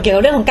เป็นโจทย์เกี่ยวกั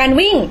บเรื่องของการ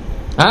วิ่ง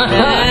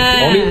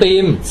มีธี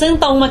มซึ่ง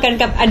ตรงมากัน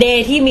กับอเด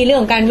ย์ที่มีเรื่อง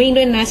ของการวิ่ง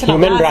ด้วยนะฉบับ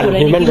ล่าสุดเล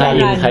ยHuman Run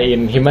ไทยอิ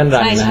น Human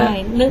Run นะฮะ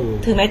นึก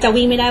ถึงแม้จะ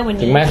วิ่งไม่ได้วัน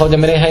นี้ถึงแม้เขาจะ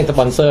ไม่ได้ให้สป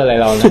อนเซอร์อะไร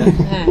เรานะ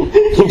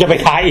จะไป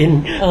ทายอิน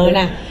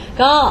นะ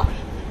ก็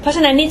เพราะฉ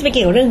ะนั้นนี่จะไปเ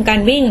กี่ยวกับเรื่องของกา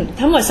รวิ่ง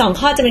ทั้งหมด2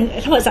ข้อจะเป็น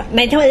ทั้งหมดเรา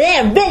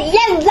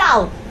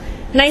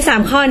ใน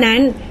3ข้อนั้น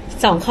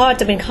2ข้อ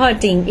จะเป็นข้อ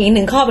จริงอีก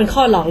1ข้อเป็นข้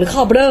อหลอกหรือข้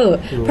อเบลอ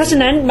เพราะฉะ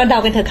นั้นมาเดา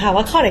กันเถอะค่ะ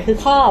ว่าข้อไหนคือ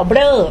ข้อเบล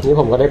อนี่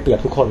ผมก็ได้เปรียบ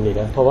ทุกคนดี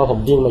นะเพราะว่าผม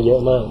วิ่งมาเยอะ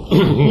มาก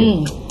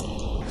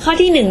ข้อ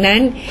ที่1นั้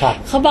น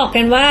เขาบอก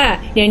กันว่า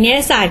เดี๋ยวนี้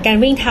ศาสตร์การ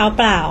วิ่งเท้าเ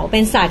ปล่าเป็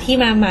นศาสตร์ที่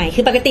มาใหม่คื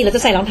อปกติเราจ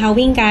ะใส่รองเท้า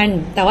วิ่งกัน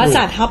แต่ว่าศ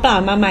าสตร์เท้าเปล่า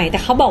มาใหม่แต่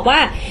เขาบอกว่า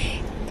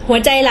หัว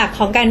ใจหลัก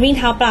ของการวิ่งเ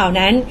ท้าเปล่า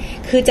นั้น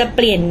คือจะเป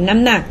ลี่ยนน้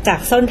ำหนักจาก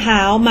ส้นเท้า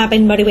มาเป็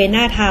นบริเวณห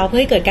น้าเท้าเพื่อ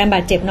ให้เกิดการบา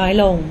ดเจ็บน้อย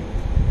ลง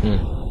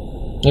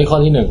นี่ข้อ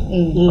ที่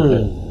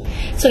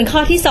1ส่วนข้อ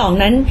ที่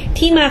2นั้น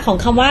ที่มาของ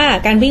คำว่า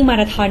การวิ่งมา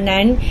ราธอน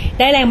นั้น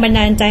ได้แรงบันด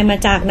าลใจมา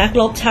จากนัก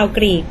รบชาวก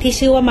รีกที่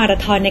ชื่อว่ามารา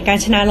ธอนในการ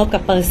ชนะรบกั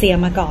บเปอร์เซีย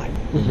มาก่อน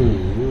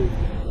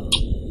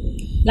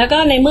แล้วก็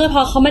ในเมื่อพ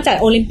อเขามาจัด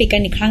โอลิมปิกกั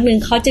นอีกครั้งหนึ่ง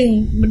เขาจึง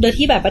โดย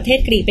ที่แบบประเทศ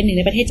กรีกเป็นหนึ่งใ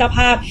นประเทศเจ้าภ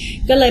าพ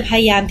ก็เลยพ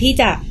ยายามที่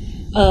จะ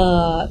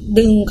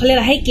ดึงเขาเรียกอ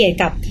ะไรให้เกียรติ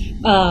กับ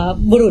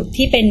บุรุษ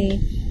ที่เป็น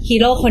ฮี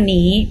โร่คน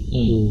นี้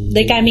โด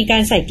ยการมีกา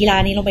รใส่กีฬา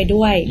นี้ลงไป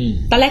ด้วย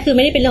ตอนแรกคือไ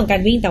ม่ได้เป็นเรื่องของกา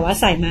รวิ่งแต่ว่า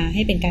ใส่มาใ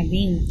ห้เป็นการ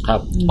วิ่งครั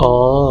บ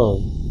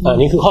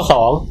นี่คือข้อ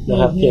2นะ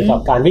ครับเกี่ยวกับ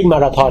การวิ่งมา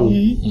ราธอน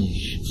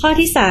ข้อ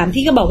ที่3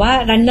ที่ก็บอกว่า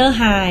runner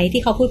high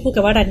ที่เขาพูดกั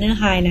นว่า runner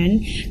high นั้น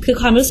คือ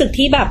ความรู้สึก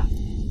ที่แบบ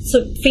สุ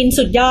ดฟิน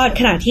สุดยอด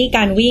ขณะที่ก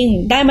ารวิ่ง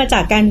ได้มาจา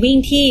กการวิ่ง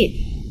ที่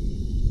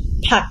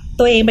ผลัก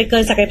ตัวเองไปเกิ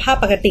นศักยภาพ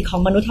ปกติขอ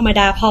งมนุษย์ธรรม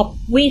ดาพอ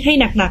วิ่งให้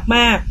หนักๆม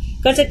าก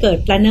ก็จะเกิด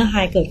runner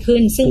high เกิดขึ้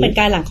นซึ่งเป็น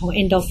การหลั่งของ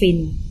endorphin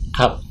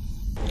ครับ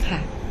ค่ะ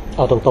เอ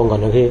าตรงๆก่อน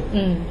นะพี่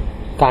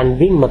การ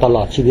วิ่งมาตล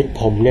อดชีวิต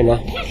ผมเนี่ยนะ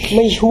ไ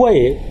ม่ช่วย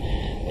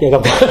เกี่ยวกั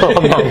บค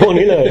ำถามพวก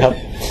นี้เลยครับ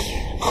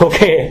โอเค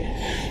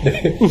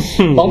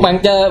ต้องแบ่ง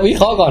จะวิเ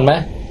คราะห์ก่อนไหม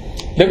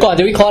เดี๋ยวก่อน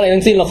จะวิเคราะห์อะไร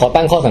ทั้งสิ้นเราขอ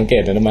ตั้งข้อสังเก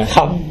ตหน่อยได้ไหมค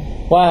รับ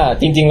ว่า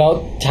จริงๆแล้ว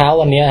เช้า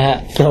วันนี้ฮะ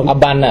อ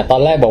บันน่ะตอ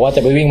นแรกบอกว่าจ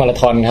ะไปวิ่งมารา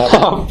ธอนครับ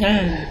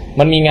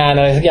มันมีงาน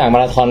อะไรสักอย่างมา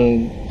ราธอน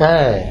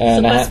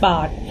นะฮะ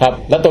ครับ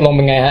แล้วตกลงเ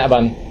ป็นไงฮะอบั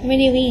นไม่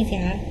ได้วิ่งสิ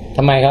คะท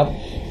ำไมครับ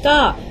ก็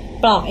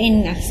ปลอกเอ็น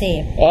อักเส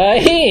บ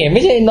ไ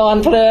ม่ใช่นอน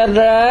เพลินเ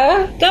หรอ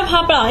ก็พอ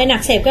ปลอกเอ็นอั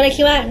กเสบก็เลย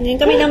คิดว่างั้น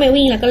ก็ไม่ต้องไป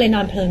วิ่งแล้วก็เลยน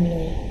อนเพลินเล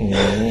ย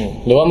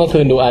หรือว่าเมื่อคื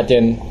นดูอาร์เจ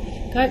น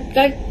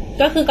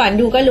ก็คือก่อน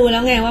ดูก็รู้แล้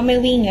วไงว่าไม่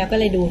วิ่งแล้วก็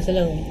เลยดูซะ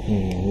เลย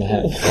นะฮ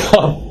ะ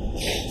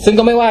ซึ่ง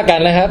ก็ไม่ว่ากัน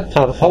นะครับ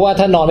เพราะว่า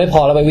ถ้านอนไม่พ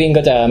อแล้วไปวิ่ง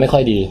ก็จะไม่ค่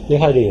อยดี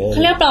เขา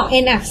เรียกปลอกเอ็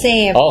นอักเส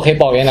บโอเค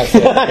ปลอกเอ็นอักเส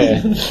บ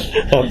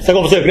ครับสง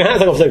บศึกนะฮะ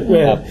สงบศึก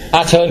ครับ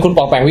เชิญคุณป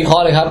อกแปงวิเคราะ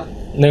ห์เลยครับ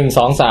1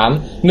 2 3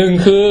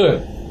 1คือ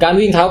การ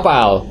วิ่งเท้าเปล่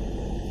า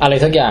อะไร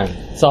สักอย่าง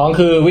2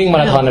คือวิ่งมา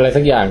ราธอนอะไร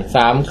สักอย่าง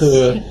3คือ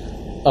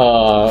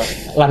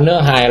runner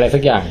high อะไรสั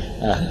กอย่าง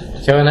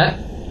เชิญนะ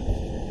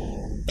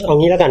เอา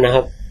งี้แล้วกันนะค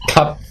รับค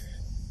รับ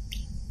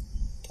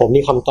ผม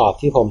มีคำตอบ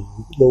ที่ผม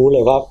รู้เล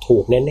ยว่าถู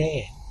กแน่ๆ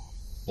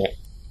เนี่ย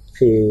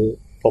คือ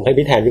ผมให้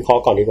พี่แทนวิเคราะ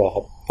ห์ก่อนดีกว่าค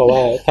รับเพราะว่า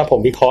ถ้าผม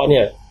วิเคราะห์เนี่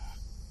ย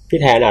พี่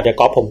แทนอาจจะ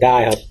ก๊อปผมได้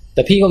ครับแ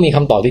ต่พี่ก็มีค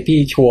ำตอบที่พี่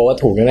ชัวร์ว่า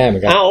ถูกแน่ๆเหมือ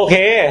นกันโอเค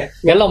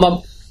งั้นเรา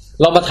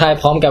มาทาย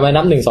พร้อมกันไว้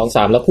นับ1 2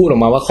 3แล้วพูดออ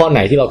กมาว่าข้อไหน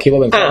ที่เราคิดว่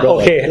าเป็นข้อโอ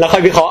เคแล้วค่อ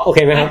ยวิเคราะห์โอเค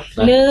ไหมครับ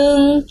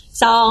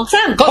1 2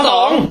 3ข้อ2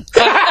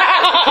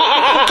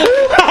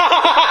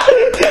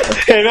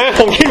เห็นไหม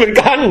ผมคิดเหมือน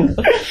กัน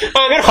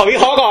งั้นขอวิ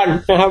เคราะห์ก่อน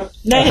นะครับ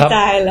ได้ใจ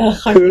แล้ว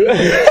คือ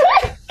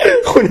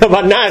คุณอ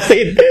บันหน้าซิ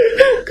ด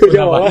คือจ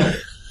ะบอกว่า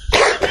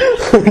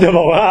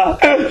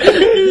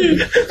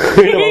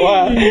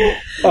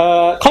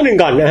ข้อหนึ่ง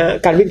ก่อนนะฮะ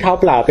การวิ่งเท้า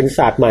เปล่าเป็นศ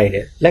าสตร์ใหม่เ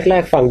นี่ยแร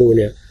กๆฟังดูเ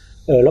นี่ย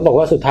แล้วบอก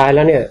ว่าสุดท้ายแ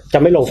ล้วเนี่ยจะ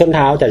ไม่ลงส้นเ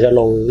ท้าแต่จะ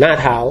ลงหน้า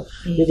เท้า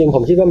จริงๆผ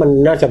มคิดว่ามัน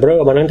น่าจะเริ่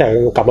มมาตั้งแต่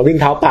กลับมาวิ่ง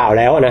เท้าเปล่า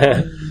แล้วนะฮะ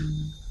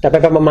แต่ไป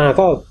มา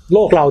ก็โล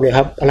กเราเนี่ยค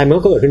รับอะไรมัน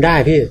ก็เกิดขึ้นได้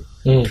พี่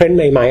เทรนด์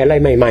ใหม่ๆอะไร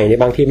ใหม่ๆเนี่ย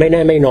บางทีไม่แ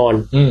น่ไม่นอน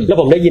แล้ว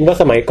ผมได้ยินว่า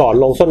สมัยก่อน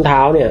ลงส้นเท้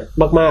าเนี่ย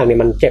มากๆเนี่ย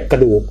มันเจ็บกร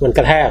ะดูกมันก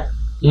ระแทก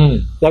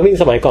แล้ววิ่ง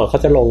สมัยก่อนเขา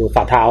จะลง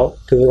ฝ่าเท้า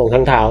ถือลง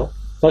ทั้งเท้า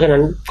เพราะฉะนั้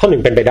นข้อ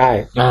1เป็นไปได้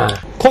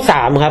ข้อ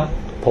3ครับ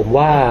ผม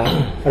ว่า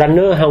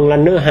runner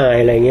high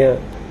อะไรเงี้ย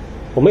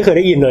ผมไม่เคย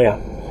ได้ยินเลยอ่ะ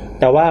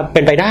แต่ว่าเ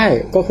ป็นไปได้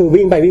ก็คือ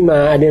วิ่งไปวิ่งมา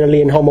อะดรีนา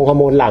ลีนฮอร์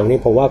โมนหลั่งนี่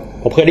ผมว่า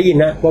ผมเคยได้ยิน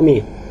นะว่ามี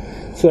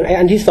ส่วนไอ้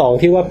อันที่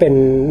2ที่ว่าเป็น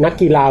นัก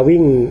กีฬา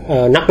วิ่ง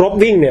นักรบ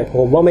วิ่งเนี่ย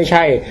ผมว่าไม่ใ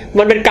ช่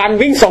มันเป็นการ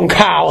วิ่งส่ง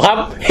ข่าวครับ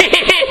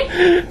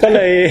ก็เล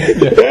ย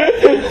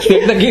เสีย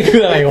งตะกี้คื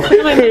ออะไรวะ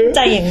ทำไมมั่นใจ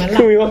อย่างนั้นล่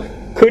ะ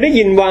คือได้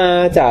ยินว่า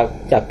จ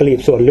ากกลีบ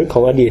ส่วนลึกข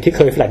องอดีตที่เ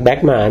คยแฟลชแบ็ก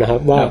มานะครับ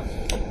ว่า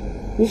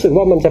รู้สึก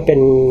ว่ามันจะเป็น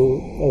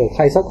ใค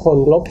รสักคน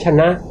ลบช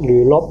นะหรื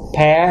อลบแ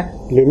พ้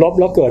หรือลบ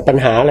แล้วเกิดปัญ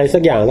หาอะไรสั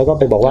กอย่างแล้วก็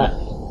ไปบอกว่า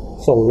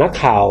ส่งนัก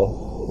ข่าว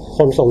ค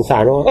นส่งสา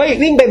รว่า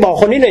วิ่งไปบอก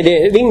คนนี้หน่อยดิ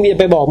วิ่ง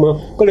ไปบอกมือ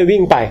ก็เลยวิ่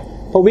งไป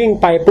พอวิ่ง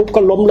ไปปุ๊บ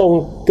ก็ล้มลง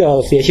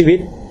เสียชีวิต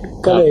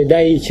ก็เลยไ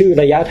ด้ชื่อ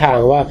ระยะทาง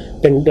ว่า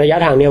เป็นระยะ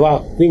ทางเนี้ยว่า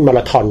วิ่งมาร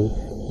าธอน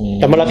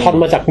แต่มาราธอน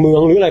มาจากเมือ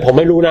งหรืออะไรผม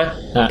ไม่รู้นะ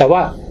แต่ว่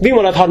าวิ่ง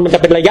มาราธอนมันจะ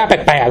เป็นระยะแป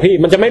ลกๆพี่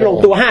มันจะไม่ลง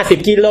ตัว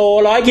50กิโล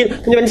100กิโล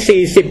มันจะเป็น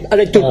40อะไ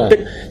รจุด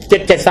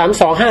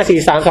7732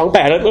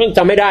 54328แล้วจ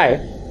ำไม่ได้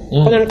เ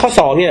พราะฉะนั้นข้อ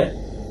2เนี่ย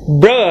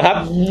เบลอครับ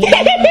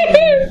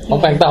ผม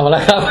แปลงต่อมาแล้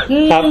วครับ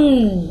ครับ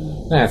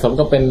สม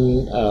ก็เป็น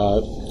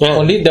ค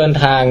นที่เดิน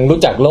ทางรู้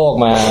จักโลก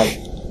มา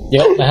เย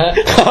อะนะฮะ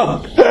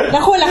แล้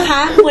วคุณล่ะค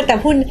ะมัวแต่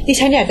พูดดิ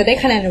ฉันอยากจะได้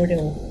คะแนนเร็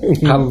ว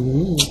ๆครับ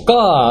ก็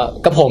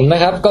กับผมนะ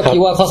ครับก็คิด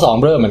ว่าข้อ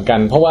2เริ่มเหมือนกัน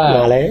เพราะว่า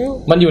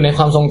มันอยู่ในค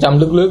วามทรงจ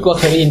ำลึกๆว่า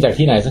เคยได้ยินจาก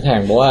ที่ไหนสักแห่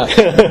งบอกว่า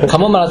ค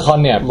ำว่ามาราธอน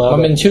เนี่ยมั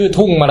นเป็นชื่อ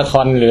ทุ่งมาราธ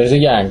อนหรือสั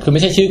กอย่างคือไ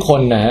ม่ใช่ชื่อค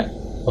นนะฮะ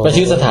เป็น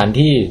ชื่อสถาน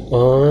ที่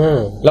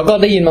แล้วก็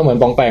ได้ยินมาเหมือน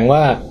ปองแปงว่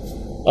า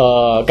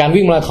การ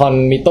วิ่งมาราธอน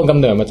มีต้นกำ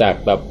เนิดมาจาก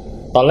แบบ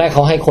ตอนแรกเข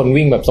าให้คน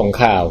วิ่งแบบส่ง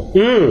ข่าว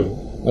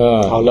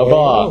แล้ว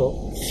ก็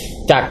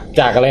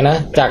จากอะไรนะ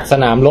จากส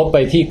นามรบไป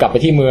ที่กลับไป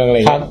ที่เมืองอะไรอ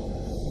ย่างเงี้ย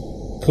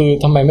คือ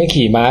ทำไมไม่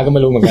ขี่ม้าก็ไ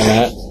ม่รู้เหมือนกันน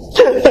ะ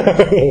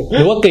ห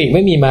รือว่ากรีกไ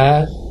ม่มีม้า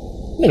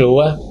ไม่รู้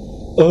ว่า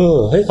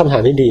เฮ้ยคำถา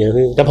มที่ดีนะ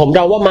พี่แต่ผมเด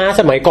าว่าม้า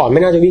สมัยก่อนไ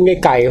ม่น่าจะวิ่งได้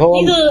ไกลเพราะว่า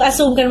นี่คืออ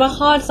ซูมกันว่า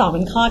ข้อ2เป็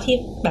นข้อที่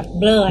แบบ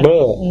เบล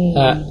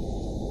อ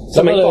ส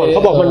มัยก่อนเข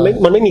าบอกมั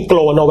นไม่มีโกล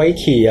นเอาไว้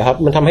ขี่ครับ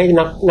มันทำให้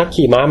นัก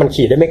ขี่ม้ามัน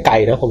ขี่ได้ไม่ไกล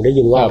นะผมได้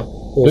ยินว่า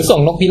หรือส่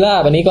งนกพิรา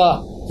บอันนี้ก็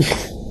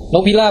น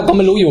กพิราบก็ไ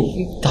ม่รู้อยู่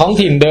ท้อง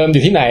ถิ่นเดิมอ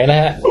ยู่ที่ไหนนะ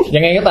ฮะยั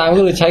งไงก็ตามก็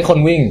คือใช้คน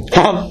วิ่ง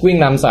วิ่ง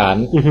นำสาร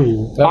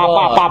แล้วก็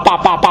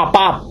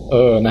ป้า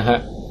นะฮะ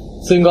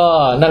ซึ่งก็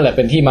นั่นแหละเ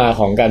ป็นที่มา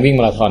ของการวิ่ง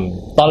มาราธอน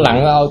ตอนหลัง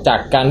เอาจาก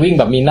การวิ่ง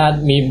แบบ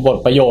มีบท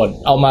ประโยชน์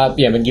เอามาเป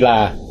ลี่ยนเป็นกีฬา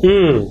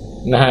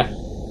นะฮะ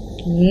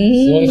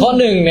ส่วนข้อ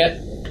1เนี่ย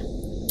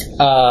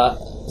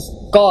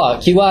ก็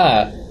คิดว่า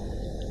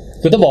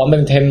คือต้องบอกว่าเป็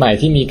นเทรนด์ใหม่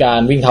ที่มีกา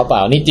รวิ่งเท้าเปล่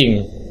านี่จริง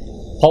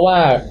เพราะว่า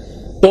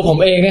ตัวผม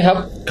เองนะครับ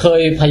เค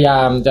ยพยายา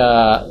มจะ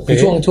คือ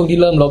ช่วงที่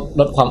เริ่ม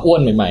ลดความอ้ว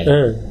นใหม่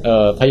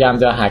ๆพยายาม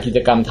จะหากิจ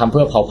กรรมทำเ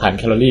พื่อเผาผลาญ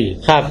แคลอรี่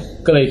ครับ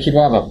ก็เลยคิด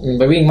ว่าแบบไ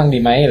ปวิ่งมั่งดี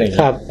ไหมอะไรอย่างเ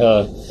งี้ย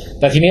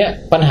แต่ทีเนี้ย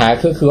ปัญหา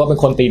คือว่าเป็น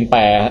คนตีน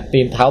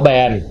เท้าแบ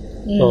น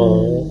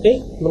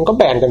มันก็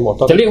แบนกันหมด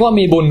จะเรียกว่า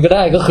มีบุญก็ไ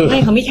ด้ก็คือไ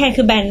ม่ของพี่แทน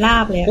คือแบนรา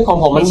บเลยของ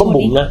ผมมัน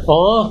บุ๋มนะ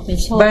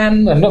แบน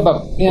เหมือนแบบ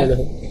เนี่ย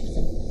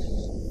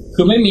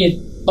คือไม่มี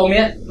ตรงเ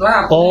นี้ยรา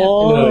บ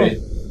เลย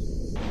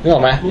นึกออ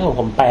กไหมนี่ของ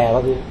ผมแปลว่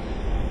าพี่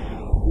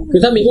คื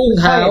อถ้ามีอุ้ง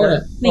เท้าเนี่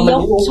ยมันย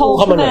กโชว์เ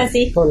ข้ามา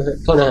สิ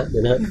โทษนะเดี๋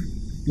ยวนะ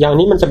อย่าง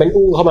นี้มันจะเป็น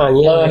อุ้งเข้ามาอย่าง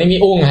นี้นี่มี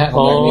อุ้งฮะ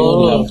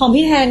ของ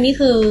พี่แทนนี่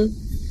คือ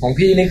ของ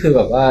พี่นี่คือแ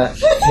บบว่า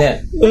เนี่ย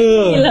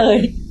เลย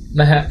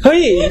นะฮะเฮ้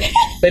ย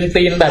เป็น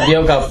ตีนแบบเดีย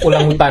วกับอุลั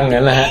งอุตัง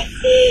นั่นแหละฮะ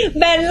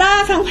แบนล่า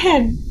ทั้งแผ่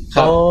นค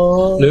รับ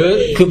หรือ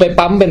คือไป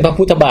ปั๊มเป็นพระ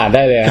พุทธบาทไ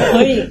ด้เลยเ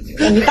ฮ้ย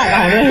อันนี้ตัดเอ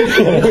าเลย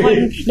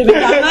เดี๋ยวไป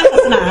ปั๊มมากศา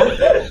สนา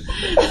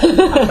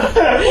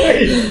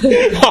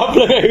ครับ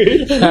เลย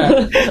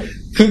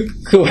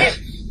คือ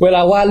เวล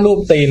าวาดรูป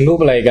ตีนรูป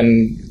อะไรกัน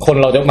คน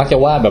เราจะมักจะ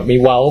วาดแบบมี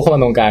เว้าเข้ามา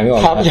ตรงกลางนี่หร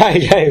อครับใ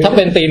ช่ถ้าเ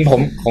ป็นตีนผ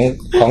ม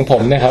ของผ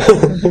มเนี่ยครับ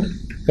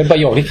เป็นประ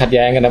โยคที่ขัดแ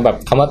ย้งกันนะแบบ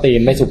คำว่าตีน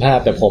ไม่สุภาพ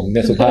แต่ผมเ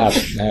นี่ยสุภาพ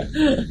นะฮะ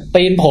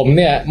ตีนผม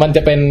เนี่ยมันจ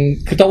ะเป็น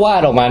คือถ้าวา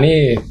ดออกมานี่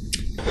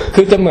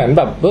คือจะเหมือนแ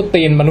บบรูป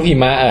ตีนมนุษย์หิ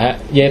มะอะฮะ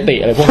เยติ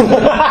อะไรพวกนี้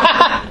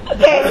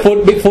ฟุต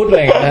บิ๊กฟุตอะไร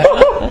อย่างเงี้ยนะ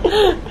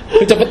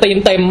คือจะเป็นตีน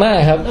เต็มมาก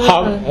ครั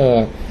บ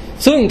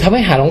ซึ่งทำใ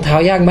ห้หารองเท้า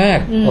ยากมาก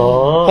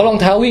เพราะรอง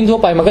เท้าวิ่งทั่ว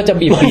ไปมันก็จะ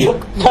บีบ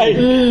ใช่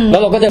แล้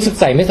วเราก็จะสึก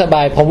ใส่ไม่สบ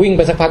ายพอวิ่งไ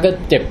ปสักพักก็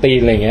เจ็บตีน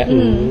อะไรเงี้ย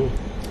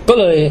ก็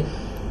เลย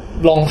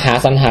ลอง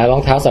สรรหารอ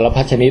งเท้าสาร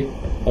พัดชนิด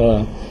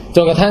จ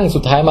นกระทั่งสุ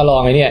ดท้ายมาลอ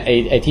งไอ้นี่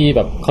ไอ้ที่แบ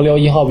บเขาเรียกว่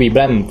ายี่ห้อ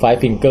Vibram Five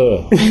Finger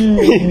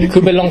คื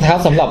อเป็นรองเท้า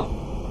สำห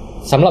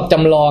รับจ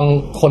ำลอง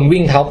คน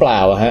วิ่งเท้าเปล่า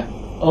อะฮะ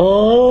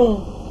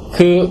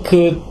คื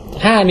อ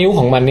5นิ้วข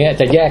องมันเนี่ย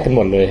จะแยกกันห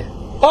มดเลย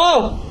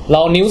เร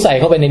านิ้วใส่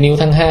เข้าไปในนิ้ว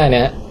ทั้ง5เ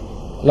นี่ย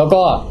แล้ว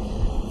ก็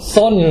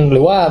ส้นห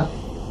รือว่า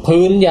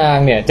พื้นยาง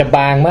เนี่ยจะบ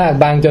างมาก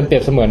บางจนเปรี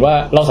ยบเสมือนว่า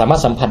เราสามาร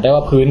ถสัมผัสได้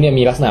ว่าพื้นเนี่ย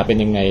มีลักษณะเป็น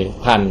ยังไง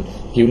ผ่าน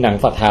ผิวหนัง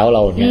ฝ่าเท้าเร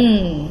าเนี่ย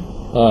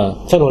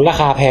สนุนรา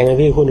คาแพงนะ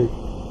พี่คุณ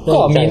ก็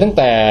มีตั้งแ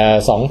ต่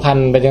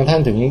 2,000 ไปจนกระทั่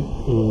งถึง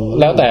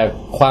แล้วแต่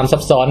ความซั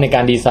บซ้อนในก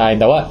ารดีไซน์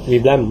แต่ว่าวี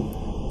บลัม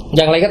อ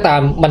ย่างไรก็ตา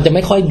มมันจะไ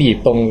ม่ค่อยบีบ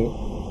ต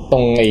ร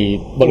งไอ้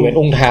บริเวณ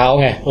อุ้งเท้า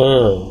ไง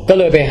ก็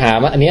เลยไปหา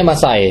อันนี้มา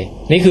ใส่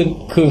นี่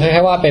คือคล้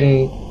ายๆว่าเป็น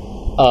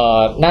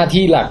หน้า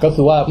ที่หลักก็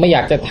คือว่าไม่อย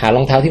ากจะหาร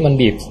องเท้าที่มัน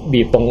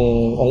บีบตรง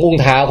อุ้ง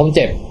เท้าผมเ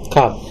จ็บค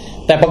รับ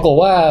แต่ปรากฏ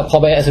ว่าพอ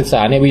ไปศึกษ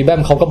าในวีแบ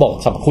มเขาก็บอก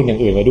สรรพคุณอย่า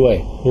งอื่นไว้ด้วย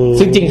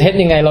ซึ่งจริงเท็จ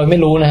ยังไงเราไม่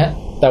รู้นะฮะ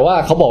แต่ว่า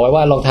เขาบอกไว้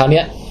ว่ารองเท้าเ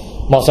นี้ย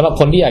เหมาะสำหรับ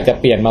คนที่อยากจะ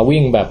เปลี่ยนมา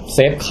วิ่งแบบเซ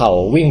ฟเข่า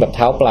วิ่งแบบเ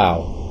ท้าเปล่า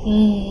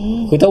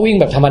คือถ้าวิ่ง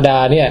แบบธรรมดา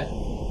เนี่ย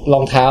ร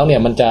องเท้าเนี่ย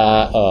มันจะ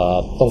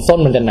ตรงส้น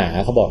มันจะหนา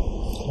เขาบอก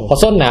พอ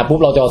ส้นหนาปุ๊บ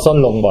เราจะเอาส้น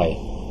ลงบ่อย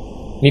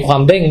มีควา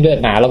มเด้งด้วย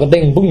หนาแล้วก็เ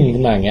ด้งบึ้ง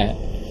ขึ้นมาอย่างเงี้ย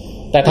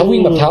แต่ถ้าวิ่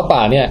งแบบเท้าเปล่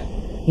าเนี่ย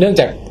เนื่อง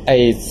จากไอ้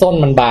ส้น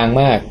มันบาง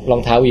มากรอ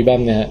งเท้าวีแบ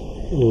มเนี่ย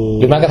ห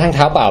รือแม้กระทั่งเ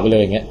ท้าเปล่าไปเล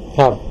ยอย่างเงี้ย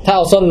ถ้าเอ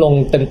าส้นลง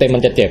เต็มๆมั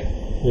นจะเจ็บ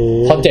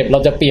พอเจ็บเรา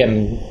จะเปลี่ยน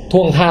ท่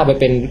วงท่าไป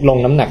เป็นลง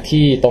น้ำหนัก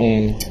ที่ตรง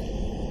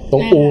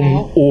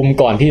อูม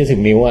ก่อนที่จะถึ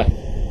งนิ้วอ่ะ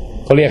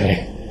เขาเรียกอะไร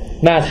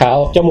หน้าเท้า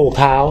จมูก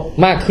เท้า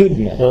มากขึ้น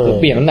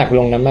เปลี่ยนน้ำหนักล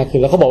งนั้นมากขึ้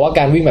นแล้วเขาบอกว่า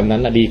การวิ่งแบบนั้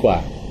นดีกว่า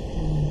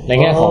ใน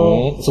แง่ของ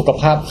สุข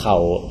ภาพเข่า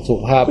สุข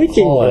ภาพ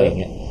ข้ออะไรอย่าง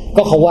เงี้ย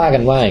ก็เขาว่ากั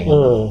นว่าอย่างเงี้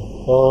ย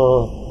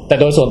แต่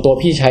โดยส่วนตัว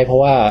พี่ใช้เพรา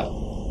ะว่า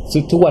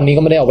ทุกวันนี้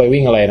ก็ไม่ได้เอาไป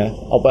วิ่งอะไรนะ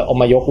เอา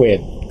มายกเวท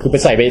คือไป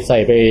ใส่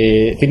ไป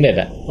ฟิตเนส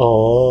อ่ะ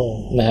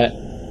นะฮะ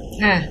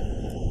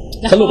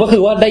สรุปก็คื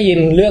อว่าได้ยิน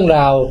เรื่องร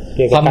าว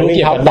ความรู้เ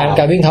กี่ยวกับ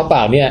การวิ่งเท้าเปล่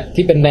าเนี่ย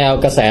ที่เป็นแนว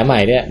กระแสใหม่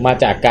เนี่ยมา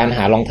จากการห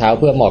ารองเท้า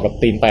เพื่อเหมาะกับ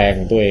ตีนแปลงข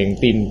องตัวเอง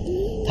ตีน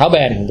เท้าแบ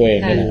นของตัวเอง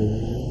เนี่ยนะ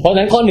เพราะฉะ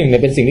นั้นข้อ1เนี่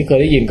ยเป็นสิ่งที่เคย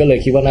ได้ยินก็เลย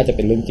คิดว่าน่าจะเ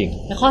ป็นเรื่องจริง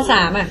แล้วข้อ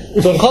3อ่ะ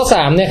ส่วนข้อ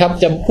3เนี่ยครับ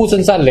จะพูด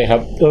สั้นๆเลยครั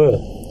บ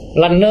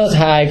runner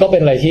high ก็เป็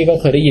นอะไรที่ก็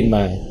เคยได้ยินม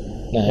า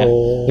นะฮะ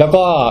แล้ว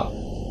ก็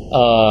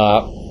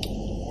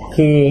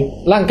คือ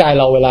ร่างกาย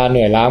เราเวลาเห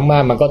นื่อยล้ามา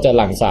กมันก็จะ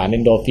หลั่งสารเอ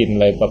นโดรฟินอ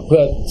ะไรแบบเพื่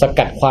อส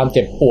กัดความเ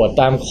จ็บปวด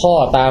ตามข้อ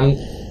ตาม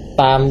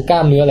กล้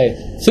ามเนื้ออะไร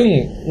ซึ่ง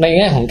ในแ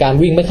ง่ของการ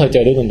วิ่งไม่เคยเจ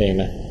อด้วยตนเอง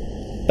นะ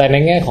แต่ใน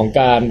แง่ของ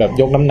การแบบ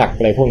ยกน้ำหนัก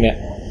อะไรพวกเนี้ย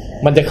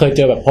มันจะเคยเจ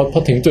อแบบพ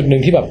อถึงจุดนึ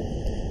งที่แบบ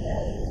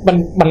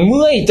มันเ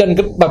มื่อยจน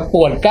แบบป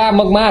วดกล้า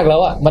มมากๆแล้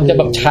วอ่ะมันจะ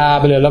แบบชา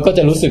ไปเลยแล้วก็จ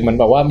ะรู้สึกมัน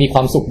แบบว่ามีคว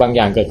ามสุขบางอ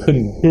ย่างเกิดขึ้น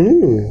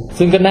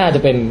ซึ่งก็น่าจะ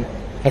เป็น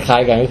คล้า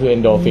ยๆกันก็คือเอ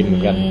นโดรฟินเหมื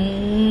อนกัน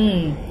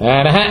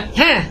นะฮะ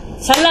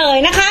เฉลย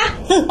นะคะ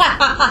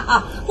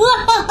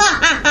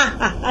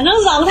ทั้ง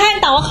2ท่าน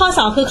ตอบว่าข้อ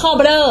2คือข้อเ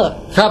บลอ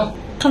ครับ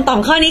คำตอบ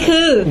ข้อนี้คื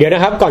อเดี๋ยวน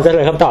ะครับก่อนจะเฉ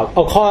ลยคำตอบ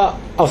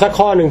เอาสัก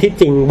ข้อหนึ่งที่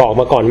จริงบอก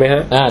มาก่อนไหมฮ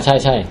ะใ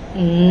ช่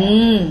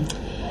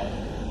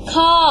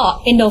ข้อ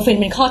เอนโดรฟิน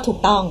เป็นข้อถูก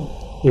ต้อง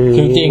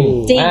คือจริง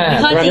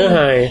ข้อจริง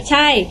ใ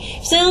ช่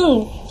ซึ่ง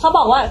เขาบ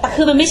อกว่าแต่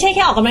คือมันไม่ใช่แ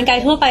ค่ออกกำลังกาย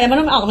ทั่วไปมัน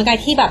ต้องออกกำลังกาย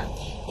ที่แบบ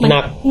ห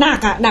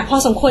นักพอ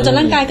สมควรจน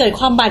ร่างกายเกิด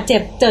ความบาดเจ็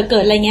บเกิ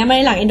ดอะไรเงี้ยมา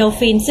หลังเอนโดร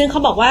ฟินซึ่งเขา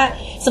บอกว่า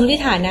สมมติ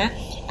ฐานนะ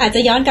อาจจะ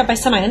ย้อนกลับไป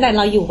สมัยตั้งแต่เ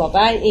ราอยู่แบบ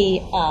ว่า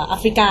แอ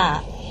ฟริกา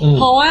เ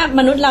พราะว่า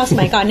มนุษย์เราส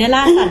มัยก่อนเนี่ยล่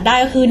าสัตว์ได้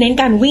ก็คือเน้น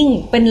การวิ่ง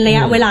เป็นระย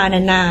ะเวลา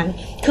นาน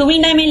ๆคือวิ่ง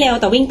ได้ไม่เร็ว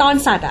แต่วิ่งต้อน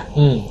สัตว์อ่ะ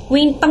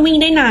วิ่งต้องวิ่ง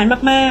ได้นาน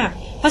มาก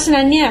ๆเพราะฉะ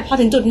นั้นเนี่ยพอ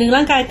ถึงจุดนึง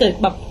ร่างกายเกิด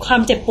แบบควา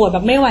มเจ็บปวดแบ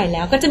บไม่ไหวแ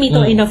ล้วก็จะมีตั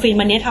วเอนโดรฟิน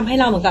มันเนี้ยทำให้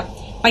เราเหมือนกับ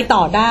ไปต่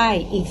อได้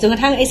อีกจนกร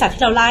ะทั่งไอสัตว์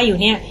ที่เราล่าอยู่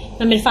เนี่ย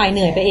มันเป็นฝ่ายเห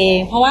นื่อยไปเอง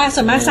เพราะว่า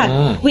ส่วนมากสัตว์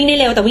วิ่งได้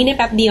เร็วแต่วิ่งได้แ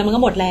ป๊บเดียวมันก็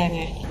หมดแรง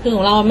ไงคือข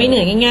องเราไม่เห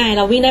นื่อยง่ายๆเ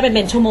ราวิ่งได้เ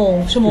ป็นชั่วโมง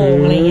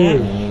อะไรเงี้ย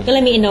ก็เล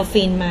ยมีเอนโดร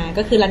ฟินมา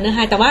ก็คือ runner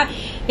high แต่ว่า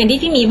อย่างที่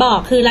พี่หมีบอก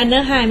คือ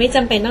runner high ไม่จ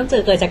ำเป็นต้อง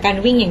เกิดจากการ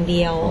วิ่งอย่างเ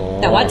ดียว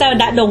แต่ว่าจะ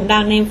โด่งดั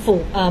งในฝู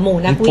งหมู่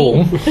นักวิ่ง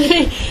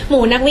ห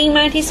มู่นักวิ่ง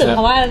มากที่สุดเพ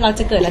ราะว่าเรา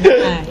จะเกิด runner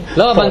high แ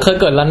ล้วมันเคย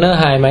เกิด runner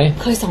high ไหม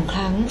เคย2 ค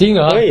รั้งจริงเ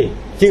หรอ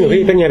จริงเหรอ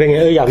พี่เป็นไง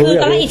อยากรู้คือ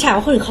ตอนแรกอิจฉา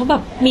ว่าคนอื่นเขาแบ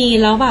บมี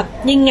แล้วแบบ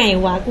ยังไง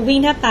วะกูวิ่ง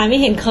แทบตายไม่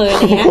เห็นเคยอะไ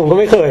รเงี้ยผมก็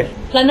ไม่เคย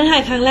แล้วนั่นหา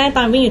ยครั้งแรกต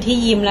อนวิ่งอยู่ที่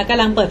ยิมแล้วก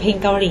ำลังเปิดเพลง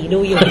เกาหลีดู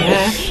อยู่น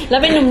ะแล้ว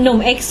เป็นหนุ่ม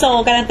ๆเอ็กโซ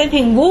กำลังเต้นเพ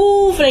ลงวู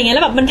ฟอะไรเงี้ยแ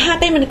ล้วแบบมันท่า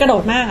เต้นมันกระโด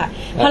ดมากอ่ะ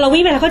พอเรา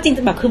วิ่งไปแล้วก็จิน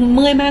แบบคือเ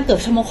มื่อยมากเกือบ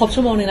ครบ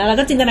ชั่วโมงนึงแล้วเรา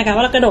ก็จินตนาการ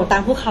ว่าเรากระโดดตา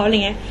มพวกเขาอะไร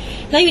เงี้ย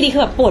แล้วอยู่ดีคื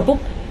อแบบปวดปุ๊บ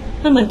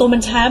มันเหมือนตัวมั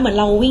นช้าเหมือน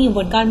เราวิ่งอยู่บ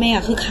นก้อนเมฆอ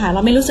ะคือขาเร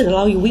าไม่รู้สึก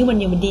เราอยู่วิ่งบน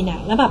ดินอะ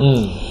แล้วแบบ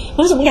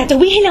รู้สึกอยากจะ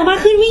วิ่งให้เร็วมาก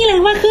ขึ้นวิ่งแร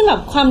งมากขึ้นแบ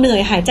บความเหนื่อย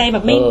หายใจแบ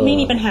บไม่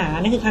มีปัญหา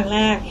นั่นคือครั้งแร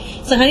ก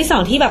ส่วนครั้งที่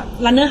2ที่แบบ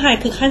runner high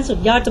คือขั้นสุด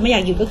ยอดจะไม่อย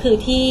ากหยุดก็คือ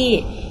ที่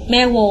แ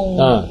ม่วง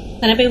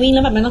ตอนนั้นไปวิ่งแ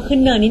ล้วแบบมันต้องขึ้น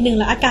เนินนิดนึง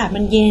แล้วอากาศมั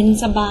นเย็น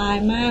สบาย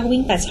มากวิ่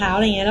งแต่เช้าอ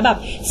ะไรเงี้ยแล้วแบบ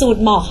สูด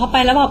หมอกเข้าไป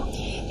แล้วแบบ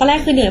ตอนแรก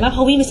คือเหนื่อยมากพ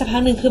อวิ่งไปสักพั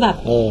กนึงคือแบบ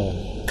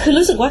คือ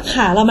รู้สึกว่าข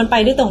าเรามันไป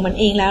ด้วยตัวมัน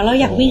เองแล้วเรา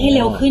อยากวิ่งให้เ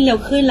ร็วขึ้น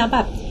แล้วแบ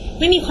บ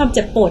ไม่มีความเ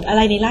จ็บปวดอะไ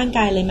รในร่างก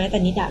ายเลยแม้แต่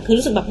นิดอะคือ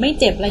รู้สึกแบบไม่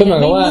เจ็บอะไรไ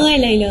ม่เมื่อย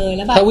เลยแ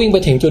ล้วแบบถ้าวิ่งไป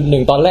ถึงจุดหนึ่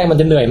งตอนแรกมัน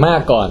จะเหนื่อยมา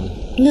กก่อน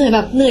เหนื่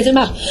อยจน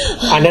แบบ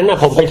อันนั้นนะ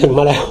ผมไปถึงม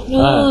าแล้ว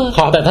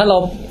แต่ถ้าเรา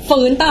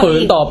ฝืน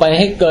ต่อไปใ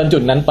ห้เกินจุ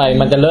ดนั้นไป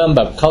มันจะเริ่มแ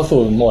บบเข้าสู่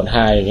โหมดไฮ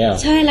อย่างเงี้ย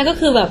ใช่แล้วก็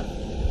คือแบบ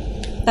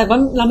แต่ว่า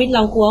เร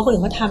ากลัวคนอื่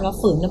นเขาทำแล้ว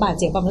ฝืนแล้วบาด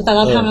เจ็บแบบแต่เ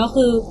ราทำแล้ว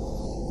คือ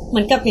เห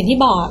มือนกับอย่างที่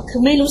บอกคื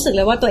อไม่รู้สึกเ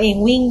ลยว่าตัวเอง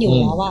วิ่งอยู่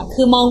แล้วอะ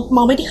คือม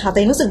องไม่ที่ขาตัว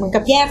เองรู้สึกเหมือน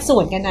กับแยกส่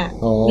วนกันอะ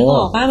นึกอ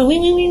อกป่ะมันวิ่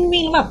งแ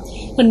ล้วแบบ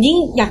มันยิ่ง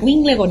อยากวิ่ง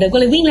เร็วกว่าเดิมก็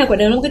เลยวิ่งเร็วกว่า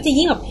เดิมแล้วมันก็จะ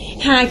ยิ่งแบบ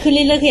หายขึ้นเ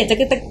รื่อยๆคืออยากจะ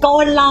ตะโก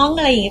นร้อง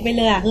อะไรอย่างเงี้ยไปเ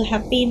ลยอะคือแฮ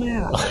ปปี้มาก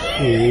อะ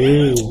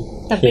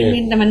แ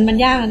ต่มัน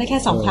ยากนะได้แค่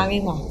2 ครั้งเอ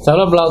งหรอสำห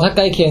รับเราถ้าใก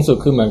ล้เคียงสุด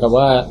คือเหมือนกับ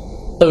ว่า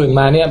ตื่น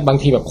มาเนี่ยบาง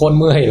ทีแบบโคตร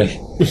เมื่อยเลย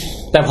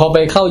แต่พอไป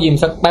เข้ายิม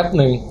สักแป๊บ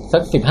นึงสั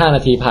ก15 น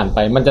าทีผ่านไป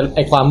มันจะไอ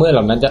ความเมื่อยเห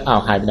ล่านั้นจะ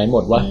หายไปไหนหม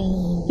ดวะ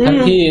ทั้ง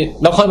ที่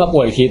แล้วค่อยมาป่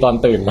วยอีกทีตอน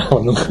ตื่นมาวั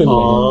นรุ่งขึ้น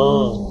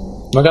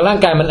มันก็ร่าง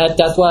กายมัน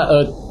adjust ว่า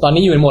ตอน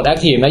นี้อยู่ในโหมด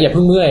active นะอย่าเ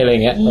พิ่งเมื่อยอะไร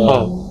เงี้ย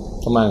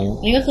ประมาณนี้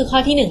นี่ก็คือข้อ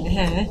ที่1นะ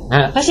คะ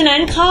เพราะฉะนั้น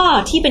ข้อ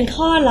ที่เป็น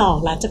ข้อหลอก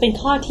ล่ะจะเป็น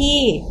ข้อที่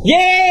เ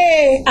ย่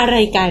อะไร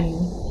กัน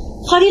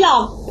ข้อที่หลอ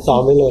กสอ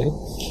นไปเลย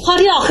ข้อ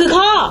ที่หลอกคือ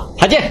ข้อ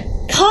ฮัจเจ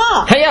ข้อ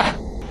เฮีย2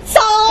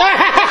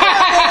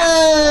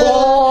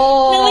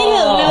นึกไม่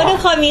ถึงนะว่าทุก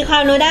คนมีควา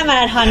มรู้ด้านมา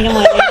ราธอนกันหม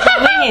ดเลย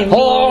ไม่เห็น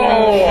มีเล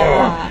ย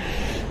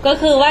ก็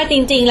คือว่าจ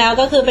ริงๆแล้ว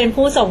ก็คือเป็น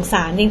ผู้ส่งส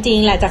ารจริง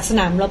ๆแหละจากส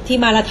นามรบที่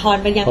มาราธอน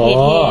เป็นยังเอ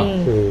เธน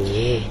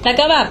แล้ว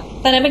ก็แบบ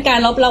ตอนนั้นเป็นการ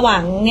รบระหว่า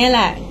งเนี่ยแ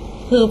หละ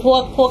คือ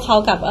พวกเขา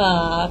กับ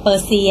เปอ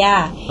ร์เซีย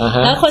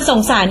แล้วคนส่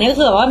งสารเนี่ยก็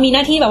คือแบบว่ามีหน้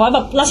าที่แบบว่าแบ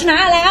บเราชนะ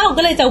แล้ว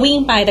ก็เลยจะวิ่ง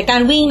ไปแต่กา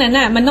รวิ่งนั้น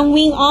น่ะมันต้อง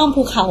วิ่งอ้อม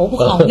ภูเขา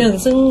หนึ่ง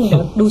ซึ่งเดี๋ย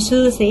วดู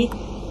ชื่อซิ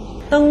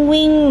ต้อง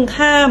วิ่ง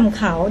ข้าม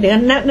เขาเดี๋ยว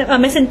นะ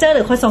messenger ห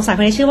รือคนส่งสารค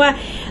นนี้ชื่อว่า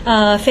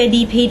เฟ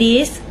ดีพีดิ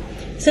ส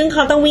ซึ่งเข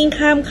าต้องวิ่ง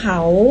ข้ามเขา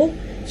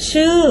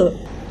ชื่อ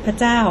พระ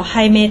เจ้าไฮ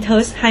เม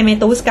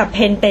ตุสกับเพ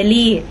นเต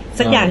ลี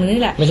สักอย่างนึง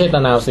นี่แหละไม่ใช่ตะ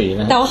นาวสี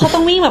นะแต่ว่าเขาต้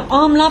องวิ่งแบบ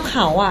อ้อมรอบเข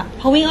าอ่ะ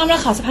พอวิ่งอ้อมรอ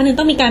บเขาสักพักนึง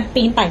ต้องมีการ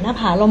ปีนไต่หน้า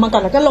ผาลงมาก่อ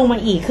นแล้วก็ลงมา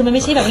อีกคือมันไ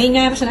ม่ใช่แบบง่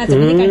ายๆเพราะฉะนั้นอาจจะไ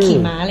ม่ได้การขี่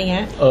ม้าอะไรเ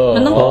งี้ยมั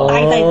นต้องไต่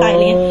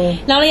เลย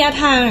แล้วระยะ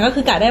ทางก็คื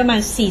อกะได้ประมา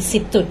ณ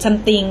40 จุดซัม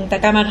ติงแต่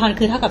การมาราธอน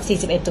คือเท่ากับ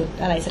41 จุด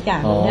อะไรสักอย่า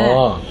งนึงนะ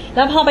แ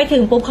ล้วพอไปถึ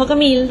งปุ๊บเขาก็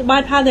มีวา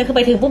ดภาพเลยคือไ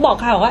ปถึงปุ๊บบอก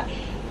เขาว่า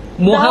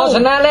หมู่เฮาช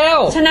นะแล้ว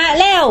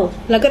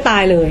แล้วก็ตา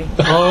ยเลย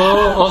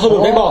สรุป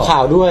ได้บอกข่า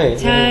วด้วย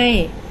ใช่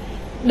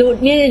ดู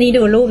นี่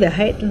ดูรูปเดี๋ยวใ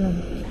ห้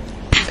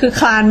คือ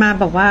คลานมา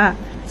บอกว่า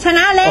ชน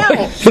ะแล้ว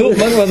รูป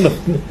มัน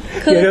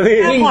คือ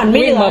ผ่อนไ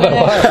ม่เหลือมาแบบ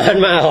ว่าคลาน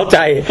มาเข้าใจ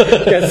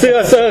แต่เ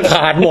สื้อข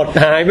าดหมด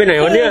หายไปไหน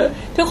วะเนี่ย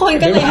ทุกคน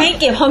ก็เลยให้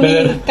เก็บพอมี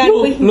การ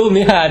รูป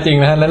นี้ฮาจริง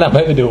นะแล้วนำใ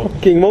ห้ไปดู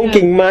กิ่งไ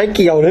ม้เ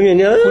กี่ยวทั้งอย่างเ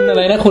นี้ยคุณอะไ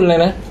รนะ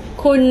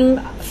คุณ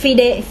ฟี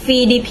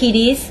ดีพี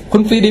ดิสคุ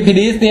ณฟีดีพี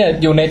ดิสเนี่ย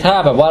อยู่ในท่า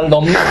แบบว่า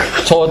ล้ม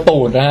โชว์ตู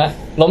ดนะฮะ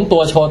ล้มตั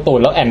วโชว์ตูด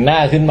แล้วแอนหน้า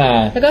ขึ้นมา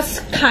แล้วก็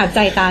ขาดใจ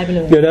ตายไปเล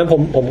ยเดี๋ยวนะ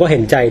ผมก็เห็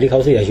นใจที่เขา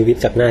เสียชีวิต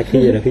จากหน้า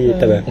ที่นะพี่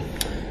แต่แบบ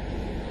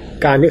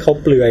การที่เขา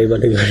เปลือยมา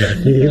ถึงขนาด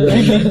นี้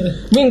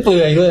วิ่งเปลื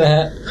อยด้วยนะฮ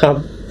ะครับ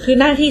คือ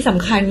หน้าที่ส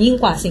ำคัญยิ่ง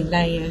กว่าสิ่งใด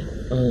ไง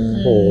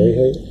โอ้ย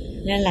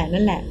นั่นแ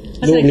หละ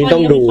รูปนี้ต้อ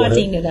งดูจ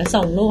ริงเดี๋ยว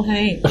ส่งรูปใ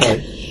ห้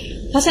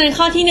เพราะฉะนั้น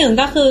ข้อที่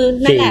1ก็คือ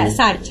นั่นแหละ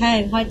สัตว์ใช่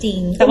ข้อจริง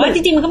แต่ว่าจ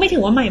ริงๆมันก็ไม่ถื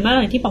อว่าใหม่มาก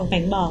อย่างที่ปองแป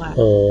งบอกอ่ะ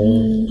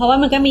เพราะว่า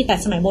มันก็มีแต่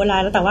สมัยโบรา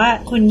ณแล้วแต่ว่า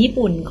คนญี่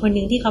ปุ่นคน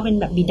นึงที่เขาเป็น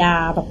แบบบิดา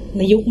แบบใ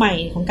นยุคใหม่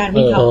ของการ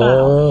วิ่งเท้าเปล่า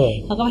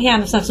เขาก็พยายาม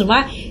สนับสนุนว่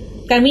า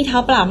การวิ่งเท้า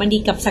เปล่ามันดี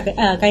กับ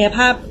กายภ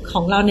าพข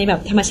องเราในแบ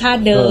บธรรมชา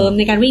ติเดิมใ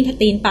นการวิ่ง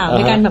ตีนเปล่าใ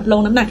นการแบบล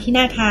งน้ำหนักที่ห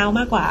น้าเท้าม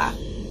ากกว่า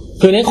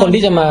คือในคน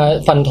ที่จะมา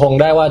ฟันธง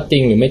ได้ว่าจริ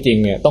งหรือไม่จริง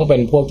เนี่ยต้องเป็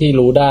นพวกที่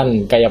รู้ด้าน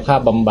กายภาพ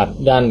บำบัด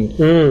ด้าน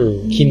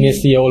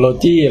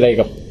kinesology อะไร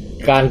กับ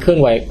การเคลื่อน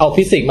ไหวเอา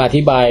ฟิสิกส์มาอ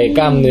ธิบายก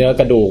ล้ามเนื้อ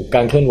กระดูกก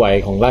ารเคลื่อนไหว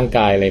ของร่างก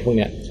ายอะไรพวกเ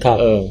นี้ย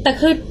แต่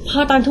คือพอ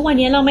ตอนทุกวัน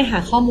นี้เราไม่หา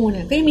ข้อมูล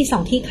อ่ะก็ยังมี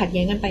2ที่ขัดแ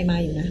ย้งกันไปมา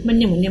อยู่นะมัน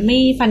ยังไม่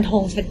ฟันธ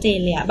งชัดเจน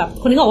เลยอ่ะแบบ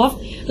คนนึงบอกว่า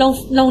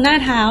ลงหน้า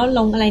เท้าล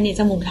งอะไรเนี่ย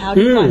จมูกเท้า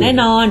ดีกว่าแน่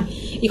นอน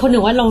อีกคนหนึ่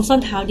งว่าลงส้น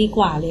เท้าดีก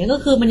ว่าเลยก็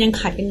คือมันยัง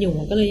ขัดกันอยู่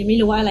ก็เลยยังไม่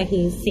รู้ว่าอะไรคื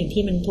อสิ่ง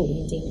ที่มันถูกจ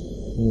ริง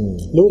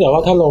ๆรู้แต่ว่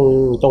าถ้าลง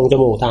ตรงจ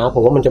มูกเท้าผ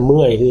มว่ามันจะเ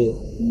มื่อยพี่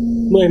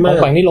เมื่อยมาก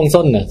ฝั่งนี้ลง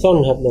ส้นน่ะส้น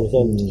ครับลง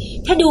ส้น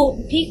ถ้าดู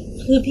พี่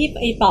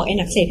ไอ้ปอกไอ้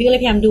หนักเสพพี่ก็เล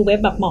ยพยายามดูเว็บ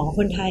แบบหมอค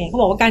นไทยเขา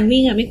บอกว่าการ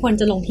วิ่งไม่ควร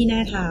จะลงที่หน้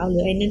าเท้าหรื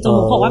อไอ้นั่นจ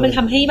มูกเพราะว่ามันท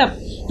ำให้แบบ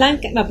ร่าง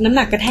แบบน้ำห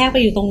นักกระแทกไป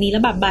อยู่ตรงนี้แล้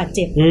วแบบบาดเ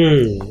จ็บ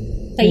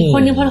แต่อีกค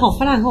นนึงคนของ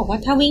ฝรั่งเขาบอกว่า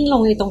ถ้าวิ่งล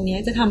งในตรงนี้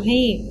จะทำให้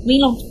วิ่ง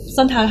ลง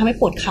ส้นเท้าทำให้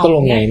ปวดเข่าก็ล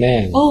งไงแม่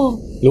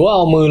หรือว่าเอ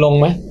ามือลง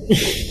ไหม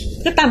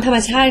ก็ตามธรรม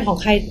ชาติของ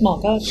ใครหมอ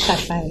ก็ตัด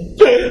ไป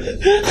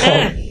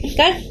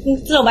ก็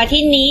สรุปอาทิ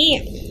ตย์นี้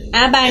อ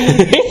าบัน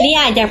นี่อย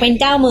ากเป็น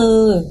เจ้ามือ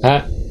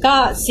ก็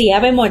เสีย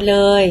ไปหมดเล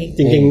ย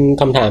จริง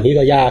ๆคำถามพี่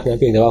ก็ยากนะ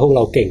เพียงแต่ว่าพวกเร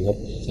าเก่งครับ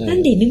นั่น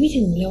ดินึกไม่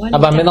ถึงเลยว่าอา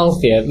บันไม่ต้อง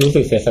เสียรู้สึ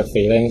กเสียศักดิ์ศ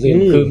รีอะไรทั้งสิ้น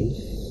คือ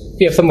เป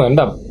รียบเสมือน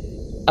แบบ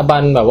อาบั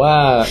นแบบว่า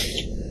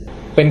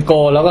เป็นโก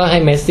แล้วก็ให้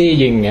เมสซี่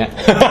ยิงเงี้ย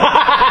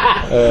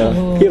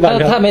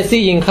ถ้าเมส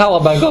ซี่ยิงเข้าอ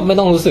าบันก็ไม่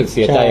ต้องรู้สึกเ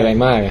สียใจอะไร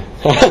มาก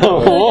บ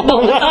อ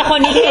กเอาคน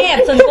นี้เทพ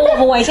ส่วนกู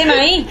หวยใช่ไหม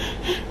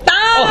ต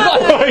า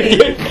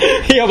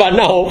พี่อาบัน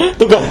เอา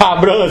ตุ๊กตา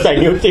เบลอใส่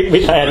นิ้วจิ๊บไป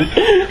แทน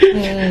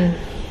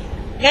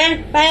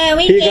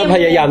พี่ก็พ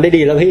ยายามได้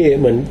ดีแล้วพี่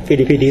เหมือนฟิ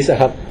ลิปปินส์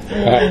ครับ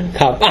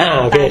ครับ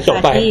โอเคจบ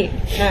ไป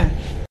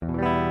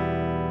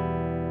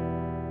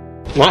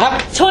มาครับ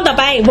ช่วงต่อ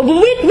ไป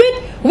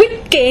วิด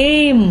เก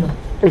ม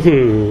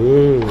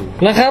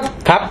นะครับ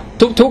ครับ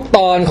ทุกๆต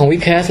อนของวิ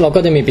ดแคสเราก็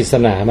จะมีปริศ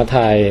นามาท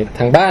ายท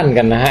างบ้าน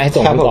กันนะฮะให้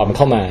ส่งคำตอบเ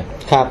ข้ามา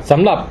ครับส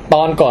ำหรับต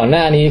อนก่อนห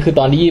น้านี้คือ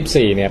ตอน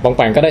ที่24เนี่ยปองแ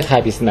ปงก็ได้ทาย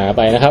ปริศนาไ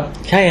ปนะครับ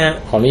ใช่ฮะ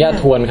ขออนุญาต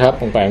ทวนครับ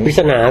ปองแปงปริ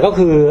ศนาก็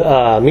คือ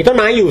มีต้น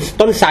ไม้อยู่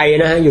ต้นไทร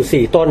นะฮะอ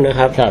ยู่4ต้นนะ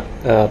ครับ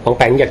ปองแ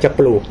ปงอยากจะป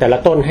ลูกแต่ละ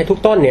ต้นให้ทุก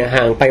ต้นเนี่ย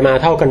ห่างไปมา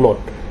เท่ากันหมด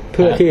เ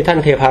พื่อที่ท่าน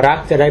เทพารัก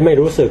ษ์จะได้ไม่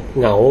รู้สึก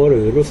เหงาห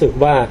รือรู้สึก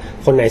ว่า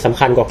คนไหนสำ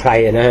คัญกว่าใคร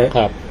นะฮะ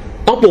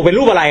ต้องปลูกเป็น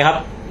รูปอะไรครับ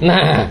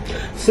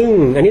ซึ่ง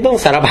อันนี้ต้อง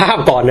สารภาพ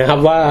ก่อนนะครับ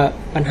ว่า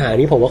ปัญหา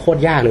นี้ผมว่าโคต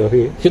รยากเลย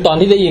พี่คือตอน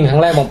ที่ได้ยินครั้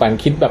งแรกมองปัน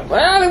คิดแบบ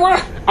อะไรวะ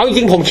เอาจ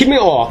ริงผมคิดไม่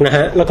ออกนะฮ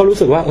ะแล้วก็รู้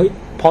สึกว่าเฮ้ย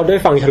พอได้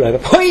ฟังเฉลยแบ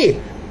บเฮ้ย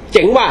เ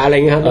จ๋งว่ะอะไรเ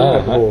งี้ยครับ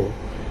โอ้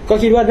ก็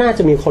คิดว่าน่าจ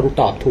ะมีคน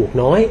ตอบถูก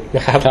น้อยน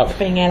ะครับ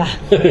เป็นไงล่ะ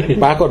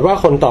ปรากฏว่า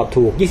คนตอบ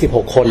ถูก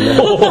26คนนะ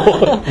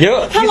เยอะ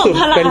ที่สุด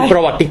เป็นปร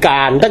ะวัติก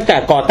ารณ์ตั้งแต่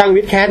ก่อตั้ง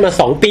วิดแคสมา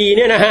2ปีเ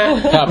นี่ยนะฮะ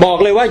บอก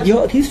เลยว่าเยอ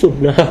ะที่สุด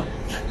นะครับ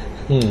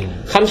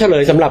คำเฉล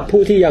ยสำหรับ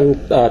ผู้ที่ยัง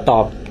ต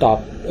อบ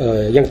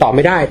ยังตอบไ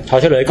ม่ได้ขอ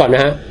เฉลยก่อนน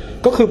ะฮะ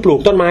ก็คือปลูก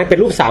ต้นไม้เป็น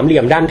รูปสามเหลี่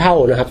ยมด้านเท่า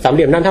นะครับสามเห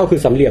ลี่ยมด้านเท่าคือ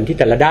สามเหลี่ยมที่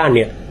แต่ละด้านเ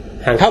นี่ย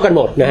ห่างเท่ากันห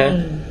มดนะฮะ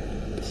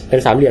เป็น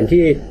สามเหลี่ยม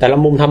ที่แต่ละ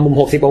มุมทำมุม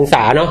60องศ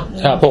าเนาะ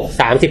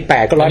6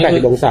 38ก็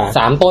180องศา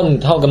3ต้น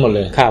เท่ากันหมดเล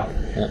ยครับ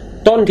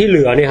ต้นที่เห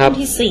ลือเนี่ยครับ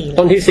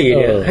ต้นที่4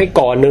เนี่ยให้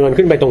ก่อเนิน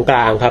ขึ้นไปตรงกล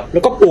างครับแล้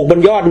วก็ปลูกบน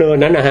ยอดเนิน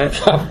นั้นนะฮะ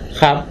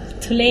ครับ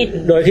ทุเรศ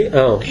โดยที่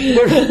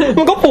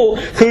มันก็ปลูก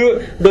คือ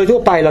โดยทั่ว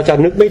ไปเราจะ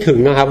นึกไม่ถึง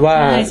นะครับ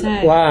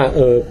ว่า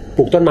ป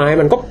ลูกต้นไม้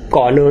มันก็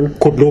ก่อเนิน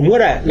ขุดหลุมก็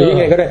ได้หรือยัง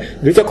ไงก็ได้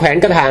หรือจะแขวน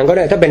กระถางก็ไ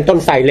ด้ถ้าเป็นต้น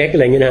ไทรเล็กอะ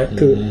ไรอย่างเงี้ยนะ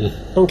คือ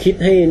ต้องคิด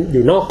ให้อ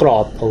ยู่นอกกรอ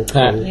บของ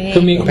คื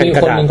อมี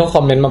คนนึงเขาค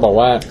อมเมนต์มาบอก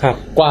ว่า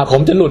กว่าผ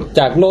มจะหลุด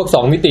จากโลก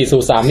2มิติ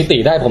สู่3มิติ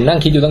ได้ผมนั่ง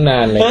คิดอยู่ตั้งนา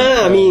นเลย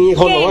มี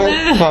คนบอกว่า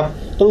ครับ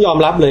ต้องยอม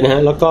รับเลยนะฮ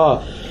ะแล้วก็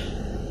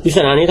ปริศ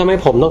นานี้ทำให้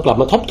ผมต้องกลับ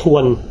มาทบทว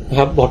นนะ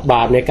ครับบทบ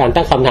าทในการ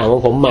ตั้งคำถามขอ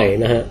งผมใหม่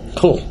นะฮะ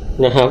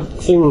นะครับ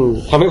ซึ่ง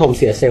ทำให้ผมเ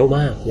สียเซลล์ม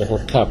ากนะครับ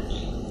ครับ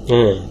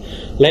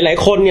หลาย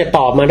ๆคนเนี่ยต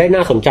อบมาได้น่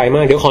าสนใจม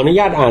ากเดี๋ยวขออนุ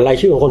ญาตอ่านราย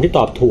ชื่อของคนที่ต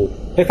อบถูก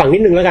ให้ฟังนิ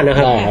ดนึงแล้วกันนะค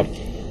รับได้ครับ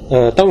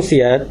ต้องเสี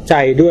ยใจ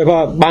ด้วยเพราะ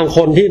บางค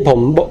นที่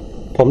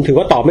ผมถือ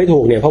ว่าตอบไม่ถู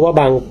กเนี่ยเพราะว่า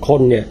บางค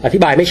นเนี่ยอธิ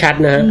บายไม่ชัด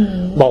นะฮะ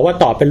บอกว่า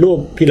ตอบเป็นรูป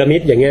พีระมิ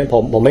ดอย่างเงี้ย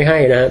ผมไม่ให้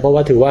นะเพราะว่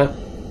าถือว่า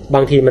บ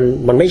างที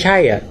มันไม่ใช่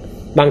อ่ะ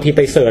บางทีไ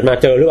ปเสิร์ชมา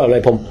เจอหรืออะไร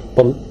ผ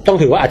มต้อง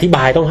ถือว่าอธิบ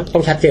ายต้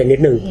องชัดเจนนิด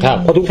นึง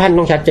เพราะทุกท่าน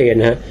ต้องชัดเจน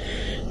นะฮะ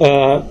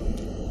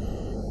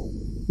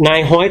นาย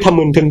ฮ้อยท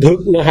มึนทึนทึก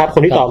นะครับค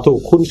นที่ตอบถูก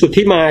คุณสุท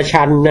ธิมา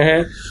ชันนะฮะ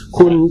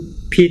คุณ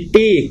พี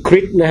ตี้ค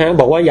ริสนะฮะ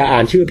บอกว่าอย่าอ่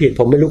านชื่อผิด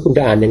ผมไม่รู้คุณจ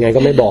ะอ่านยังไงก็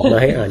ไม่บอกมา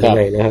ให้อ่านยังไ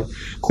งนะครับ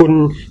คุณ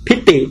พิ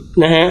ติ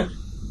นะฮะ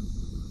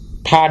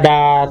ธาด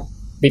า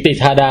ปิติ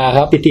ธาดาค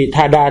รับปิติธ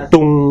าดา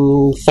ตุง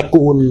ส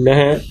กุลนะ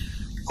ฮะ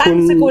คุณ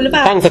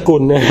ตั้งสกุ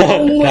ลนะ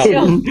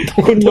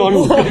คุณนน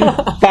ท์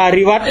ปา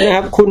ริวัฒน์นะค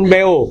รับคุณเบ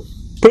ล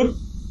พฤกษ์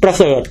ประ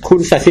เสริฐคุณ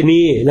ศาสิ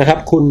นีนะครับ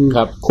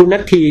คุณนั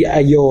ทธีอ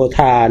โยธ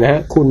านะฮะ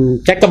คุณ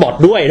แจ็คกบฏ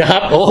ด้วยนะครั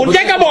บคุณแ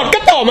จ็คกบฏก็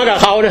ตอบมากับ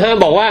เขานะฮะ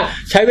บอกว่า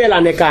ใช้เวลา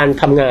ในการ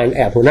ทำงานแอ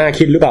บหัวหน้า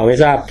คิดหรือเปล่าไม่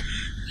ทราบ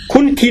คุ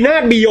ณทีนา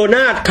ถบิโยน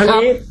าถครั้ง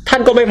นี้ท่า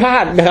นก็ไม่พลา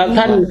ดนะครับ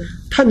ท่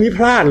านไม่พ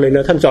ลาดเลยน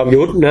ะท่านจอม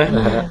ยุทธนะ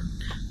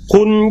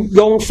คุณ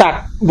ยงศัก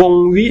ดิ์วง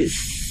วิ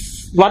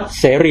วัฒน์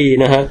เสรี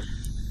นะฮะ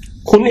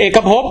คุณเอก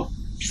ภพ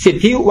สิท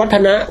ธิวัฒ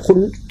นะคุณ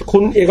คุ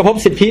ณเอกภพ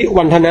สิทธิ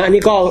วันธนะ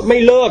นี่ก็ไม่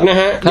เลิกนะ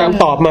ฮะยัง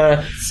ตอบมา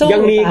ยั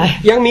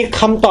งมี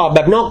คำตอบแบ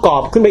บนอกกรอ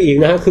บขึ้นไปอีก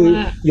นะฮะคือ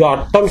หยอด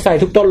ต้นไทร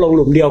ทุกต้นลงห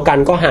ลุมเดียวกัน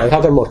ก็ห่างเท่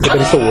ากันหมดคือเ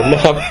ป็นศูนย์น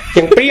ะครับ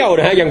ยังเปรี้ยว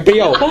นะฮะยังเป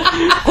รี้ยว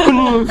คุณ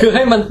คือใ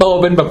ห้มันโต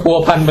เป็นแบบพัว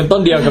พันเป็นต้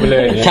นเดียวกันไปเล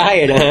ยใช่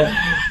นะฮะ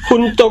คุ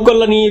ณจงก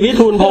รณีวิ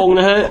ทูลพงษ์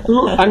นะฮะ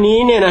อันนี้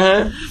เนี่ยนะฮะ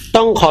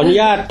ต้องขออนุ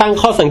ญาตตั้ง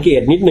ข้อสังเก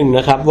ตนิดนึงน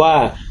ะครับว่า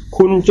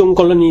คุณจง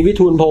กรณีวิ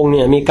ทูลพงษ์เ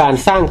นี่ยมีการ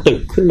สร้างตึก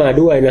ขึ้นมา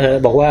ด้วยนะฮะ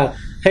บอกว่า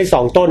ให้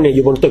2ต้นเนี่ยอ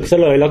ยู่บนตึกซะ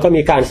เลยแล้วก็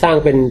มีการสร้าง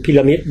เป็นพีร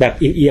ะมิดแบบ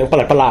เอียงๆปร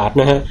ะหลาดๆ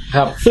นะฮะ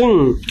ซึ่ง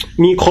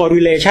มี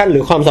correlation หรื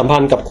อความสัมพั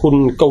นธ์กับคุณ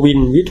กวิน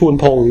วิทูล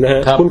พงษ์นะฮ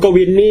ะคุณก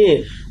วินนี่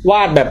ว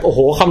าดแบบโอ้โห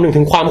คำนึง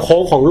ถึงความโค้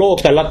งของโลก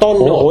แต่ละต้น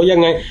โอ้โหยั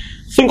งไง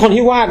ซึ่งคน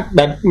ที่วาดแ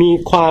บบมี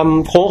ความ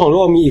โค้งของโล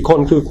กมีอีกคน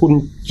คือคุณ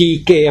จี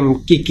เกม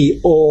กิกิ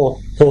โอ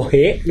โฮเฮ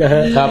นะฮ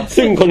ะ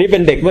ซึ่งคนนี้เป็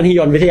นเด็กมัธย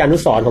มวิทยานุ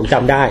สรณ์ผมจ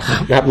ำได้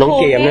นะครับน้อง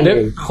เกมนั่นเอง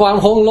ความ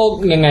โค้งโลก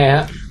ยังไงฮ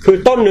ะคือ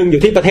ต้นหนึ่งอ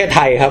ยู่ที่ประเทศไท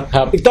ยครับ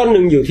อีกต้นห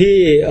นึ่งอยู่ที่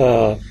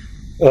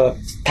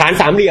ฐาน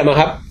สามเหลี่ยม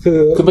ครับ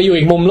คือไปอยู่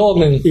อีกมุมโลก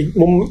หนึ่งอีก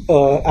มุม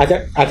อาจ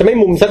จะไม่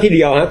มุมซะทีเ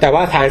ดียวฮะแต่ว่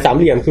าฐานสาม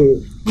เหลี่ยมคือ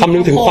คำนึ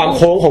งถึงความโ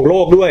ค้งของโล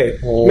กด้วย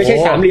ไม่ใช่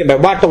สามเหลี่ยมแบ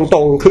บวาดต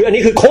รงๆคืออัน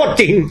นี้คือโคตร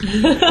จริง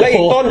และอี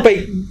กต้นไป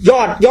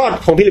ยอด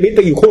ของพีระมิดไ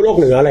ปอยู่ขั้วโลก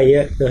เหนืออะไรเ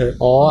งี้ยนะฮะ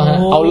อ๋อฮะ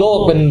เอาโลก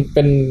เ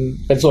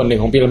ป็นส่วนหนึ่ง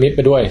ของพีระมิดไ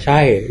ปด้วยใ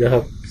ช่นะครั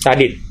บซา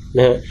ดิสน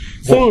ะฮะ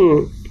ซึ่ง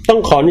ต้อง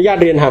ขออนุญาต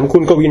เรียนถามคุ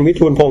ณกวินวิ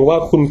ทูลพงษ์ว่า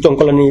คุณจง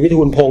กรณีวิ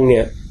ทูลพงษ์เนี่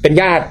ยเป็น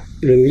ญาติ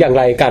หรืออย่าง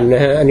ไรกันน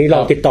ะฮะอันนี้เรา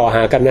ติดต่อห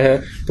ากันนะฮะ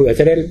เผื่อจ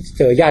ะได้เ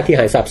จอญาติที่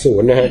หายสาบสู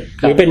ญนะฮะ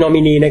หรือเป็นนอ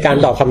มินีในการ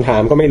ตอบคำถา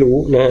มก็ไม่รู้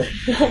นะฮะ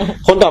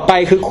คนต่อไป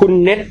คือคุณ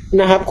เน็ต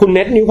นะครับคุณเ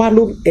น็ตนี่วาด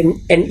รูป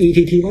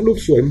NETT วาดรูป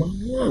สวยม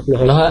ากนะ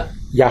ฮะ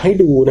อยากให้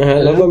ดูนะฮะ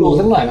แล้วก็ดู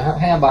สักหน่อยนะครับ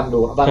ให้อบันดู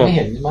อบันไม่เ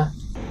ห็นใช่ไหม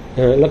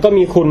แล้วก็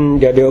มีคุณ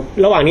เดี๋ยว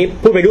ระหว่างนี้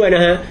พูดไปด้วยน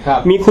ะฮะ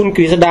มีคุณก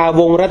ฤษดา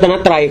วงรัตน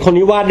ไตรคน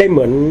นี้วาดได้เห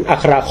มือนอัก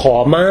ขระขอ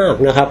มาก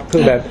นะครับคื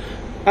อแบบ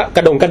ก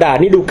ระดาษ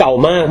นี่ดูเก่า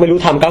มากไม่รู้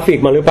ทำกราฟิก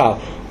มาหรือเปล่า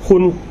คุ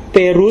ณเป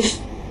รุส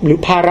หรือ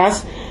พารัส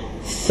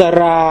ส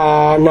ร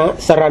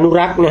านุ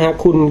รักษ์นะฮะ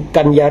คุณ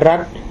กัญญรั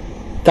ตน์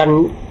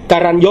กา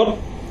รัญยศ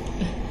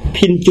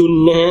พินจุล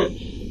นะฮะ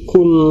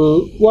คุณ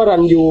วรั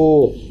ญยู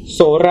โส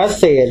ร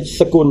เศรษฐ์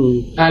สกุล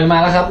มา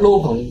แล้วครับรูป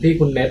ของที่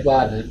คุณเน็ตวา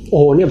ดนะโอ้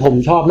โหเนี่ยผม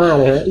ชอบมาก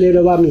เลยฮะเรียกไ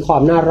ด้ว่ามีควา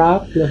มน่ารัก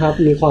นะครับ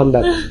มีความแบ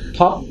บ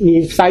ท็อปมี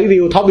ไซด์วิ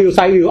วท็อปวิวไซ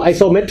ด์วิวไอโ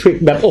ซเมตริก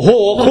แบบโอ้โห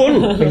คุณ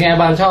เป็นไง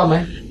บานชอบไหม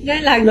น่า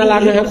รั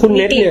กนะครับคุณเ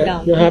น็ตเนี่ย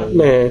นะครับแ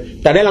หม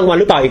แต่ได้รางวัล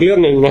หรือเปล่าอีกเรื่อ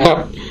งนึงนะครับ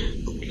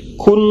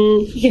คุณ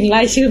เห็นร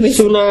ายชื่อไหม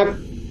สุนา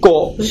โก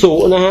ะสุ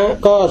นะฮะ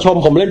ก็ชม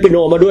ผมเล่นเปียโน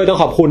มาด้วยต้อง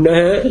ขอบคุณนะ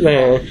ฮะแหม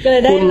ก็เล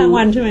ยได้ราง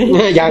วัลใช่ไหม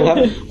ยังครับ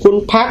คุณ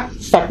พัก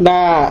ศักด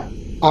า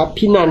อ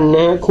ภินันท์น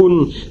ะฮะคุณ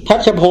ทั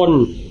ชพล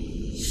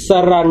ส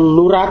รัญ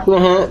นุรักษ์น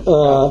ะฮะ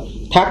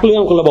ทักเรื่อ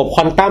งระบบค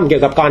วอนตัมเกี่ย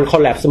วกับการคอ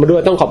ลแลปส์มาด้ว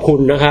ยต้องขอบคุณ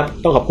นะครับ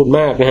ต้องขอบคุณ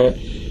มากนะฮะ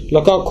แ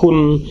ล้วก็คุณ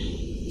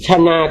ช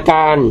นาก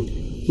าร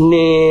เน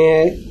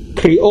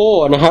คริโอ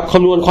นะครับค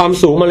ำนวณความ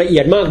สูงมาละเอี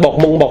ยดมากบอก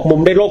มุ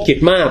มได้โรคจิต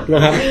มากน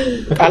ะครับ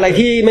อะไร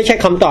ที่ไม่ใช่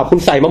คำตอบคุณ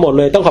ใส่มาหมด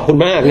เลยต้องขอบคุณ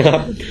มากนะครั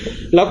บ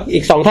แล้วอี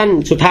ก2ท่าน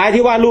สุดท้าย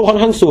ที่วาดรูปค่อน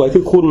ข้างสวย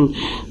คือคุณ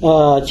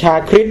ชา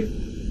คริต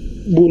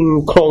บุญ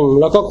คง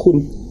แล้วก็คุณ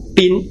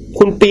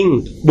ปิง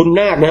บุญ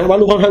นาคนะวาด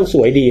รูปค่อนข้างส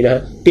วยดีนะฮ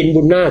ะปิน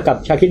บุญนาคกับ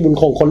ชาคริตบุญ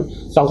คงคน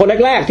2คน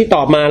แรกๆที่ต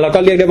อบมาแล้วก็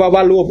เรียกได้ว่าว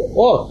าดรูปโ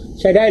อ้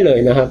ใช้ได้เลย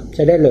นะครับใ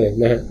ช้ได้เลย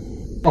นะฮะ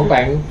ปองแป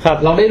งครับ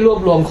เราได้รวบ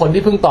รวมคน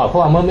ที่เพิ่งตอบเข้า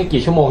มาเมื่อไม่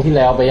กี่ชั่วโมงที่แ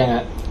ล้วไปยังฮ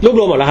ะรวบ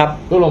รวมหมดแล้วครับ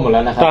รวบรวมหมดแ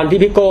ล้วนะครับตอนที่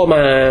พี่โก้ม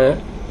า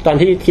ตอน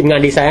ที่ทีมงา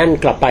นดีไซน์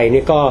กลับไป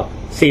นี่ก็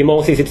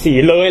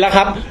 4:44 เลยแล้วค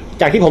รับ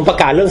จากที่ผมประ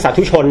กาศเรื่องสา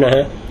ธุชนนะฮ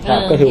ะ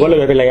ก็ถือว่าเล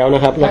ยไปแล้วน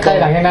ะครับแล้ว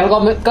หลังจากนั้น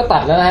ก็ตั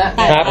ดแล้วนะฮะ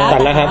ครับตั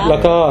ดแล้วครับแล้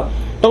วก็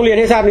ต้องเรียน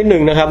ให้ทราบนิดนึ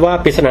งนะครับว่า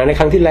ปริศนาใน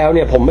ครั้งที่แล้วเ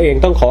นี่ยผมเอง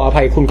ต้องขออ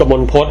ภัยคุณกม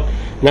ลพจน์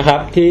นะครับ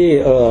ที่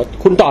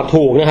คุณตอบ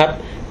ถูกนะครับ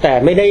แต่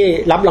ไม่ได้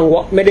รับรางวั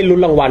ลไม่ได้ลุ้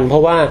นรางวัลเพรา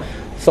ะว่า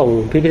ส่ง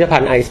พิพิธภั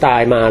ณฑ์ไอน์สไต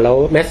น์มาแล้ว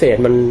แมสเสจ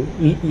มัน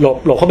ห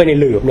ลบเข้าไปใน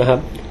หลืบนะครับ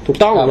ถูก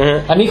ต้องนะฮะ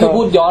อันนี้คือ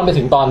พูดย้อนไป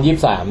ถึงตอน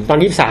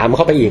23เ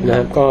ข้าไปอีกนะค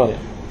รับก็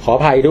ขออ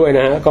ภัยด้วยน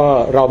ะฮะก็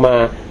เรามา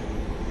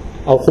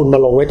เอาคุณมา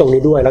ลงไว้ตรง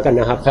นี้ด้วยแล้วกัน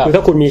นะครับคือถ้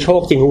าคุณมีโช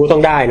คจริงคุณต้อ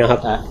งได้นะครับ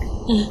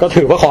ก็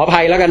ถือว่าขออ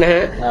ภัยแล้วกันนะฮ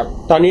ะ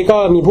ตอนนี้ก็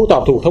มีผู้ตอ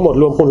บถูกทั้งหมด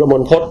รวมคุณกม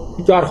ลพจน์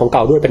ยอดของเก่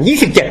าด้วยเป็น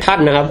27ท่าน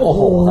นะครับโอ้โ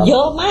หเย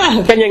อะมาก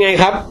เป็นยังไง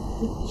ครับ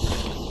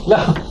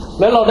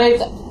แล้วเราได้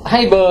ให้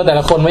เบอร์แต่ล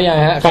ะคนไว้ยัง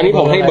ฮะตอนนี้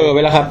ผมให้เบอร์ไ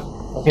ว้แล้วครับ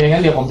โอเคงั้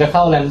นเดี๋ยวผมจะเข้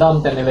า Random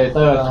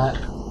Generator แล้วฮะ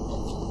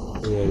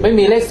ไม่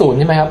มีเลข0ใ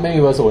ช่ไหมครับไม่มี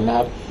เบอร์0นะค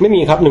รับไม่มี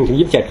ครับ1 ถึง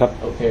 27ครับ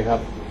โอเคครับ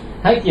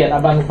ให้เกียรติอ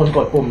บันคนก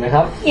ดปุ่มนะค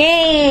รับเย้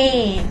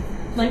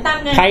เหมือนตาม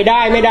เงินใครได้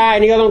ไม่ได้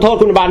นี่ก็ต้องโทษ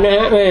คุณอบันนะฮ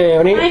ะ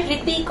วันนี้ให้ฟลิ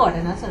ตตี้กด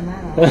นะส่วนมาก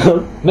หรอ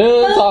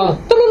1 2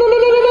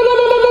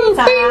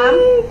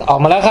 3ออก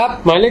มาแล้วครับ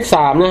หมายเลข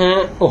3นะฮะ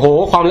โอ้โห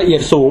ความละเอีย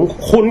ดสูง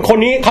คุณคน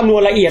นี้คำนว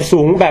ณละเอียด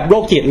สูงแบบโร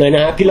คจิตเลยน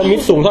ะฮะพีระมิด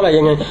สูงเท่าไหร่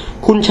ยังไง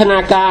คุณชนา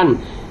การ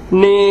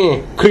เน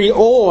คริโ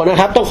อนะ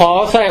ครับต้องขอ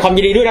แสดงความ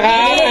ยินดีด้วยนะค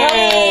รับ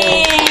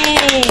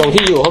ส่ง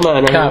ที่อยู่เข้ามา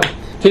นะครับ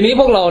ทีนี้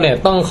พวกเราเนี่ย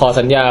ต้องขอ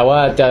สัญญาว่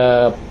าจะ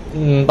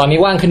ตอนนี้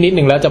ว่างขึ้นนิดห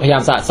นึ่งแล้วจะพยายา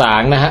มสะสา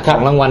งนะฮะขอ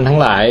งรางวัลทั้ง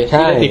หลาย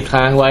ที่ได้ติด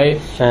ค้างไว้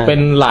เป็น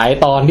หลาย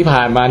ตอนที่ผ่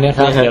านมาเนี่ยค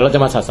รับเดี๋ยวเราจ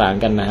ะมาสะสาง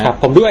กันนะฮะ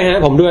ผมด้วยฮะ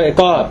ผมด้วย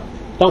ก็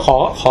ต้องข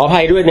ออ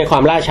ภัยด้วยในควา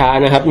มล่าช้า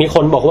นะครับมีค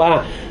นบอกว่า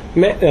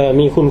แม่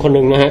มีคุณคนห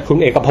นึ่งนะฮะคุณ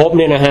เอกภพเ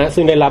นี่ยนะฮะ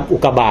ซึ่งได้รับอุ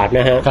กกาบาต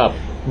นะฮะ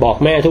บอก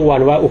แม่ทุกวั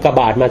นว่าอุกกา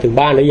บาตมาถึง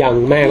บ้านหรือยัง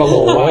แม่ก็ง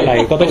งว่าอะไร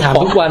ก็ต้องถาม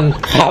ทุกวัน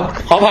ครับ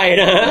ขออภัย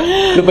นะฮะ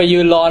คือไปยื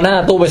นรอหน้า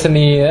ตู้ไปรษ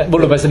ณีย์บุ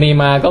รุษไปรษณีย์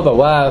มาก็แบบ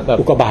ว่าแบบ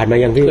อุกกาบาตมา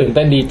ยังพี่ตื่นเ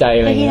ต้นดีใจ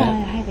อะไรเงี้ย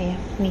ให้ไป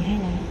มีให้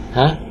นะ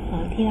ฮะ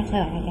ที่เราเคย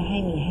บอกเราจะให้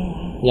มีให้แ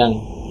ล้วยัง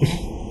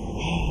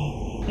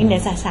เดี๋ย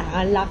วสาว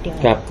ๆรอบเดียว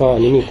ครับก็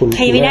นี่มีคุณใ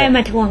ครไม่ได้ม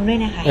าทวงด้วย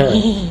นะคะ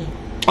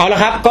เอาละ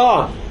ครับก็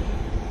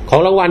ขอ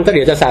งรางวัลก็เ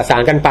ดี๋ยวจะสะสา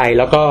งกันไป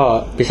แล้วก็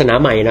ปริศนา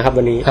ใหม่นะครับ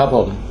วันนี้ครับผ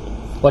ม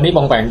วันนี้ป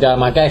องแปงจะ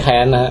มาแก้แค้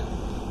นนะฮะ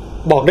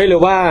บอกได้เล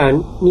ยว่า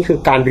นี่คือ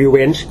การรีเว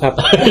นจ์ครับ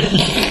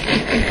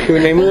คือ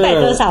ในเมื่อแต่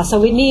เจอสาวส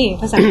วิตนี่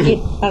ภาษาอังกฤษ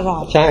ตลอ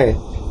ดใช่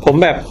ผม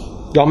แบบ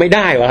ยอมไม่ไ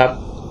ด้วะครับ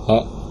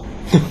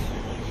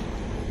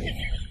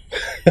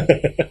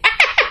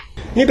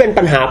นี่เป็น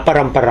ปัญหาปร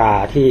ำปรา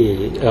ที่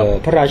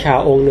พระราชา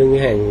องค์หนึ่ง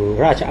แห่ง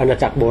ราชอาณา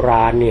จักรโบร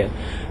าณเนี่ย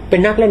เป็น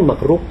นักเล่นหมาก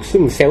รุก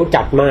ซึ่งเซลล์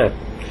จัดมาก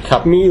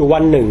มีอยู่วั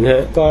นหนึ่งฮ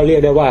ะก็เรีย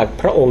กได้ว่า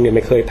พระองค์เนี่ยไ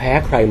ม่เคยแพ้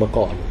ใครมา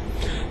ก่อน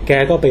แก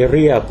ก็ไปเ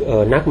รียก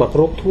นักหมาก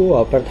รุกทั่ว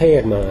ประเท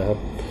ศมาครับ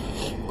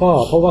ก็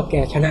เพราะว่าแก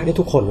ชนะได้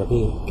ทุกคนครับ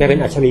พี่แกเป็น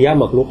อัจฉริยะ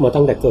หมากรุกมา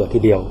ตั้งแต่เกิดที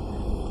เดียว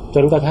จ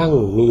นกระทั่ง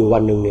มีอยู่วั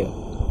นหนึ่งเนี่ย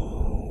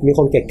มีค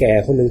นแก่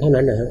ๆคนหนึ่งเท่า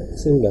นั้นนะฮะ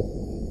ซึ่งแบบ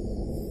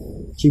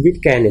ชีวิต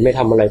แกเนี่ยไม่ท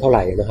ำอะไรเท่าไห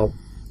ร่นะครับ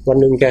วัน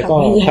หนึ่งแกก็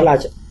พระรา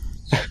ช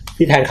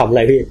พี่แทนขำอะไ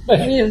รพี่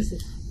ไม่รู้สิ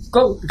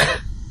ก็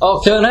ออก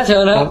เชิญนะ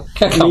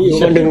มีอยู่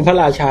วันหนึ่งพระ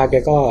ราชาแก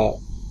ก็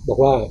บอก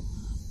ว่า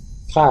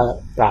ข้า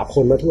ปราบค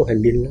นมาทั่วแผ่น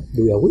ดินแล้วเ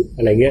บื่ออ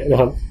ะไรเงี้ยนะ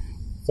ครับ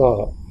ก็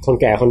คน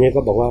แก่คนนี้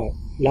ก็บอกว่า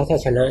แล้วถ้า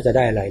ชนะจะไ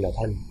ด้อะไรเหรอ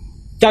ท่าน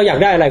เจ้าอยาก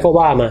ได้อะไรก็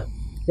ว่ามา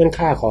งั้น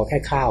ข้าขอแค่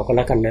ข้าวก็แ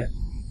ล้วกันนะ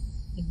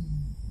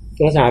พ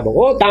ระราชาบอกโ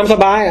อ้ตามส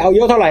บายเอาเย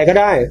อะเท่าไหร่ก็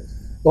ได้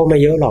โอ้ไม่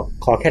เยอะหรอก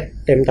ขอแค่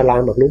เต็มตาราง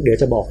หมากรุกเดี๋ยว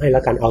จะบอกให้แล้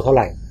วกันเอาเท่าไห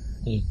ร่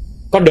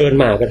ก็เดิน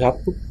มากันครับ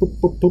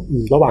ปุ๊บ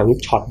ระหว่างนี้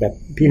ช็อตแบบ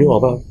พี่นึกออ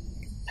กป่ะ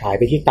ถ่าย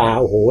ไปที่ตา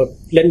โอ้โห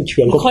เล่นเฉื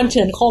อนคนเ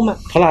ฉือนคมอ่ะ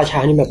พระราชา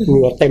นี่แบบเห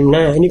งื่อเต็มห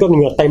น้าอันนี้ก็เห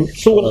งื่อเต็ม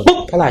สู้ปุ๊บ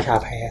พระราชา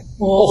แพ้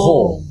โอ้โห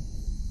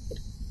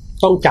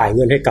ต้องจ่ายเ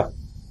งินให้กับ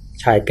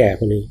ชายแก่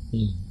คนนี้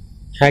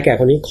ชายแก่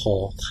คนนี้ขอ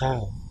ข้า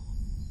ว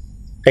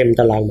เต็ม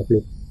ตารางหมากรุ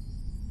ก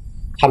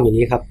ทำอย่าง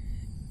นี้ครับ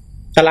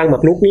ตารางหมา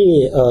กรุกนี่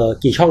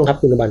กี่ช่องครับ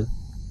คุณบัน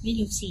ไม่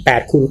รู้สิ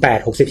8 คูณ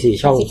 8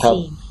 64ช่องครับ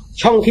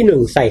ช่องที่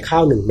1ใส่ข้า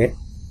ว1เม็ด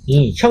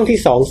ช่องที่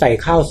2ใส่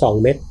ข้าว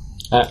2เม็ด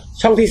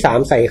ช่องที่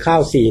3ใส่ข้า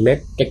ว4เม็ด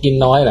แกกิน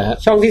น้อยเหรอฮะ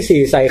ช่อง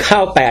ที่4ใส่ข้า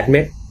ว8เ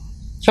ม็ด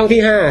ช่อง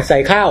ที่5ใส่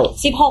ข้าว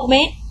16เ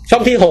ม็ดช่อ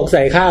งที่6ใ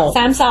ส่ข้าว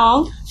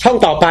32ช่อง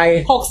ต่อไป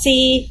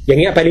64อย่าง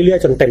เงี้ยไปเรื่อย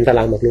ๆจนเต็มตาร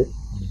างหมากรุก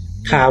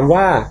ถาม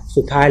ว่า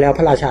สุดท้ายแล้วพ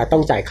ระราชาต้อ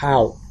งจ่ายข้า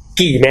ว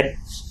กี่เม็ด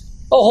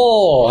โอ้โห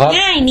ครับ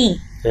ง่ายนี่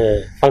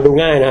ฟังดู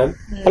ง่ายนะครับ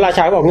พระราช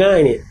าบอกง่าย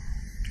นี่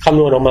คำ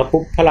นวณออกมา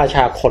ปุ๊บพระราช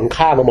าขน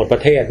ข้าวมาหมดปร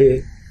ะเทศพี่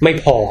ไม่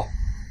พอ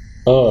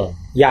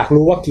อยาก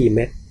รู้ว่ากี่เ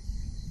ม็ด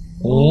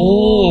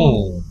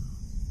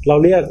เรา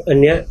เรียกอัน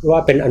เนี้ยว่า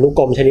เป็นอนุก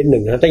รมชนิดหนึ่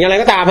งนะแต่อย่างไร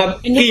ก็ตามครับ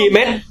กี่เ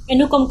ม็ดอ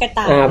นุกรมกระ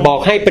ต่ายบอก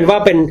ให้เป็นว่า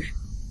เป็น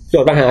โจ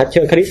ทย์ปัญหาเ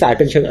ชิงคณิตศาสตร์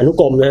เป็นเชิงอนุ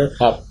กรมนะ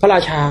ครับพระรา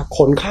ชาข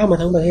นข้าวมา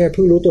ทั้งประเทศเ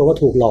พิ่งรู้ตัวว่า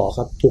ถูกหลอกค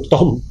รับถูก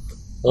ต้ม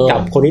จั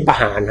บคนนี้ประ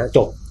หารนะจ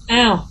บ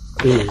อ้าว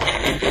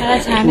พระรา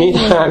ชานี่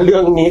เรื่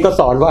องนี้ก็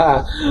สอนว่า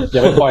อย่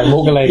าไปปล่อยมุ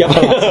กอะไร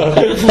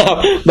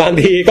บาง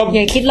ทีก็อ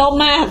ย่าคิดโลภ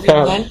มาก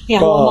อย่า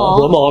ง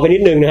หัวหมอไปนิ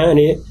ดนึงนะอัน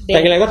นี้แต่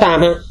อย่างไรก็ตาม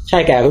ฮะชา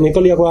ยแก่คนนี้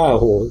ก็เรียกว่า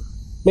โห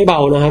ไม่เบา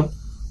นะครับ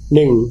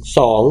1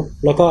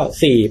 2แล้วก็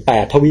4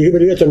 8ทวีขึ้นไป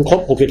เรื่อยจนครบ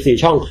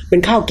64ช่องเป็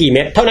นข้าวกี่เ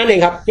ม็ดเท่านั้นเอ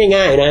งครับ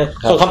ง่ายๆนะ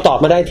ส่งคำตอบ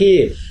มาได้ที่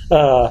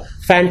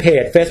แฟนเพ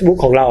จ Facebook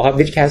ของเราครับ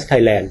Witchcast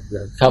Thailand น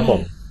ะครับผม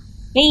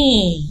นี่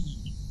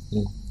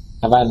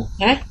ครับบ้าน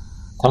นะ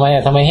ทำไ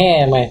มแห่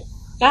ไหม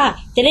ก็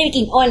จะได้ไป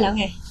กินอ้นแล้ว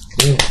ไง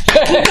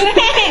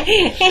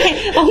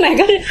โอ้แม่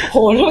ก็โห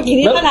เมื่อกี้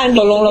นี่ก็นานต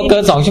กลงเราเกิ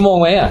น2ชั่วโมง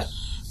ไหมอ่ะ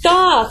ก็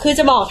คือจ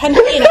ะบอกท่าน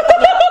พี่นะ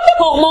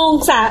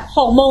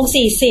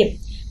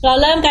6:40เรา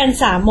เริ่มกัน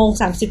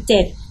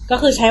3:37ก็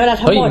คือใช้เวลา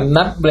ทั้งหมด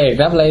นับเบรก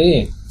นับอะไรนี่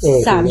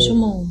3ชั่ว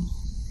โมง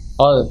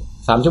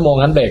3ชั่วโมง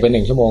นั้นเบรกไป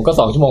1ชั่วโมงก็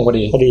2ชั่วโมงพอ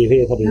ดีพี่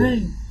พอดี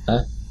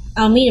เอ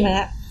ามีดมาแ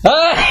ล้ว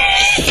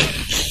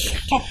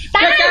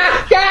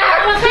จ้า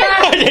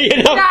ใจเย็น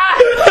ครับ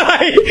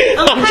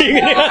จริงเ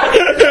นี่ย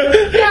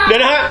เดี๋ยว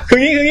นะฮะคือ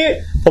งี้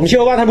ผมเชื่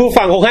อว่าท่านผู้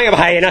ฟังคงให้อ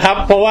ภัยนะครับ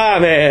เพราะว่า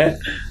แหม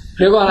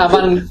เดี๋ยวก่อน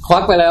มันควั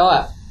กไปแล้วอ่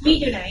ะมีด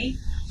อยู่ไหน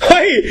เ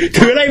ฮ้ย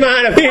ถืออะไรมา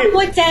น่ะพี่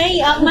หัวใจ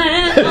ออกมา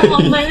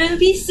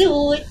พิสู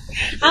จน์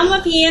เอามา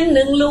เพียง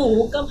1ลู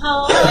กก็พอ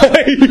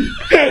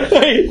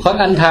ควัก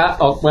อันทะ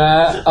ออกมา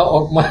เอาอ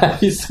อกมา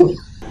พิสูจน์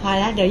พอ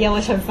แล้วเดี๋ยวเยาว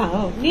ชนฟัง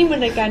นี่มัน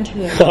รายการเ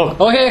ถื่อน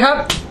โอเคครับ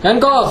งั้น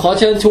ก็ขอ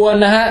เชิญชวน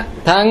นะฮะ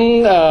ทั้ง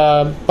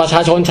ประช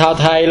าชนชาว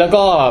ไทยแล้ว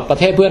ก็ประ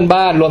เทศเพื่อน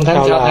บ้านรวมทั้ง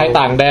ชาวไทย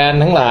ต่างแดน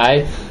ทั้งหลาย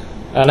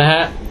นะฮ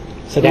ะ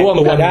ร่วม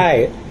กันได้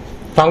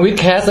ฟังวิด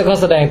แคสแล้วก็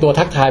แสดงตัว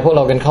ทักทายพวกเ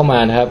รากันเข้ามา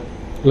นะครับ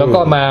แล้ว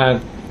ก็มา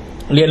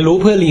เรียนรู้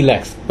เพื่อรีแล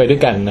กซ์ไปด้ว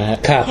ยกันนะฮะ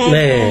ครับแ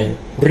ม่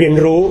เรียน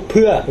รู้เ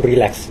พื่อรี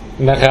แลกซ์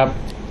นะครับ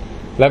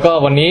แล้วก็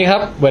วันนี้ครั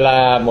บเวลา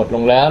หมดล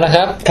งแล้วนะค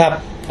รับครับ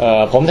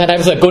ผมทนาย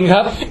ประเสริฐกุลค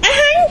รับ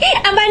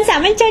อ บันสา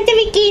มัญชนจะไ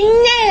ปกิน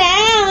นั่นแ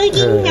ล้ว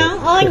กินน้อง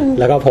อ้น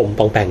แล้วก็ผมป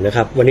องแปงนะค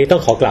รับวันนี้ต้อ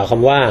งขอกล่าวค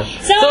ำว่า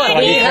สวัส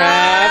ดีค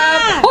รั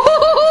บ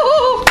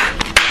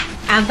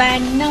อาบั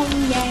นนม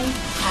ใหญ่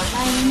อา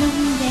บันนม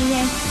ให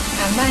ญ่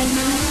อาบันน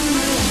ม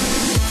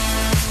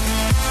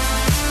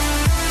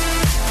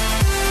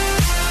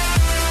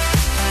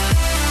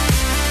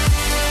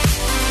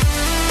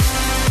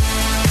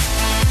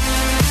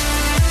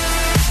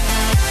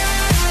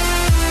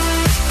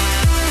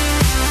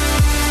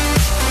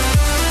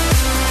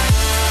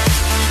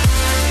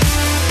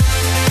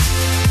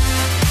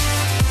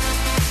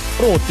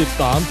โปรดติด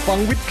ตามฟัง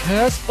วิดแค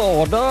สต์ต่อ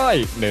ได้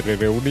ใน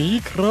เร็วๆนี้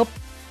ครับ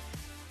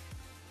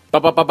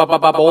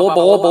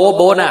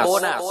bonus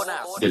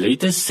The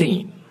latest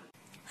scene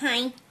Hi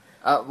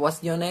what's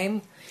your name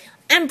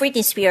I'm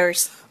Britney Spears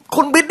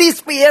คุณ Britney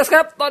Spears ค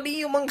รับตอนนี้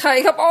อยู่เมืองไทย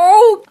ครับ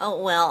Oh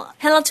well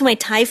hello to my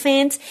Thai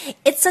fans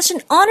It's such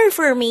an honor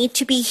for me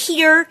to be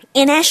here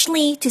and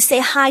actually to say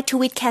hi to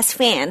Vidcast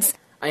fans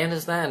I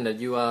understand that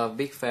you are a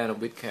big fan of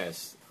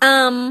Vidcast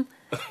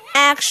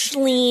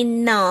Actually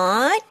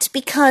not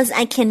because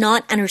I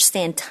cannot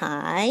understand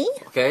Thai.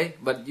 Okay,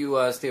 but you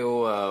are still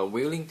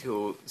willing to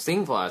sing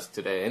for us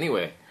today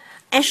anyway.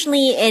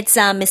 Actually, it's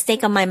a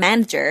mistake of my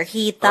manager.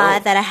 He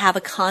thought that I have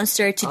a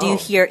concert to do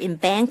here in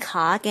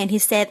Bangkok, and he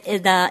said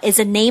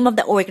the name of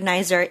the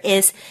organizer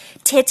is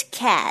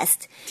Titcast.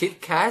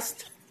 Titcast?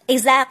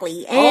 Exactly.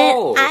 And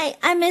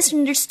I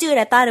misunderstood.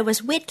 I thought it was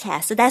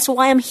Vidcast, so that's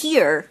why I'm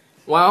here.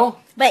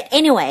 Wow.But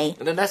anyway,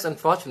 that's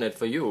unfortunate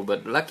for you, but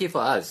lucky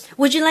for us.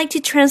 Would you like to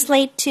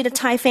translate to the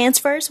Thai fans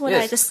first what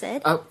I just said?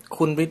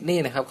 คุณบริตนี่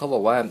นะครับเขาบ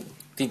อกว่า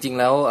จริงๆ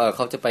แล้วเข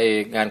าจะไป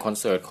งานคอน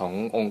เสิร์ตของ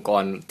องค์ก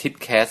ร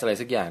Titcast อะไร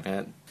สักอย่างนะฮ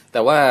ะแ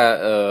ต่ว่า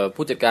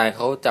ผู้จัดการเ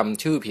ขาจ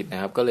ำชื่อผิดน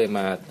ะครับก็เลยม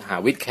าหา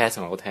Vidcast ข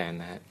องเราแทน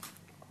นะฮะ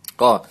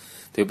ก็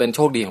ถือเป็นโช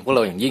คดีของพวกเร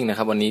าอย่างยิ่งนะค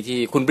รับวันนี้ที่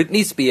คุณบริต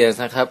นี่สเปียร์ส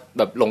นะครับแ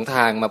บบหลงท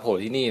างมาโผล่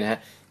ที่นี่นะฮะ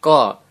ก็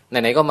ไห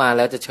นๆก็มาแ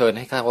ล้วจะเชิญใ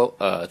ห้เขา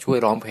ช่วย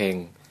ร้องเพลง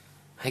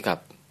ให้กับ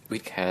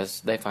Vidcast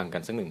ได้ฟังกั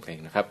นสักหนึ่งเพลง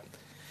นะครับ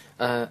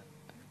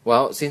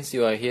Well since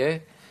you are here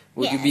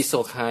would you be so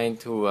kind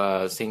to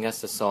sing us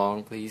a song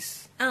please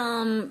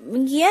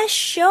Yeah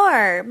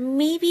sure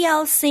maybe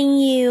I'll sing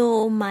you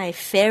my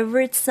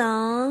favorite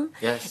song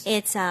Yes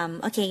It's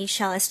okay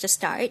shall I just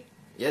start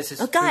Yes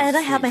Oh god I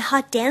don't have my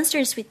hot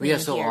dancers with me We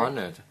are so here.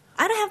 honored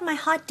I don't have my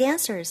hot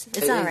dancers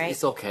It's alright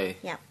It's okay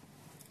Yeah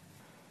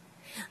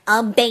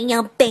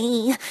bang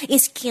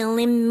is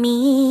killing me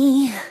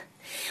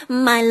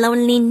My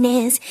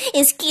loneliness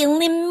is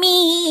killing me.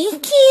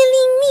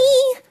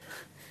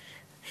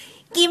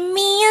 Give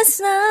me a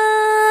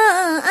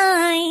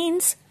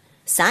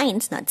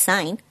signs, not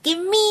sign.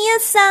 Give me a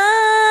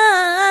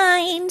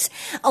signs.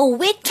 Oh,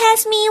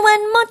 Vidcast me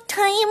one more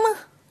time.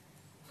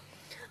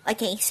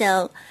 Okay, so,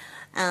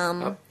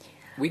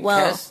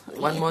 Vidcast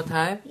one more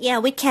time? Yeah,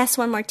 Vidcast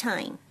one more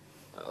time.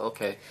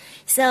 Okay.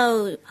 So,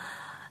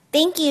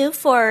 thank you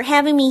for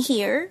having me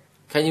here.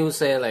 Can you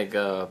say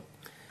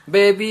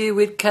Baby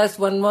Vidcast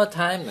one more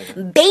time.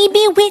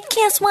 Baby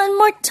Vidcast one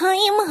more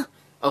time.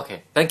 Okay,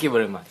 thank you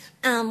very much.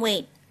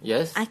 Wait.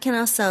 Yes? I can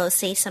also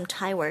say some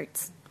Thai words.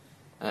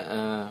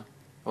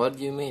 What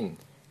do you mean?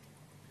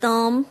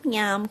 Tom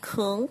Yam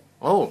Kung.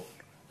 Oh,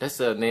 that's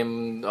the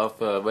name of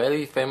a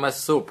very famous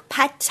soup.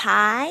 Pad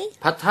Thai.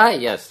 Pad Thai,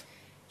 yes.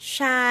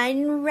 Shan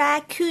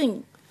Raccoon.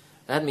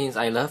 That means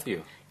I love you.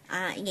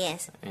 Yes.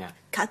 Yeah.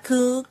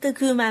 Kaku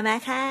mama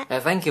ka.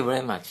 Thank you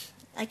very much.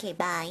 Okay,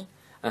 bye.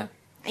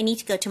 I need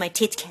to go to my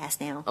Titcast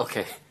now.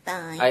 Okay.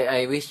 Bye. I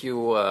wish you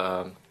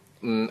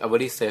a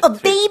very safe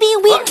trip. Baby,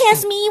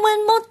 Vidcast me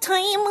one more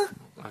time.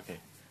 Okay.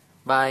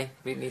 Bye,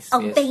 Britney Spears.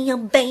 Oh,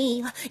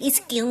 baby, it's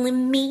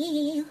killing me.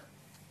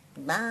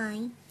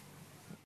 Bye.